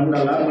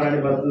ಪಂಡಲ್ಲ ಮಾಡಿ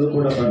ಬರ್ತದು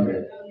ಕೂಡ ಬಂದೆ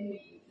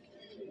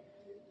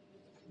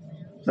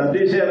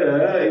ಸತೀಶರ್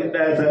ಇತ್ತ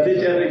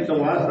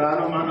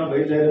ಸ್ಥಾನಮಾನ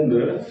ಬೈದರಿಂದ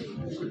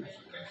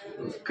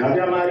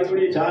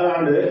கஜமாரிக்குடி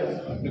சாலாண்டு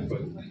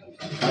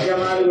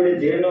கஜமாரிக்குடி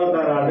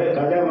ஜேனோதராண்டு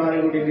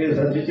கஜமாரிக்குடிக்கு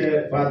சತೀಶ್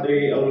ಪಾತ್ರಿ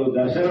ಅವರು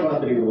ದರ್ಶನ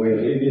ಪಾತ್ರಿಗೆ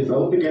ಹೋಯ್ರು ಇಲ್ಲಿ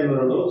ಸೌತ್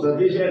ಕೇಂದ್ರಗಳು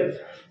ಸತೀಶ್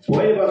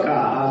ಹೋಯ್ಬೇಕ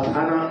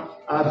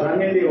ಆ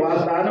ಸನ್ನಿಧಿ ಆ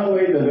ಸ್ಥಾನ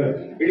ಹೋಯ್ದರು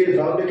ಇಡೀ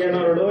ಸೌತ್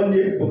ಕೇಂದ್ರಗಳು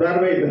ಒಂದು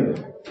ಉದಾರ ಇದ್ರು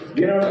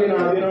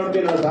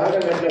ದಿನೋಡ್ತಿನ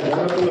ಸಾಗಕ್ಕೆ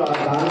ಜನಗಳು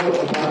ಆ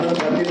ಸ್ಥಾನ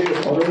ಸನ್ನಿಧಿ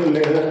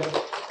ಹೊರಲಿಲ್ಲ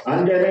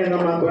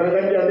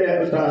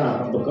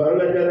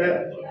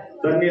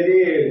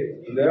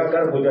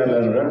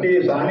ಒಟ್ಟಿ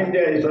ಸಾನ್ನಿಧ್ಯ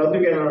ಈ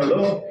ಸೌತಿಗೆನೋಡು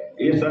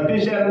ಈ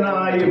ಸತೀಶನ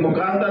ಈ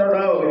ಮುಖಾಂತರ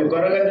ಈ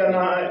ಕೊರಗಜನ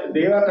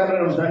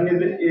ದೇವಕರಣ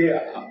ಸನ್ನಿಧಿ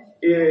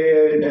ಈ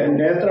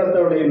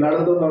ನೇತೃತ್ವಡು ಈ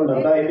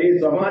ನಡೆದುಕೊಂಡ ಇಡೀ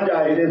ಸಮಾಜ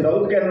ಇಡೀ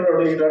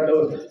ಸೌತಿಗೆನೋಡು ಇರಟ್ಟು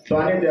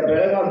ಸಾನ್ನಿಧ್ಯ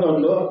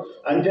ಬೆಳಗಾದುಂಡು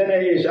ಅಂಚನೆ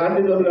ಈ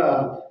ಶಾಂತಿದುರ್ಗ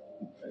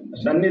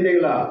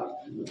ಸನ್ನಿಧಿಗಳ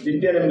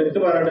ವಿದ್ಯೆನ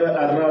ಮೆತ್ತುಬರಡು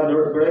ಅರ್ನಾಡು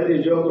ಬೆಳೆದಿ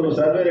ಜೋಗುಲು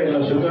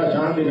ಸರ್ವೇರೆಗಳ ಸುಖ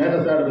ಶಾಂತಿ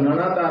ನೆರತಾಡು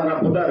ನನಾತಾರನ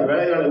ಪುದಾರ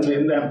ಬೆಳೆಗಳಿಂದ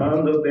ಹಿಂದೆ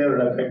ಪರಂದು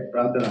ದೇವರ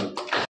ಪ್ರಾರ್ಥನೆ.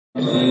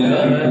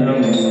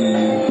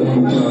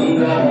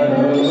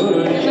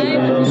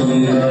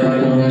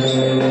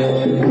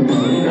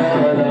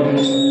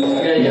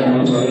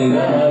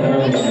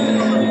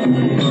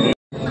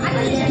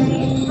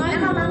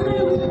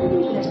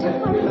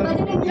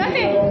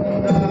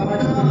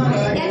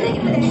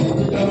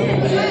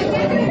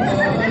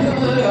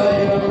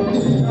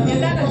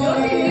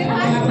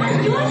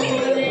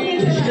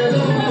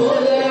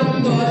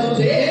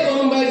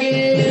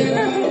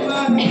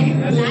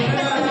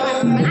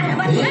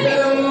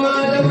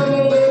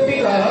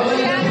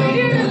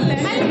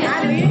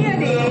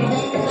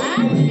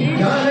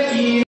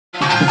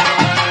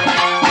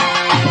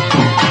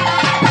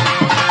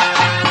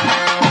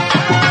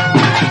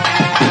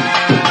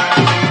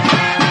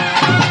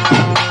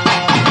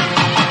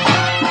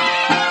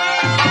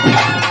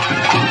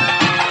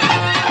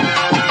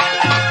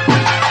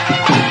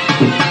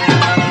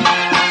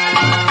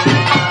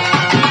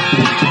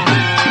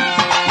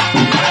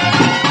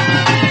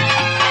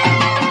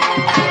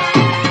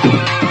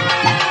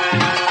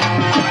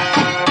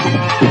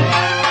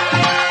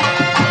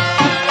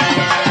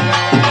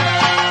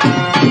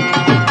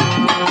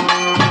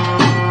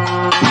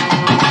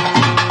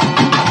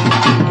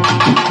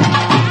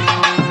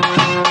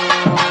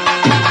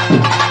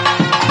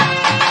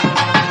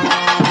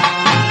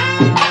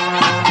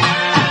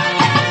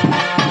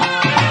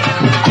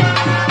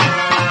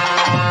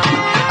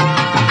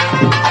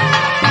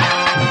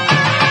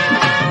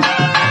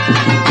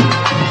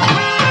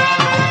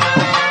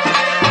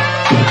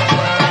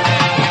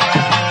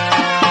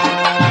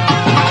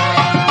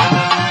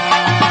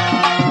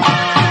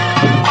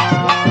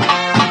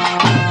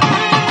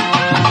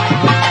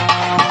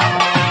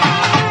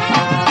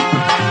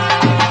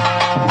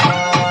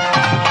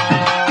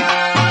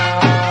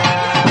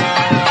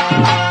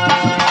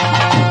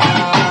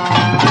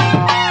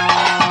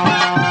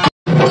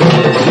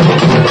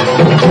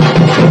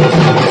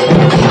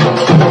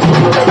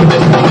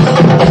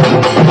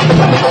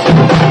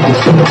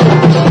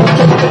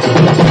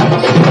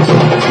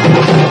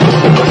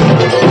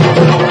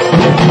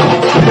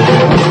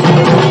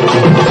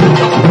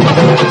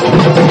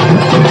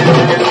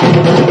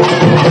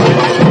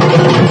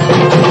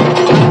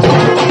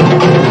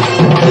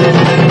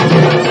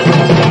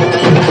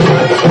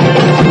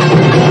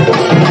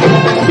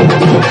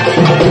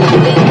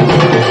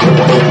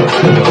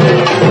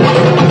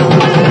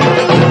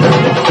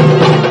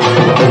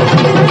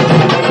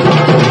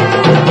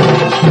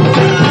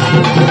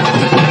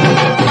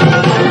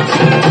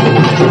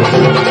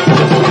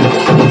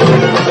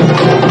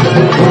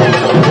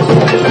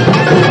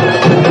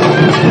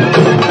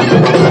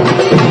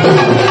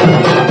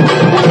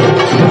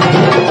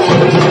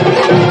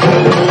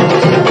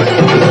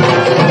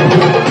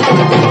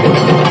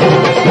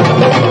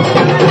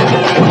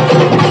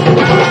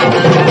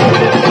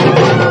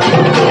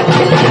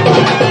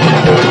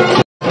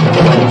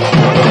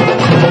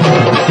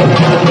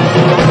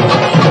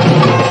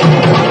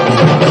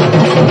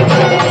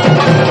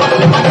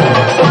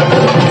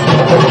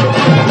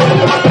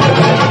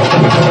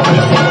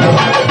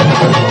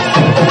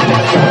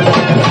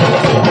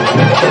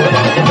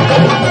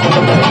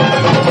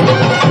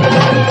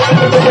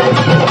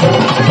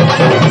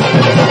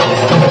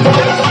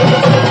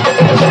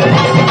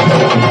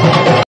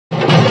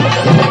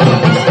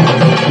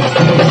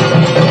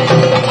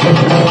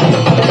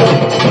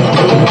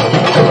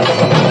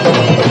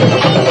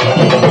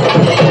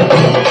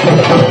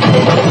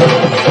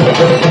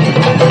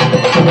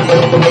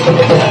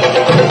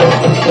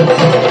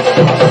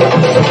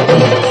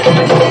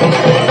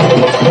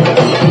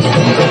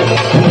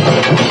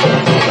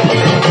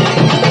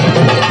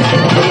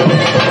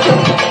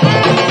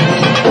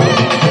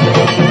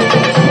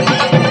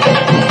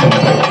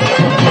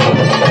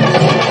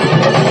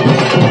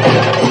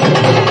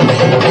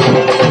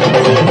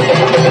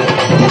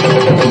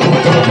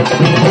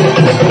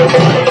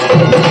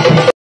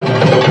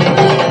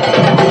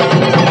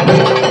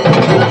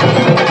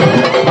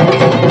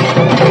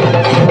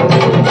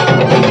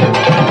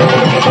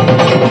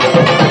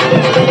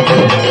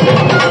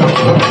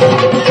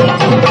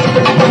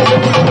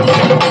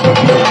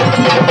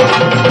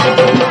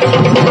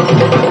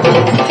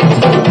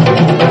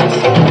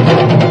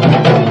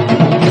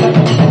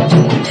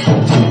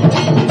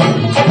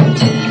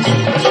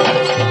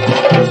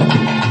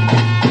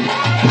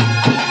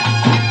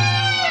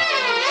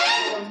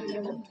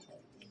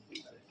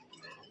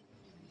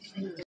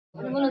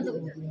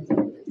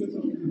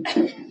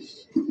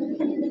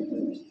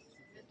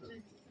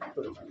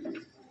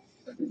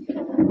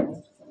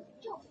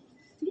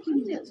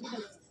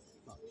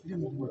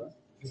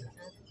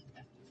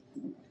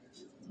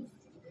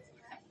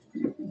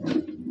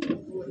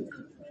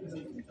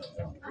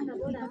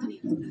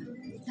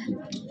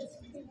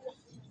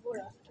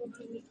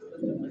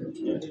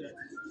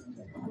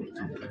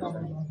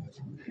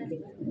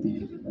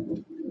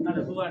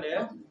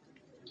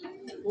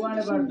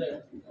 ಹೂವಾಣೆ ಬಾರ್ದು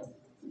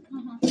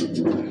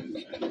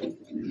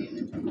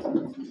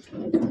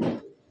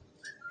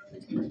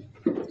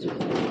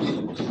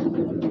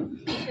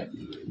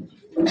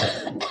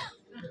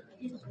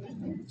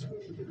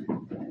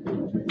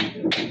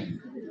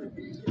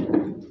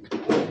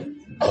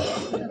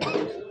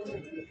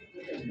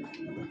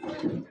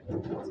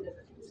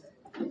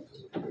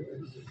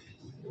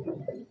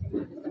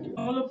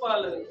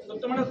ಪಾಲು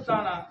ಉತ್ತಮ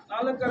ಸ್ಥಾನ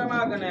ನಾಲ್ಕರ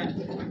ಮಗನೆ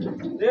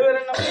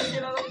ದೇವರನ್ನ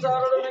ಮುಂಚಿನ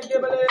ಸಂಸಾರಡು ಮೆಕ್ಕೆ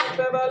ಬಲೆ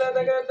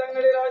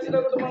ತಂಗಡಿ ರಾಶಿದ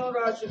ಕುಟುಂಬ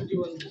ರಾಶಿ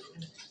ಒಂದು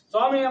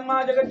ಸ್ವಾಮಿ ಅಮ್ಮ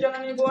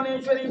ಜಗಜ್ಜನನಿ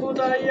ಭುವನೇಶ್ವರಿ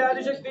ಭೂತಾಯಿ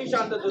ಆದಿಶಕ್ತಿ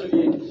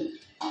ಶಾಂತದುರ್ಗಿ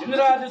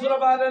ಇಂದ್ರಾದಿ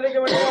ಸುರಭಾರರಿಗೆ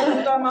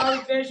ಒಡೆಯುವಂತ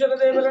ಮಹಾವಿಘ್ನೇಶ್ವರ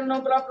ದೇವರನ್ನು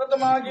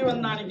ಪ್ರಪ್ರಥಮವಾಗಿ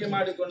ಹೊಂದಾಣಿಕೆ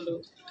ಮಾಡಿಕೊಂಡು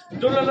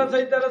ದುರ್ಲಭ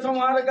ಸಹಿತರ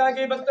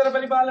ಸಂಹಾರಕ್ಕಾಗಿ ಭಕ್ತರ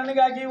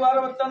ಪರಿಪಾಲನೆಗಾಗಿ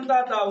ವಾರವತ್ತಂತ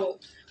ತಾವು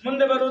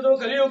ಮುಂದೆ ಬರುವುದು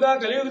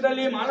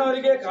ಕಲಿಯುಗದಲ್ಲಿ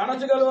ಮಾನವರಿಗೆ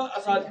ಕಾಣಸಿಗಲು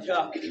ಅಸಾಧ್ಯ.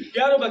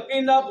 ಯಾರು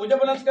ಭಕ್ತಿಯಿಂದ ಪೂಜೆ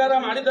ಪುನಸ್ಕಾರ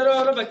ಮಾಡಿದರೋ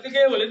ಅವರ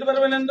ಭಕ್ತಿಗೆ ಒಲಿದು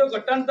ಬರುವನೆಂದು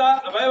ಕೊಟ್ಟಂತ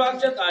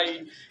ಅಭಯವಾಕ್ಷ ತಾಯಿ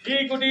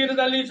ಈ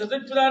ಕುಟೀರದಲ್ಲಿ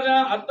ಸತುತ್ಪುರ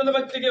ಆತ್ಮದ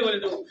ಭಕ್ತಿಗೆ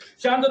ಒಲಿದು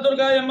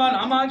ಶಾಂತದುರ್ಗ ಎಂಬ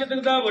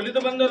ನಾಮಾಂಕಿತದ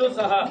ಒಲಿದು ಬಂದರೂ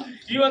ಸಹ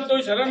ಇವತ್ತು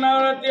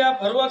ಶರಣಾವೃತ್ತಿಯ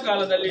ಪರ್ವ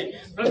ಕಾಲದಲ್ಲಿ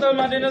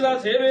ಪ್ರಥಮ ದಿನದ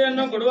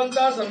ಸೇವೆಯನ್ನು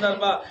ಕೊಡುವಂತಹ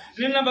ಸಂದರ್ಭ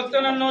ನಿನ್ನ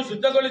ಭಕ್ತನನ್ನು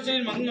ಶುದ್ಧಗೊಳಿಸಿ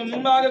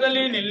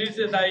ಮುಂಭಾಗದಲ್ಲಿ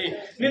ನಿಲ್ಲಿಸಿದ ತಾಯಿ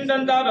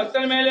ನಿಂತಹ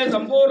ಭಕ್ತನ ಮೇಲೆ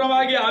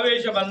ಸಂಪೂರ್ಣವಾಗಿ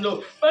ಆವೇಶ ಬಂದು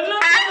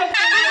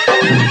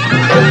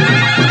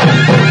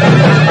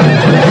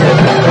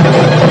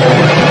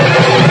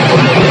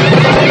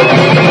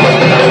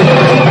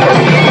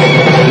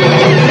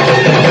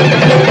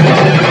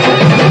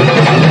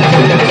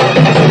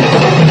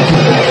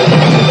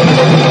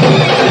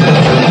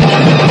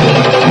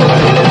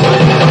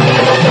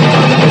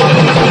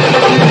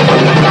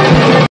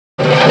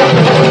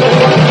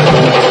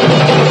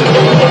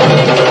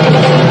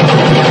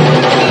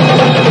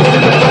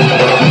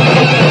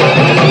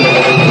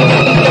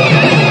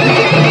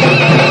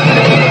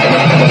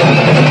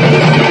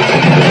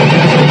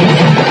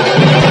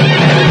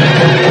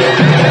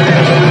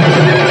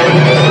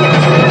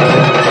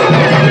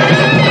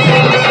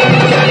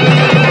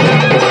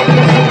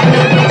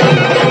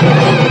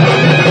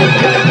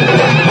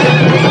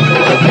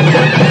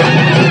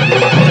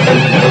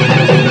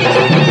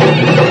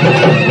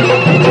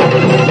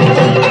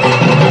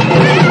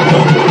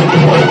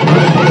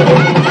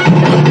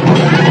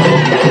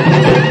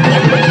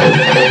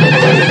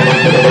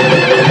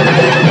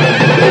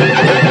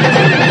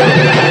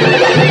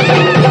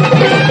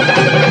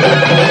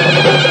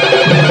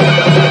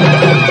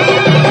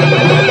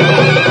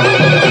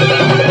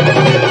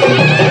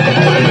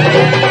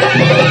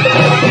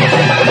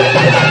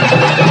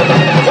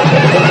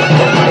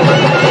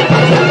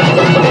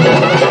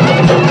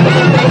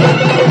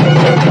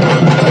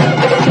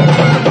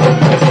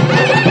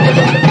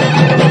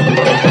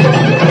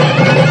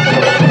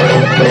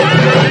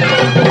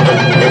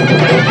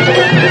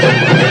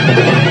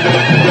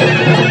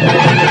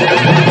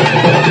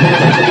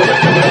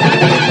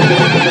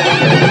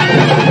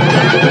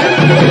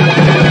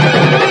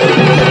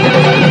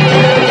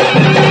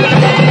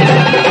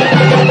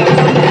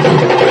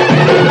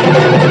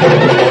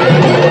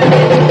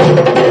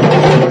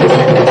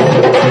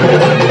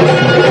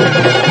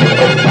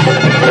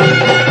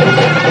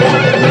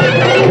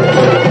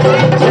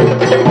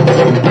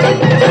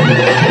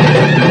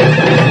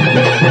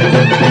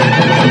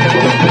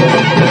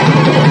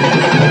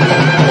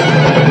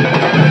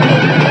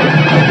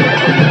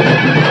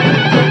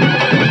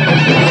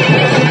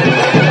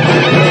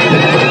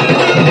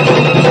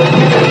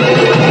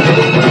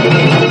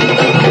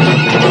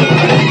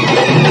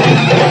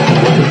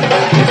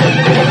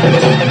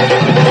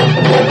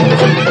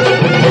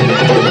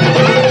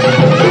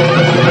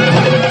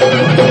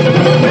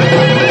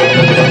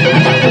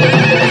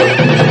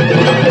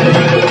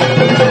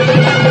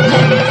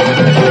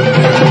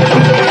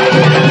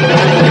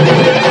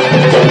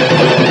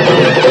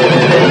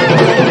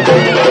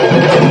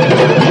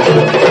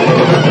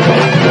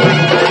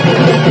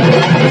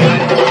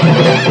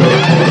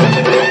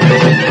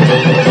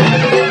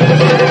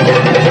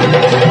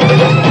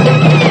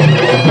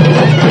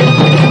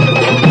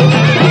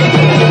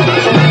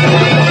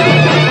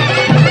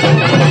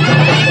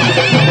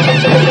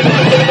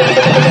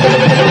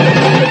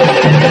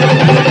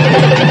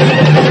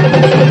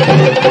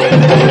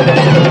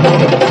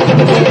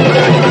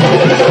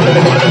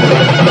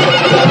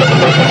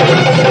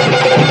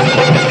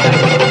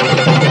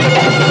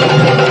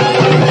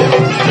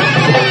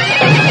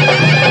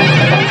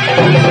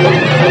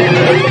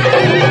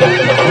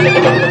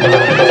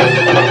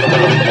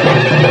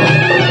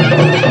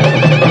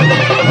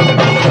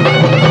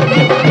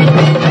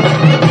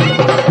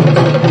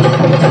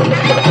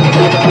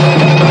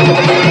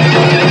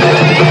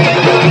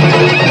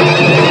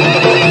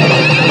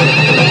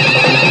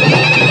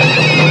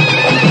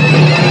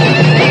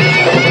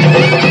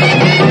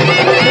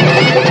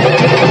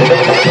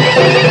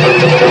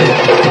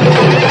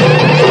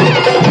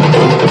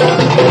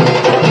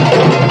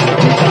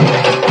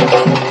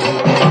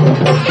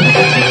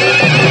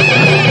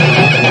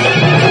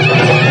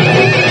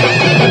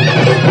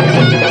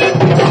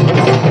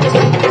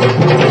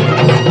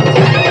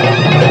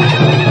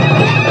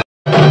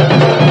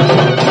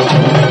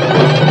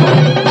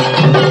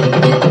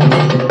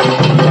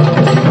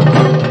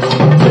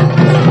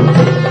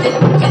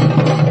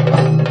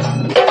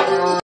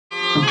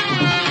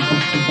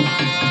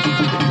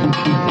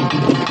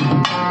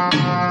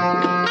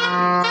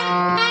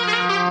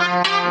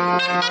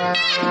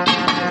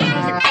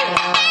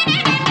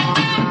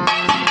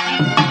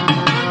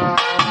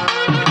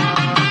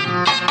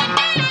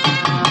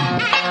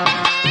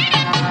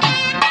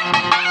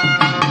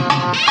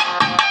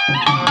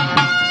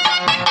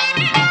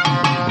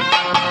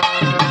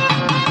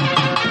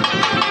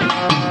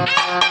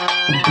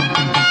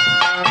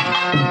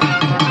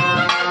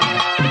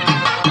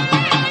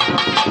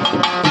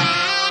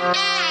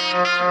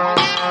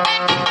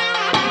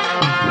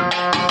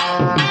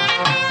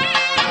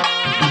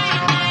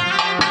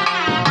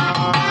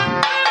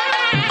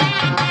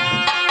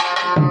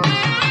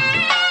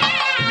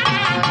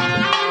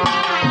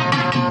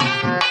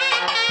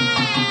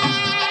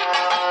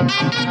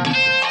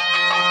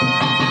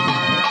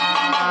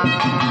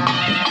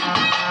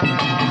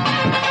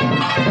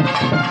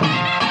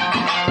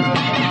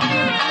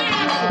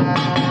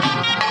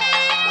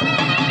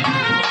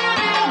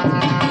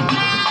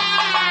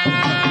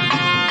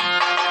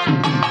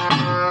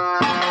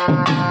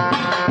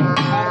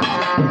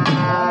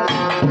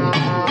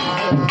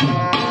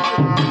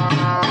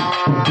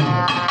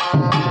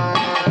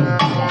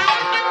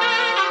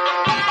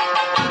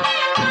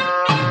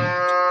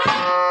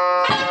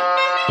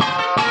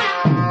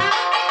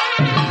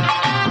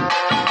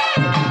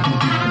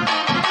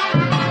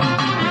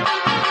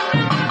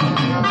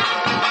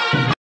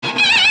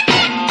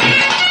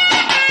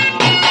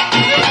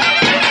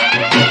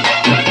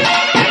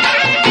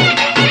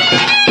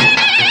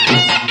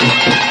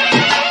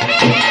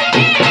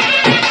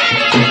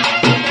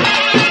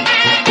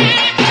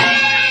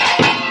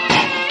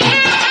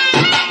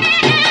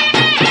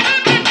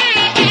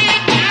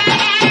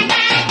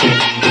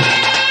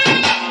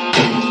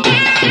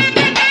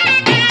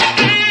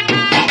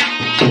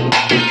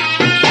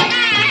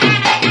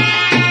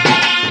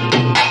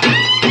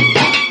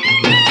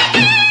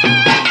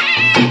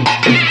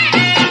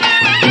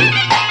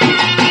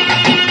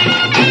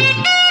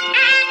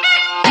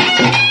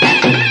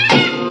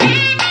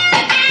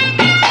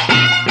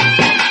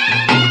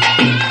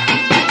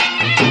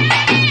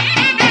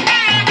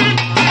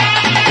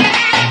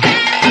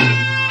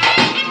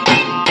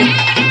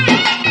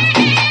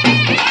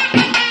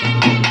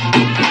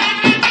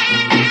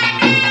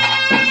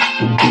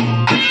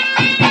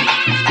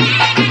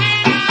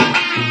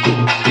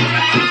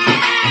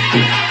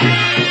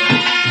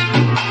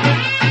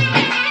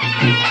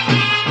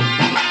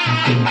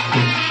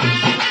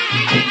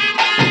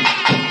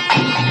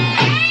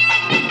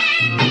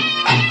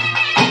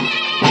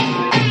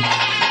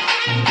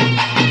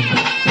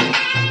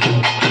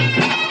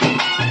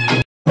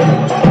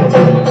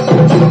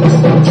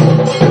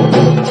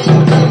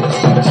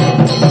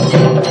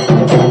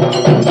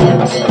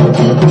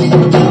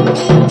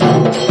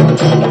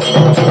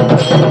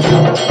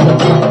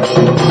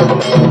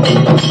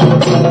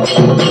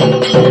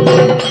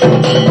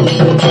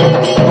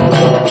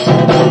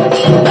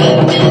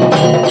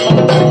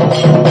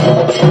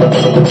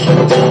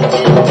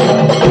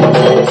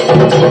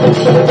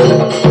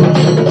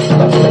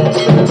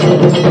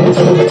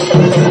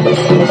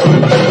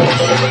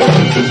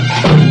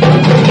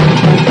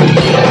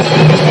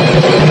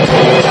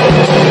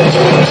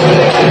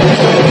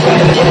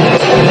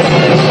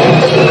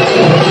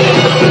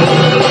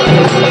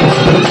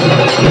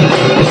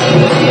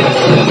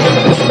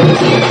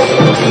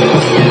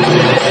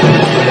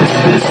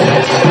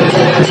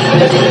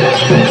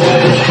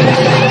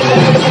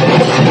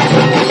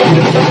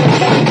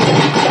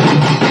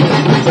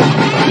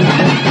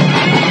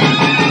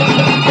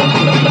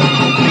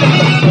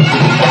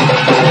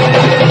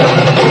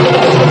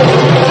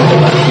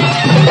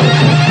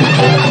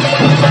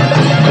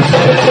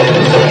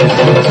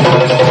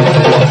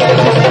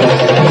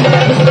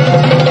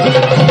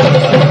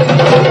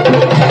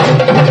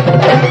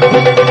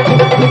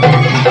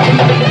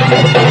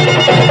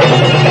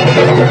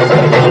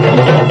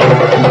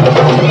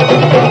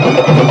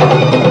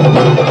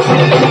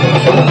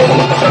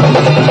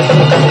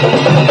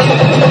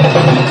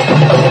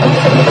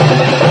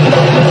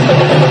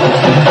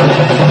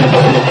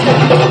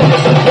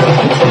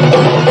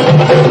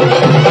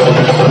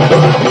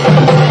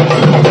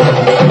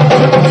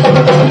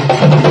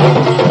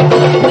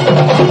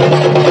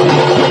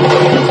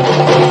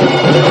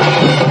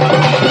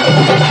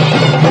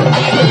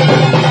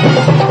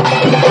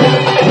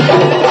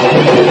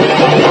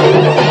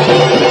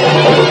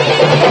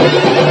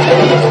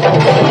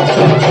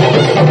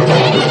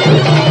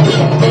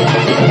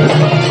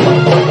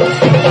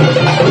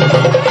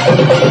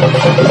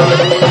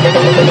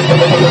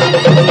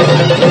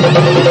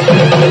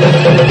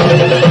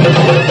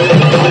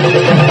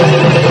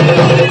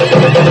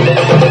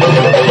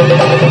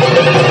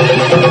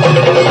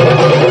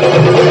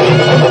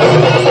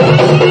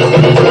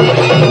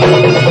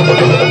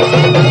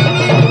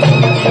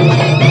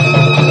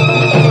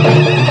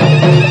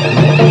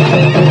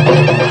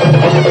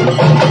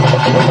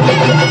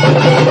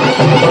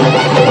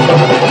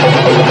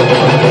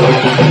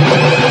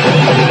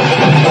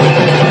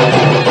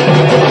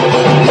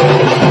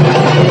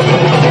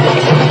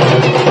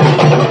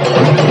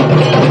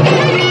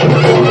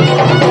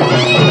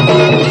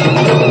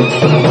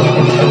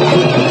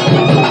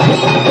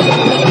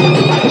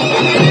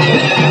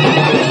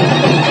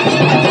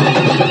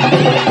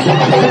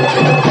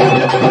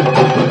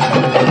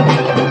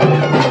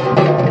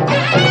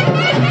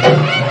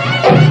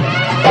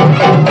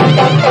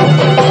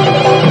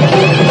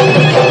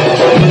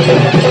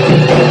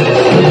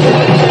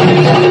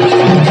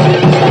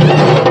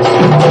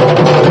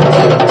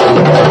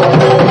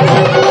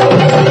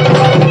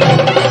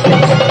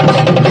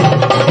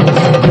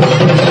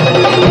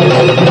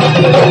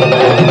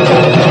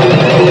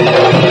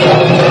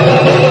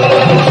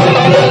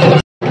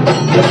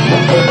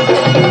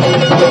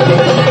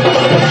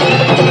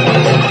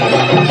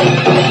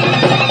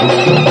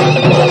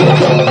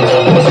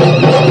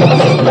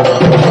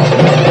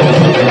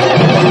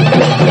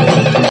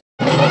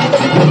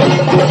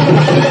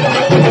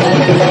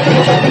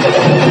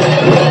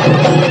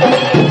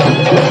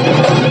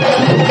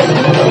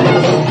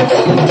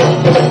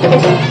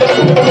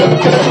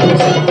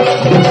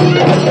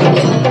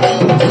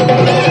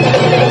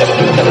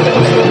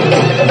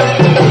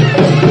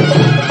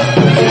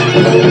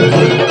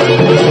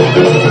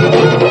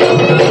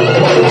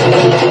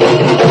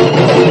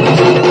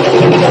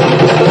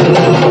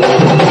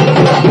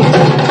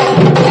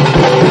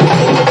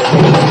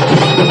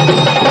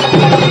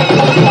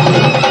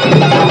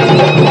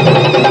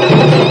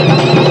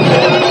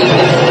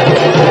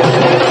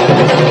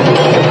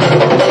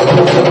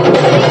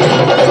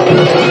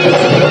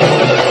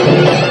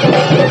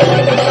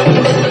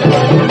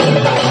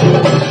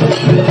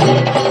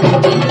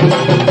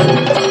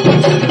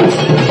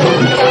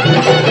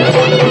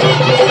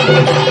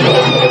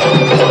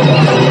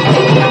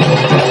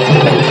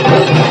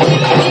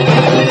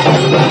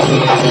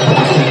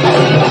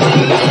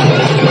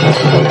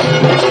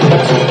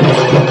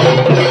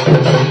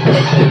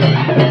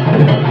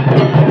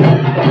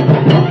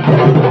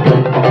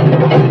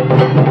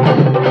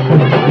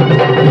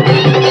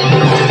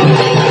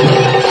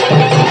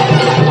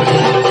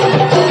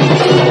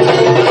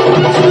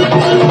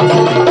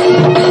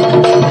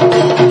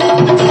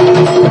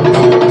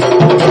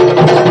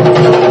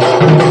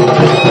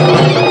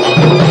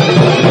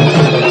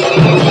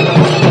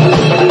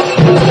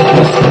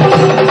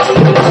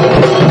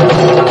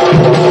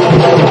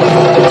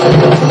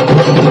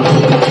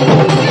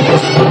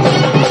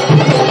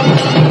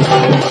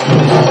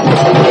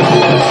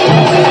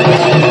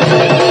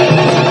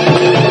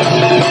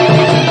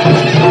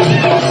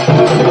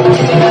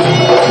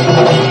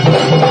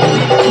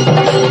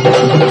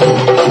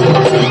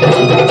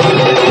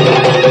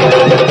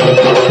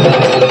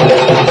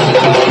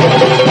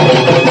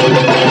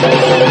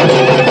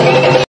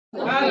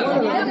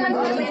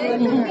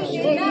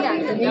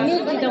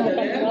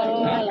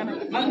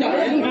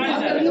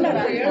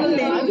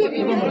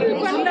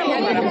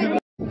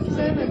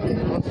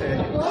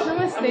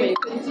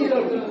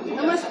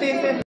ನಮಸ್ತೆ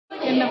ಸರ್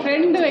ನನ್ನ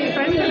ಫ್ರೆಂಡ್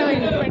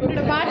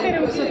ಪಾರ್ಟ್ನರ್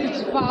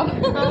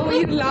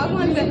ಇದು ಲಾಗ್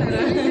ಅಂತ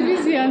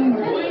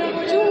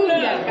ಚೂರು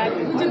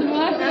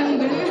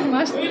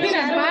ಮಸ್ತ್ ದಿನ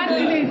ಬಾರಿ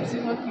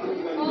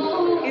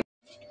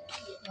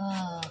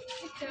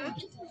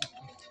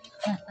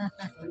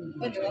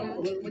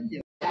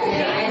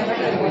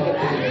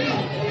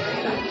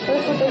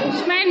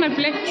ಸ್ಮೈಲ್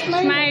ಮಾಡ್ಪ್ಲೆ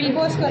ಸ್ಮೈಲ್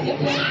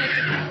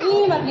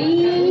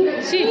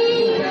ಸಿ